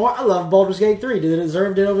critically anymore. I love Baldur's Gate 3. Did it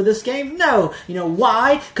deserve it over this game? No.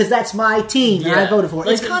 Why? Because that's my team and I voted for it.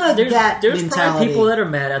 Like, it's kind of that there's mentality. There's probably people that are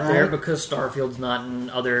mad out there because Starfield's not in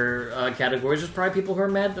other categories. There's probably people who are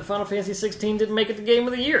mad that Final Fantasy 16 didn't make it the Game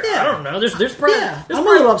of the Year. Yeah. I don't know. There's probably... Yeah. I'm a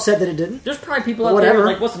little upset that it didn't. There's probably people out there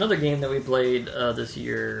like, what's another game that we played this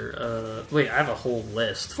year? Wait, I have a whole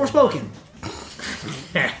list. Forspoken.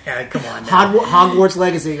 Come on now. Hogwarts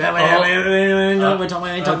Legacy. Okay,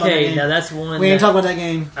 now that's one. We ain't talking about that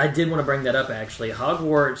game. I did want to bring that up, actually.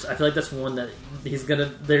 Hogwarts, I feel like that's one that he's gonna.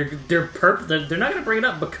 They're not gonna bring it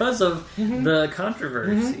up because of the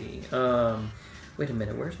controversy. Wait a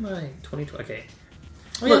minute, where's my 2020? Okay.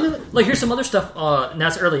 Look, here's some other stuff. Now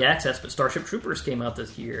it's early access, but Starship Troopers came out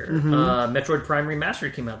this year. Metroid Prime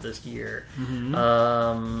Remastered came out this year.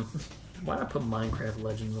 Why not put Minecraft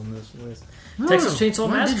Legends on this list? Texas Chainsaw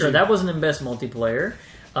Massacre. That wasn't in Best Multiplayer.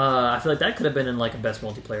 I feel like that could have been in like a Best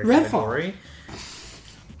Multiplayer category.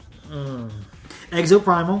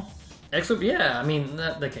 Exoprimal. Yeah, I mean,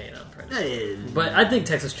 okay, but I think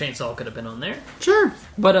Texas Chainsaw could have been on there. Sure.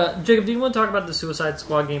 But, Jacob, do you want to talk about the Suicide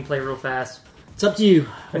Squad gameplay real fast? It's up to you.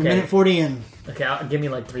 Okay. Minute 40 in. Okay, give me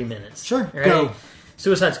like 3 minutes. Sure. Right? Go.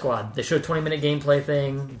 Suicide Squad. They showed a 20-minute gameplay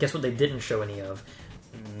thing. Guess what they didn't show any of?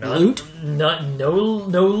 Loot? No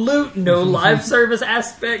loot, no live service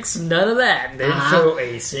aspects, none of that. They didn't show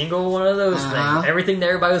a single one of those things. Everything that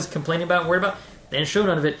everybody was complaining about and worried about, they didn't show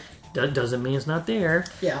none of it. Doesn't mean it's not there.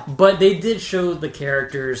 Yeah. But they did show the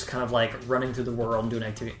characters kind of like running through the world and doing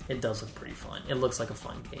activity. It does look pretty fun. It looks like a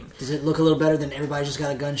fun game. Does it look a little better than everybody just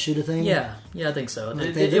got a gun shoot a thing? Yeah, I think so.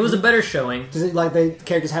 Like it was a better showing. Does it like the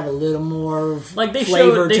characters have a little more like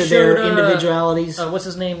flavor to their individualities? What's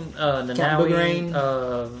his name? Boomerang,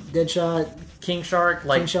 Deadshot, King Shark.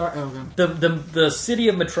 Like King Shark. Oh, okay. The city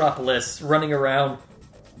of Metropolis running around.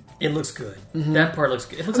 It looks good. That part looks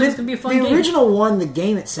good. It looks like it's going to be a fun game. The original one, the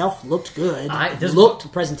game itself looked good.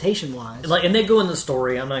 Looked presentation-wise. Like, and they go in the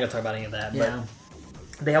story. I'm not going to talk about any of that. But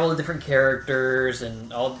they have all the different characters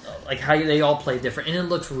and all like how they all play different. And it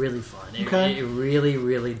looks really fun. It really,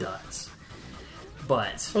 really does.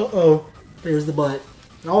 But... There's the but.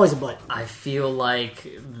 Always a but. I feel like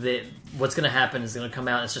that what's going to happen is going to come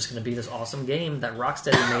out and it's just going to be this awesome game that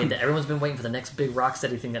Rocksteady made that everyone's been waiting for the next big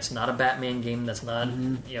Rocksteady thing that's not a Batman game, that's not,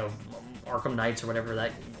 Arkham Knights or whatever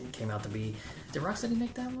that came out to be. Did Rocksteady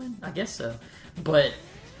make that one? I guess so. But...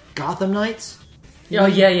 Gotham Knights? Oh,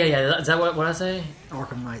 yeah. Is that what I say?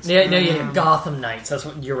 Arkham Knights. Yeah. Gotham Knights. That's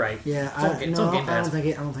what you're right. Yeah, I don't think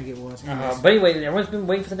it was. But anyway, everyone's been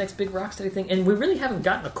waiting for the next big Rocksteady thing, and we really haven't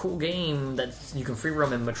gotten a cool game that you can free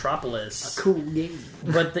roam in Metropolis. A cool game.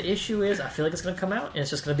 But the issue is, I feel like it's going to come out, and it's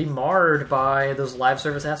just going to be marred by those live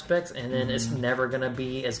service aspects, and then it's never going to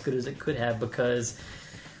be as good as it could have because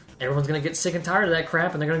everyone's going to get sick and tired of that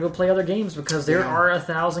crap, and they're going to go play other games because there are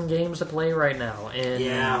 1,000 games to play right now.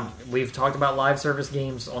 And we've talked about live service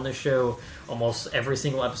games on this show almost every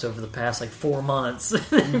single episode for the past 4 months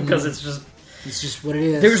because it's just what it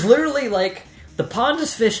is. There's literally the pond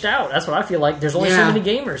is fished out. That's what I feel like. There's only so many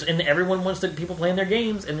gamers, and everyone wants people playing their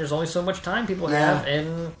games, and there's only so much time people have.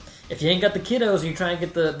 And if you ain't got the kiddos, and you try and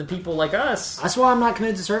get the people like us. That's why I'm not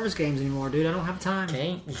committed to service games anymore, dude. I don't have time.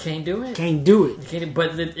 You can't do it. Can't do it. You can't.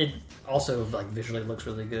 But it also like visually looks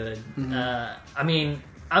really good. I mean,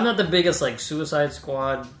 I'm not the biggest like Suicide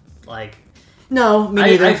Squad like. No, me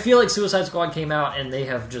neither. I feel like Suicide Squad came out and they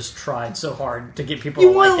have just tried so hard to get people.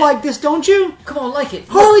 You want to like this, don't you? Come on, like it.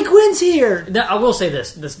 Harley Quinn's here. Now, I will say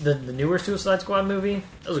this: the newer Suicide Squad movie,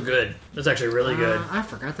 that was good. That's actually really good. I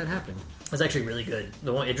forgot that happened. It's actually really good.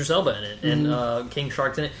 The one Idris Elba in it and King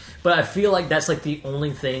Shark's in it. But I feel like that's like the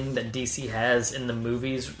only thing that DC has in the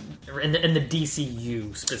movies, in the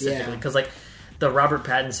DCU specifically, because like. The Robert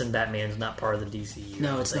Pattinson Batman's not part of the DCU.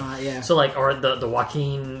 No, it's not, yeah. So, like, or the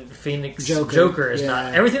Joaquin Phoenix Joker is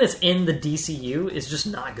not... Everything that's in the DCU is just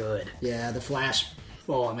not good. Yeah, the Flash...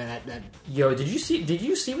 Oh, I mean, that... Yo, did you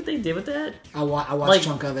see what they did with that? I watched a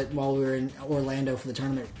chunk of it while we were in Orlando for the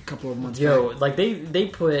tournament a couple of months back. Like, they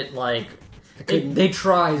put, like... They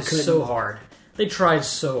tried so hard. They tried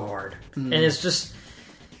so hard. And it's just...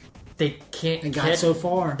 They can't... They got so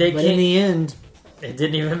far. But in the end... It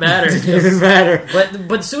didn't even matter. It didn't even matter.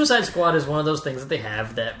 But Suicide Squad is one of those things that they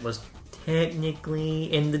have that was technically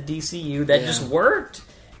in the DCU that just worked,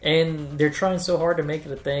 and they're trying so hard to make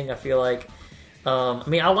it a thing. I feel like, I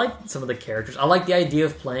mean, I like some of the characters. I like the idea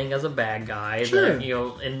of playing as a bad guy, that, you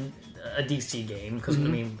know, in a DC game because I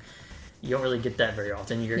mean. You don't really get that very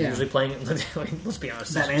often. You're usually playing. Let's be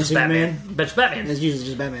honest. Batman, Superman. It's Batman. It's usually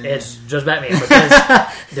just Batman. It's just Batman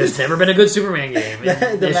because there's never been a good Superman game.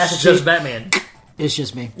 It's just Batman. It's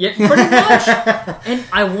just me. Yeah, pretty much. And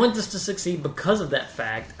I want this to succeed because of that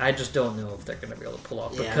fact. I just don't know if they're going to be able to pull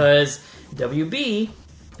off because WB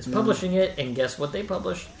is publishing it, and guess what they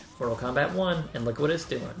published? Mortal Kombat 1, and look what it's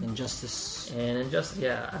doing. Injustice.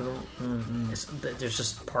 Yeah. I don't. There's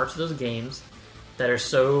just parts of those games that are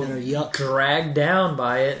so dragged down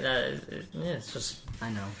by it. It's just...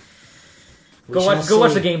 I know. Go watch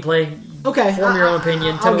the gameplay. Okay. Form your own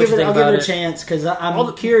opinion. Tell me what you think I'll about give it a chance, because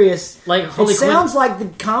I'm curious. Like, it sounds like the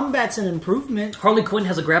combat's an improvement. Harley Quinn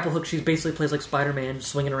has a grapple hook. She basically plays like Spider-Man,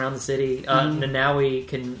 swinging around the city. Nanaue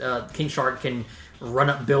King Shark can run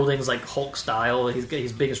up buildings like Hulk style. He's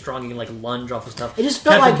big and strong. He can like lunge off of stuff. It just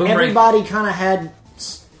felt like everybody kind of had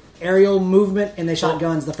aerial movement, and they shot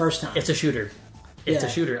guns the first time. It's a shooter. It's a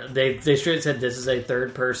shooter. They straight said this is a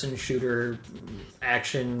third-person shooter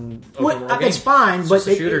action open world game. It's fine, but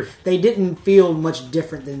they didn't feel much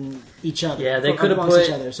different than each other. Yeah, they could have put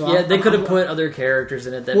each other. So they could have put other characters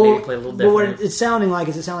in it that maybe play a little different. But what it's sounding like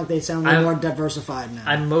is they sound more diversified now.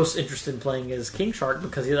 I'm most interested in playing as King Shark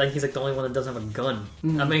because he's like the only one that doesn't have a gun.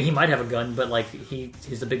 I mean, he might have a gun, but like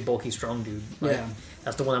he's the big, bulky, strong dude. Like,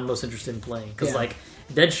 that's the one I'm most interested in playing because like.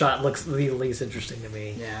 Deadshot looks the least interesting to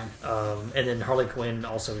me. Yeah. And then Harley Quinn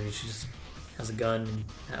also, she just has a gun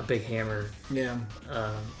and a big hammer. Yeah.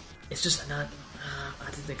 It's just not.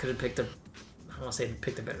 I think they could have picked a. I don't want to say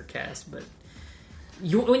picked a better cast, but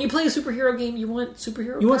when you play a superhero game, you want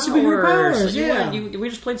superhero. You want superhero powers. We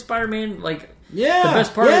just played Spider-Man. Like the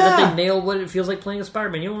best part is that they nailed what it feels like playing a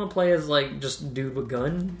Spider-Man. You don't want to play as like just a dude with a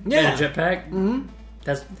gun and a jetpack. Mm-hmm.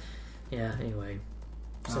 That's Anyway.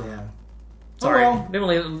 So yeah. Sorry, didn't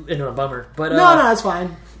really end on a bummer. But no, that's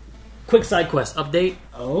fine. Quick side quest update.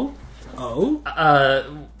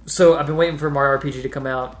 So I've been waiting for Mario RPG to come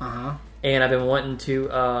out, and I've been wanting to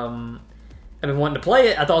play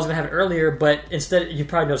it. I thought I was going to have it earlier, but instead, you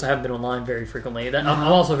probably noticed I haven't been online very frequently. I'm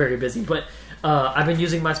also very busy, but I've been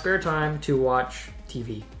using my spare time to watch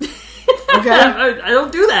TV. Okay, I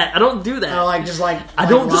don't do that. I don't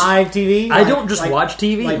live TV. I don't just watch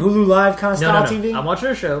TV, like Hulu Live kind of style TV. I'm watching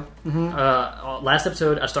a show. Last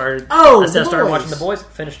episode, I started. I started watching The Boys.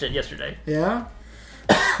 Finished it yesterday. Yeah,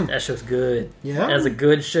 that show's good. Yeah, that's a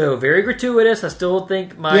good show. Very gratuitous. I still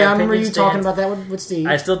think my I remember you talking about that with Steve.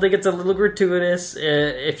 I still think it's a little gratuitous.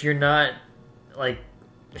 If you're not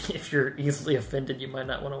if you're easily offended, you might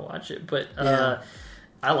not want to watch it. But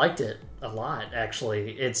I liked it a lot,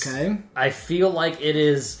 actually. I feel like it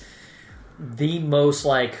is the most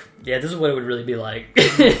this is what it would really be like.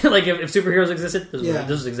 Like if superheroes existed, this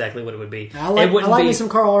is exactly what it would be. I like me some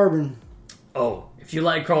Carl Urban. Oh, if you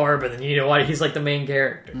like Carl Urban, then you know why he's like the main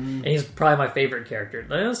character, and he's probably my favorite character.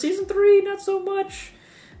 Season 3, not so much,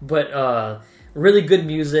 but really good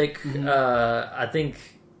music. I think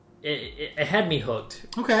it had me hooked.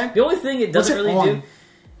 Okay. The only thing it doesn't really do.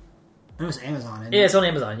 It was Amazon. Yeah, it's on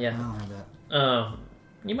Amazon. Yeah, I don't have that.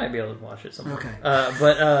 You might be able to watch it somewhere. Okay.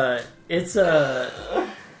 But it's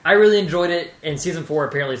I really enjoyed it. And season 4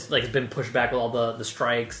 apparently it's been pushed back with all the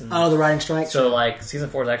strikes. And the writing strikes. So season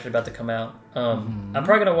 4 is actually about to come out. I'm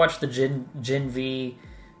probably gonna watch the Gen V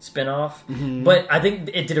spinoff, but I think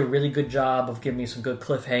it did a really good job of giving me some good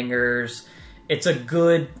cliffhangers. It's a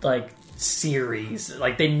good series.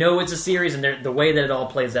 They know it's a series, and the way that it all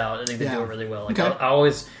plays out, I think they do it really well. Okay.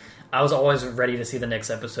 I was always ready to see the next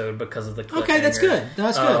episode because of the cliffhanger. Okay, that's good.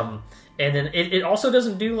 That's good. And then it also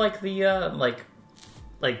doesn't do what's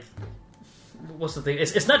the thing?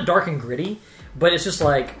 It's not dark and gritty, but it's just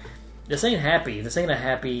this ain't happy. This ain't a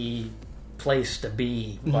happy place to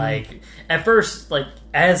be. At first,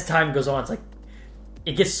 as time goes on, it's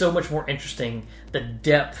it gets so much more interesting. The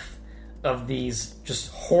depth of these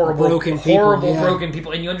just horrible broken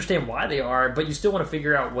people, and you understand why they are, but you still want to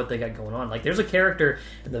figure out what they got going on. There's a character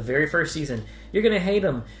in the very first season, you're gonna hate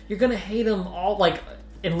him. You're gonna hate him all.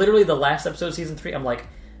 In literally the last episode of season 3, I'm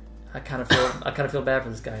I kind of feel bad for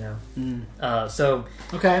this guy now. So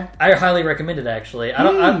okay, I highly recommend it. Actually,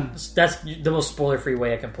 that's the most spoiler-free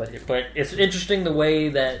way I can put it. But it's interesting the way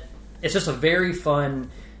that it's just a very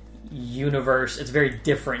fun universe. It's a very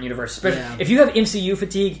different universe. Especially if you have MCU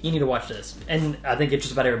fatigue, you need to watch this. And I think it's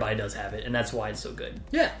just about everybody does have it, and that's why it's so good.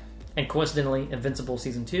 Yeah. And coincidentally, Invincible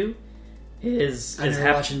season 2 is. I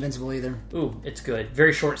never watched Invincible either. Ooh, it's good.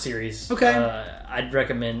 Very short series. Okay. I'd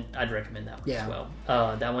recommend that one as well.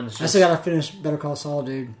 That one's just... I still gotta finish Better Call Saul,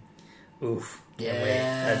 dude. Oof. Yeah.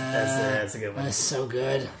 That's a good one. That's so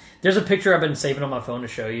good. There's a picture I've been saving on my phone to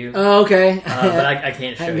show you. Oh, okay. But I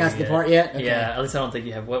can't show you. Haven't got to the part yet? Okay. Yeah, at least I don't think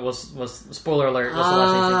you have. What was spoiler alert? What's the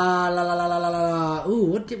last thing? Ooh,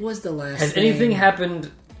 what was the last Has thing? anything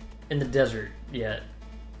happened in the desert yet?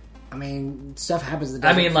 I mean, stuff happens in the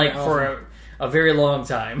desert. I mean, for a very long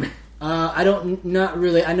time. Not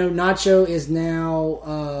really. I know Nacho is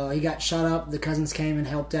now, he got shot up. The cousins came and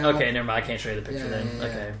helped out. Okay, never mind. I can't show you the picture then. Yeah.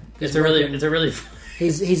 Okay. It's a really...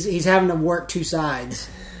 He's having to work two sides.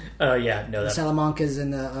 Oh yeah, no. The Salamancas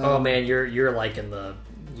and the. Oh man, you're in the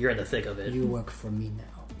thick of it. You work for me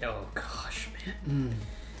now. Oh gosh, man.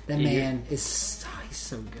 That man is he's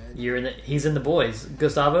so good. He's in the boys.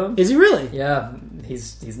 Gustavo, is he really? Yeah,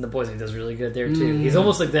 he's in the boys. He does really good there too. He's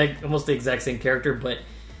almost the exact same character, but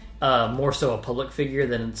more so a public figure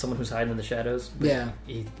than someone who's hiding in the shadows. But yeah.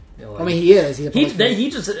 I mean, he is. He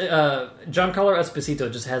just Giancarlo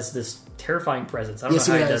Esposito just has this terrifying presence. I don't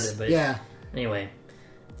know how he does it, but anyway.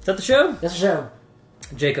 Is that the show? That's the show.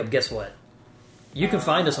 Jacob, guess what? You can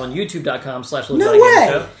find us on youtube.com/LJGS. No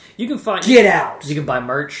way! You can find... Get out! You can buy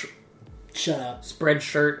merch. Shut up.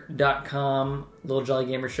 Spreadshirt.com, Little Jolly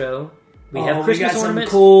Gamer Show. We have Christmas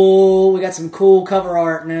ornaments. We got some cool cover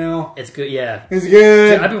art now. It's good, yeah. It's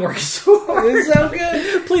good. Dude, I've been working so hard. It's so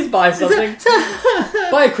good. Please buy something.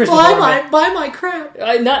 Buy a Christmas ornament. Buy my crap.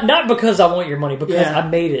 Not because I want your money, because I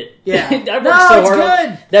made it. Yeah. I worked so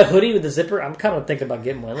hard. That hoodie with the zipper, I'm kind of thinking about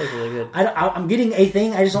getting one. It looks really good. I'm getting a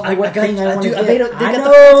thing. I just don't know what thing I want to get. They got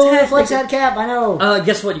the flex hat cap. I know.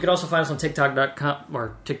 Guess what? You can also find us on TikTok.com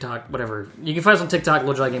or TikTok, whatever. You can find us on TikTok,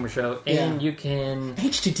 Little Jolly Gamer Show, and you can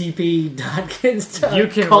http. You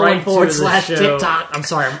can write to the show. TikTok. I'm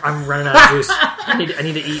sorry, I'm running out of juice. I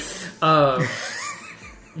need to eat.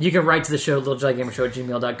 You can write to the show,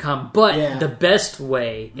 littlejollagamershow@gmail.com. But the best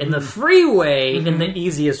way, and the free way, and the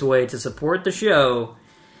easiest way to support the show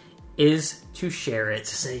is to share it.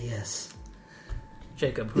 To say yes.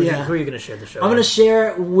 Jacob, who are you going to share the show with? I'm going to share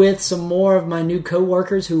it with some more of my new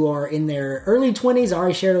co-workers who are in their early 20s. I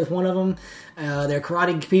already shared it with one of them. They're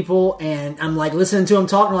karate people, and I'm listening to them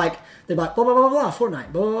talk, and they're like, blah, blah, blah, blah,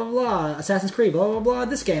 Fortnite, blah, blah, blah, Assassin's Creed, blah, blah, blah,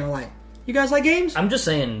 this game. I'm like, you guys like games? I'm just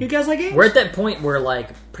saying. You guys like games? We're at that point where,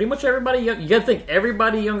 pretty much everybody, you got to think,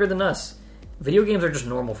 everybody younger than us, video games are just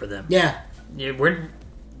normal for them. Yeah.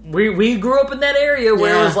 We grew up in that area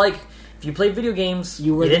where it was like, if you played video games,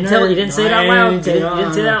 you didn't say it out loud. You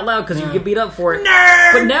didn't say that out loud because you get beat up for it.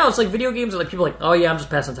 Nerd! But now it's like video games are people are like, oh yeah, I'm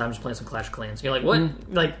just passing time, just playing some Clash of Clans. You're like, what?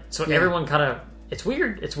 Everyone kind of. It's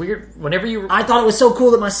weird. It's weird. Whenever I thought it was so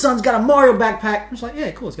cool that my son's got a Mario backpack. I was like,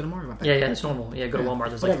 yeah, cool. It's got a Mario backpack. Yeah, it's normal. Yeah, go to Walmart.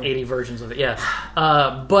 There's 80 versions of it. Yeah.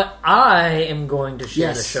 But I am going to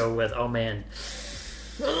share the show with. Oh man.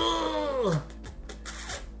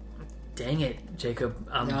 Dang it, Jacob.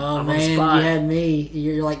 I'm on the spot. You had me.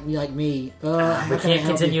 You're like me. We can't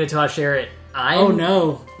continue until I share it.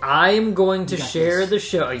 No. I am going to share the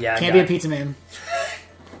show. Yeah, can't be a pizza man.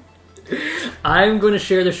 I'm going to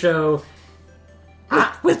share the show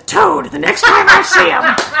with Toad the next time I see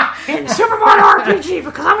him in Super Mario RPG,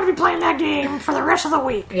 because I'm going to be playing that game for the rest of the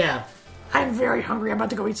week. Yeah. I'm very hungry. I'm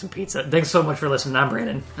about to go eat some pizza. Thanks so much for listening. I'm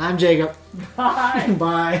Brandon. I'm Jacob. Bye.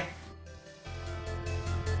 Bye.